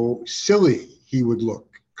how silly he would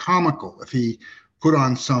look, comical, if he put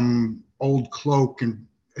on some old cloak and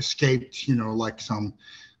escaped, like some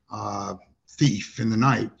thief in the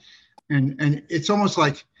night. And it's almost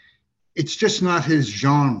like it's just not his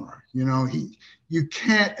genre. You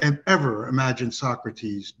can't ever imagine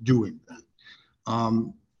Socrates doing that.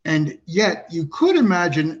 And yet you could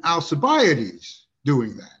imagine Alcibiades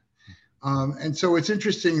doing that. And so it's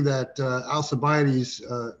interesting that Alcibiades,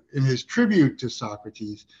 in his tribute to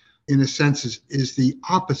Socrates, in a sense, is the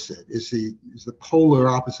opposite, is the polar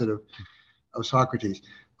opposite of Socrates.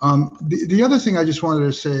 The other thing I just wanted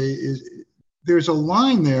to say is there's a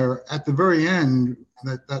line there at the very end,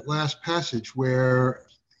 that last passage, where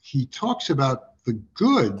he talks about the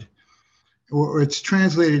good, or it's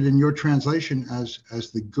translated in your translation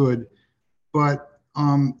as the good, but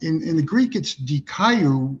in the Greek it's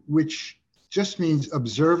dikaiou, which just means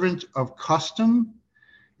observant of custom.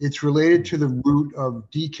 It's related to the root of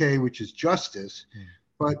dike, which is justice,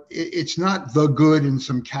 but it's not the good in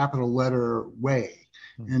some capital letter way.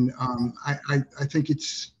 And I think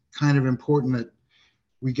it's kind of important that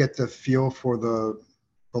we get the feel for the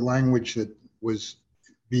language that was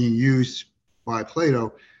being used by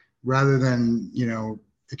Plato, rather than,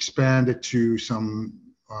 expand it to some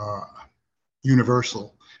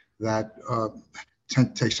universal that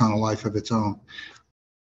takes on a life of its own.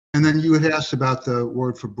 And then you had asked about the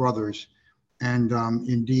word for brothers, and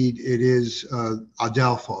indeed it is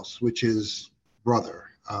adelphos, which is brother.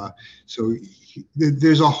 So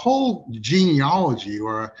there's a whole genealogy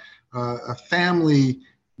or a family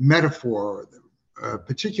metaphor,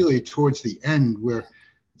 particularly towards the end, where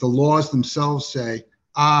the laws themselves say,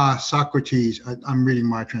 Socrates, I'm reading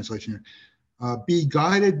my translation here, be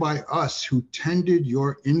guided by us who tended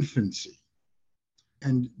your infancy.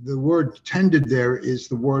 And the word tended there is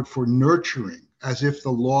the word for nurturing, as if the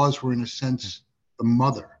laws were, in a sense, the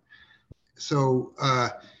mother. So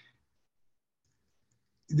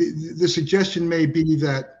the suggestion may be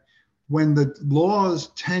that when the laws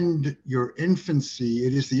tend your infancy,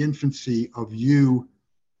 it is the infancy of you,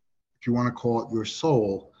 if you want to call it your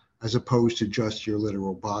soul, as opposed to just your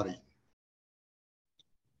literal body.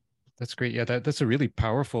 That's great. Yeah, that's a really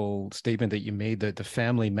powerful statement that you made, the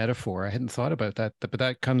family metaphor. I hadn't thought about that, but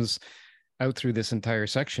that comes out through this entire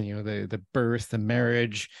section, the birth, the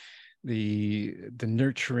marriage, the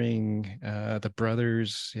nurturing, the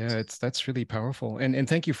brothers. Yeah, that's really powerful. And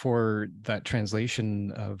thank you for that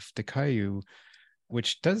translation of dikaiou,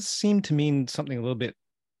 which does seem to mean something a little bit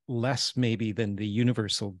less maybe than the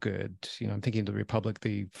universal good. I'm thinking of the Republic,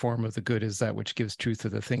 the form of the good is that which gives truth to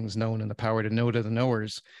the things known and the power to know to the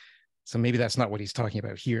knowers. So maybe that's not what he's talking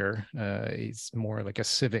about here. It's more like a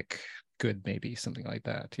civic good, maybe something like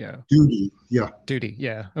that. Yeah. Duty. Yeah. Duty.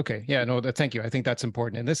 Yeah. Okay. Yeah. No, thank you. I think that's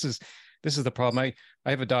important. And this is the problem.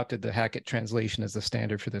 I've adopted the Hackett translation as the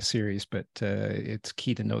standard for this series, but it's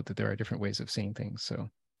key to note that there are different ways of seeing things. So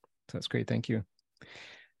that's great. Thank you.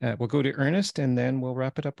 We'll go to Ernest, and then we'll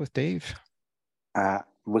wrap it up with Dave.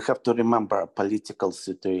 We have to remember a political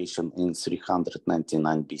situation in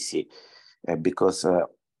 399 BC, because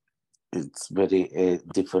it's very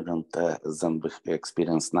different than we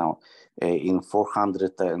experience now. In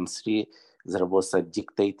 403, there was a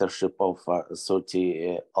dictatorship of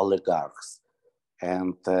 30 oligarchs,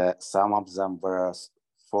 and some of them were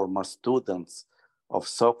former students of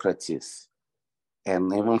Socrates.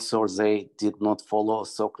 And even so, they did not follow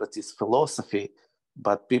Socrates' philosophy,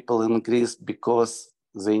 but people in Greece, because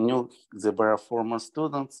they knew they were former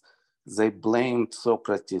students, they blamed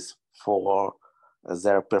Socrates for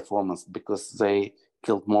their performance, because they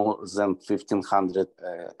killed more than 1,500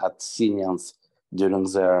 Athenians during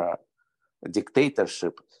their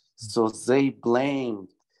dictatorship. So they blamed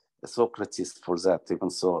Socrates for that,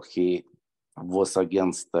 even so he was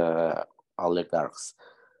against oligarchs.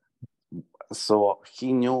 So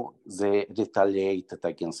he knew they retaliated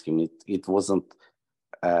against him. It wasn't,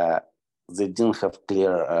 they didn't have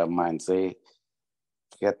clear minds. They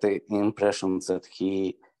had the impression that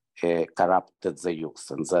he corrupted the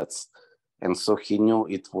youth, and so he knew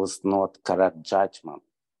it was not correct judgment.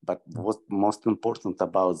 But what's most important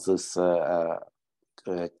about this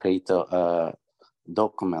Crito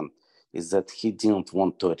document is that he didn't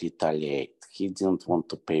want to retaliate. He didn't want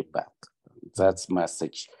to pay back. That's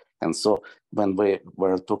message. And so when we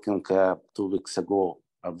were talking 2 weeks ago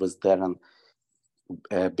with Darren,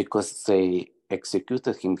 because they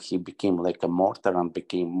executed him, he became like a martyr and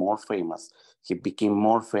became more famous. He became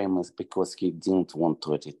more famous because he didn't want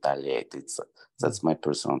to retaliate. That's my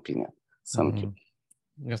personal opinion. Thank you.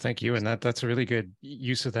 Yeah, thank you. And that's a really good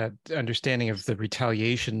use of that understanding of the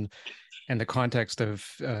retaliation and the context of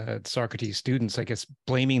Socrates' students, I guess,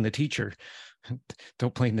 blaming the teacher.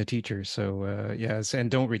 Don't blame the teacher. So yes,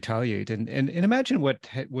 and don't retaliate. And imagine what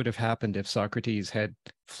would have happened if Socrates had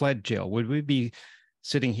fled jail. Would we be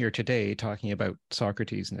sitting here today talking about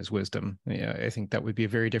Socrates and his wisdom? Yeah, I think that would be a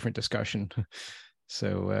very different discussion.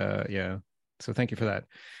 So yeah, so thank you for that.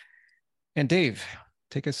 And Dave,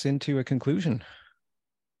 take us into a conclusion.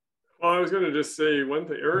 Well, I was going to just say one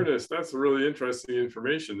thing, Ernest, that's really interesting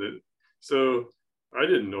information. So I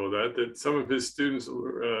didn't know that some of his students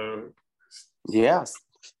yes,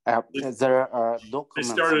 there are documents. They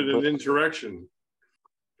started an insurrection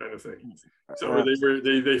kind of thing. So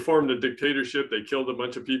they formed a dictatorship. They killed a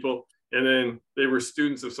bunch of people, and then they were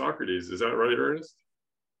students of Socrates. Is that right, Ernest?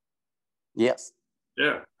 Yes.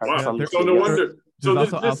 Yeah. Wow. Yeah, so no wonder. There's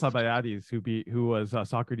also Alcibiades, who was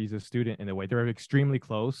Socrates' student in a way. They're extremely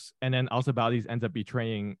close, and then Alcibiades ends up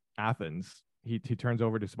betraying Athens. He turns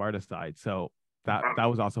over to Sparta's side, so that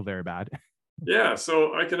was also very bad. Yeah,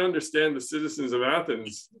 so I can understand the citizens of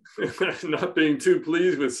Athens not being too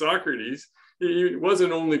pleased with Socrates. He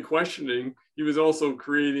wasn't only questioning; he was also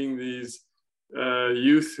creating these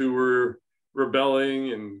youth who were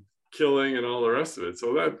rebelling and killing and all the rest of it.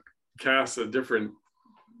 So that casts a different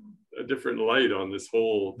light on this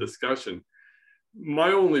whole discussion.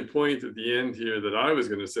 My only point at the end here that I was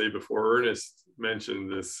going to say before Ernest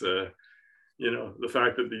mentioned this, the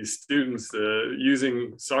fact that these students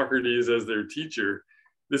using Socrates as their teacher,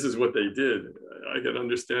 this is what they did. I can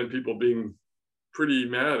understand people being pretty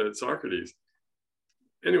mad at Socrates.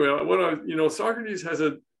 Anyway, Socrates has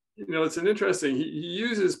it's an interesting, he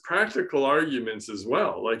uses practical arguments as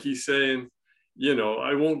well. Like he's saying,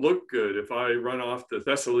 I won't look good if I run off to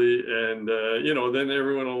Thessaly and, then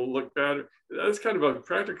everyone will look bad. That's kind of a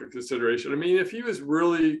practical consideration. I mean, if he was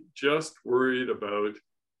really just worried about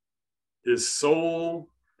his soul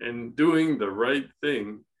and doing the right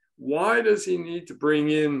thing, why does he need to bring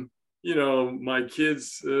in, my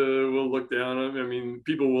kids will look down on me. I mean,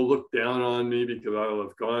 people will look down on me because I'll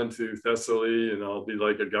have gone to Thessaly and I'll be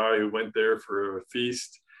like a guy who went there for a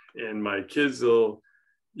feast, and my kids will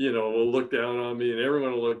look down on me and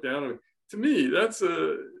everyone will look down on me. To me,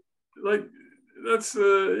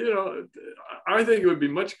 I think it would be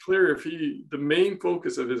much clearer if the main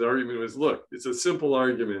focus of his argument was, look, it's a simple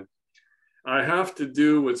argument. I have to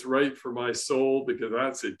do what's right for my soul because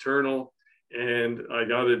that's eternal. And I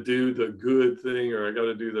got to do the good thing, or I got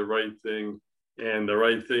to do the right thing. And the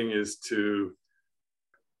right thing is to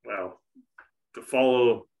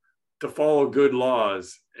follow good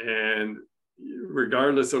laws. And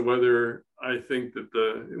regardless of whether I think that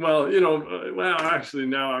actually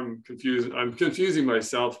now I'm confused. I'm confusing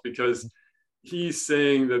myself because he's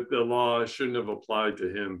saying that the law shouldn't have applied to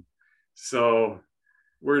him. So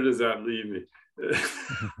where does that leave me?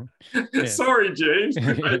 Sorry, James.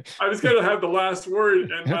 I was going to have the last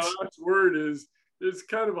word, and my last word is there's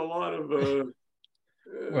kind of a lot of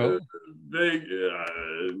vague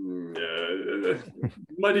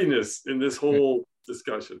muddiness in this whole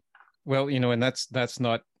discussion. Well, and that's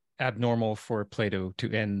not abnormal for Plato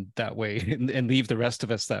to end that way and leave the rest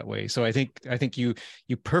of us that way. So I think you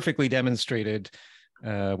perfectly demonstrated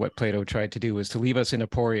what Plato tried to do, was to leave us in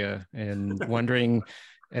aporia and wondering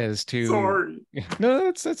as to. Sorry. No,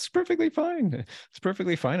 that's perfectly fine. It's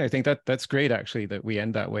perfectly fine. I think that's great, actually, that we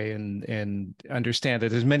end that way and understand that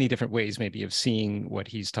there's many different ways maybe of seeing what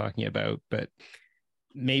he's talking about, but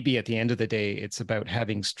maybe at the end of the day, it's about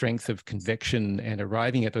having strength of conviction and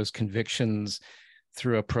arriving at those convictions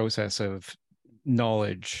through a process of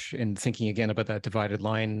knowledge and thinking again about that divided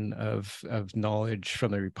line of knowledge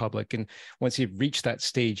from the Republic. And once you've reached that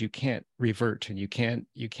stage, you can't revert, and you can't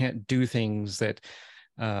do things that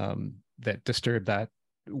disturb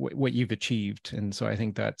what you've achieved. And so I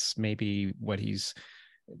think that's maybe what he's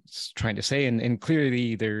trying to say. And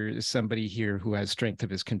clearly there is somebody here who has strength of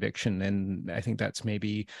his conviction. And I think that's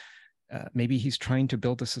maybe he's trying to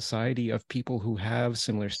build a society of people who have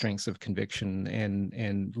similar strengths of conviction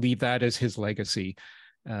and leave that as his legacy,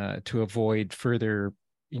 to avoid further,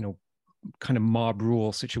 kind of mob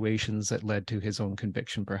rule situations that led to his own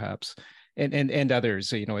conviction, perhaps. And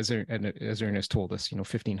others, as Ernest told us,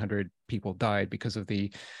 1,500 people died because of the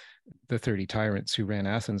 30 tyrants who ran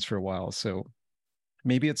Athens for a while. So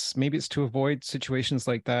maybe it's to avoid situations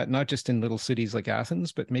like that, not just in little cities like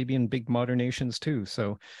Athens, but maybe in big modern nations too.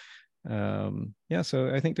 So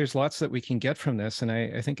so I think there's lots that we can get from this, and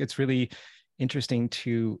I think it's really interesting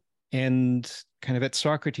to end kind of at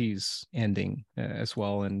Socrates' ending as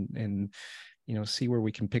well, and see where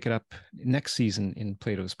we can pick it up next season in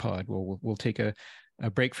Plato's Pod. We'll take a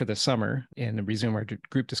break for the summer and resume our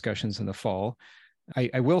group discussions in the fall.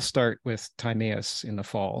 I will start with Timaeus in the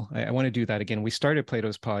fall. I want to do that again. We started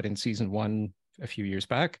Plato's Pod in season 1 a few years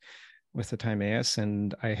back with the Timaeus,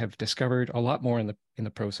 and I have discovered a lot more in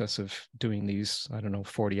the process of doing these,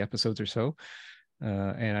 40 episodes or so.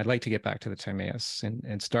 And I'd like to get back to the Timaeus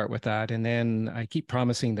and start with that. And then I keep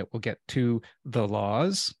promising that we'll get to the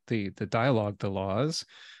laws, the dialogue, the laws,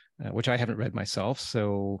 which I haven't read myself.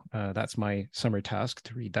 So that's my summer task,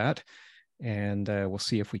 to read that. And we'll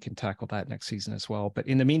see if we can tackle that next season as well. But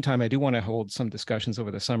in the meantime, I do want to hold some discussions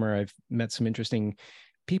over the summer. I've met some interesting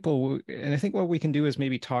people, and I think what we can do is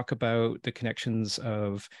maybe talk about the connections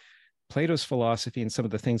of Plato's philosophy and some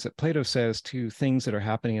of the things that Plato says to things that are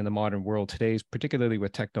happening in the modern world today, particularly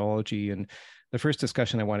with technology. And the first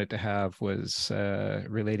discussion I wanted to have was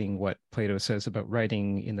relating what Plato says about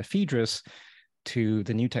writing in the Phaedrus to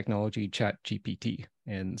the new technology ChatGPT.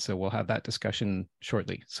 And so we'll have that discussion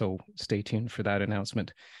shortly. So stay tuned for that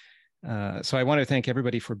announcement. So I want to thank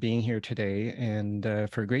everybody for being here today and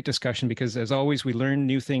for a great discussion, because as always, we learn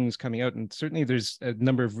new things coming out. And certainly there's a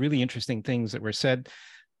number of really interesting things that were said,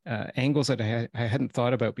 angles that I hadn't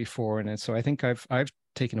thought about before. And so I think I've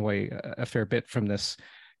taken away a fair bit from this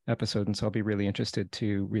episode. And so I'll be really interested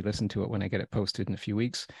to re-listen to it when I get it posted in a few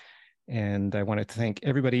weeks. And I wanted to thank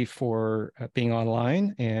everybody for being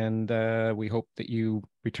online. And we hope that you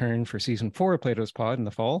return for season 4 of Plato's Pod in the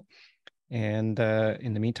fall. And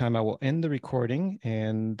in the meantime, I will end the recording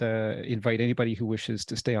and invite anybody who wishes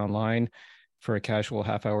to stay online for a casual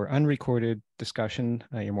half-hour unrecorded discussion.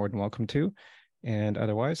 You're more than welcome to. And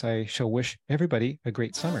otherwise, I shall wish everybody a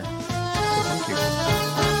great summer. So thank you. You're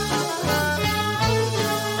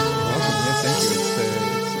welcome. Yeah, thank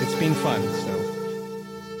you. It's been fun. So.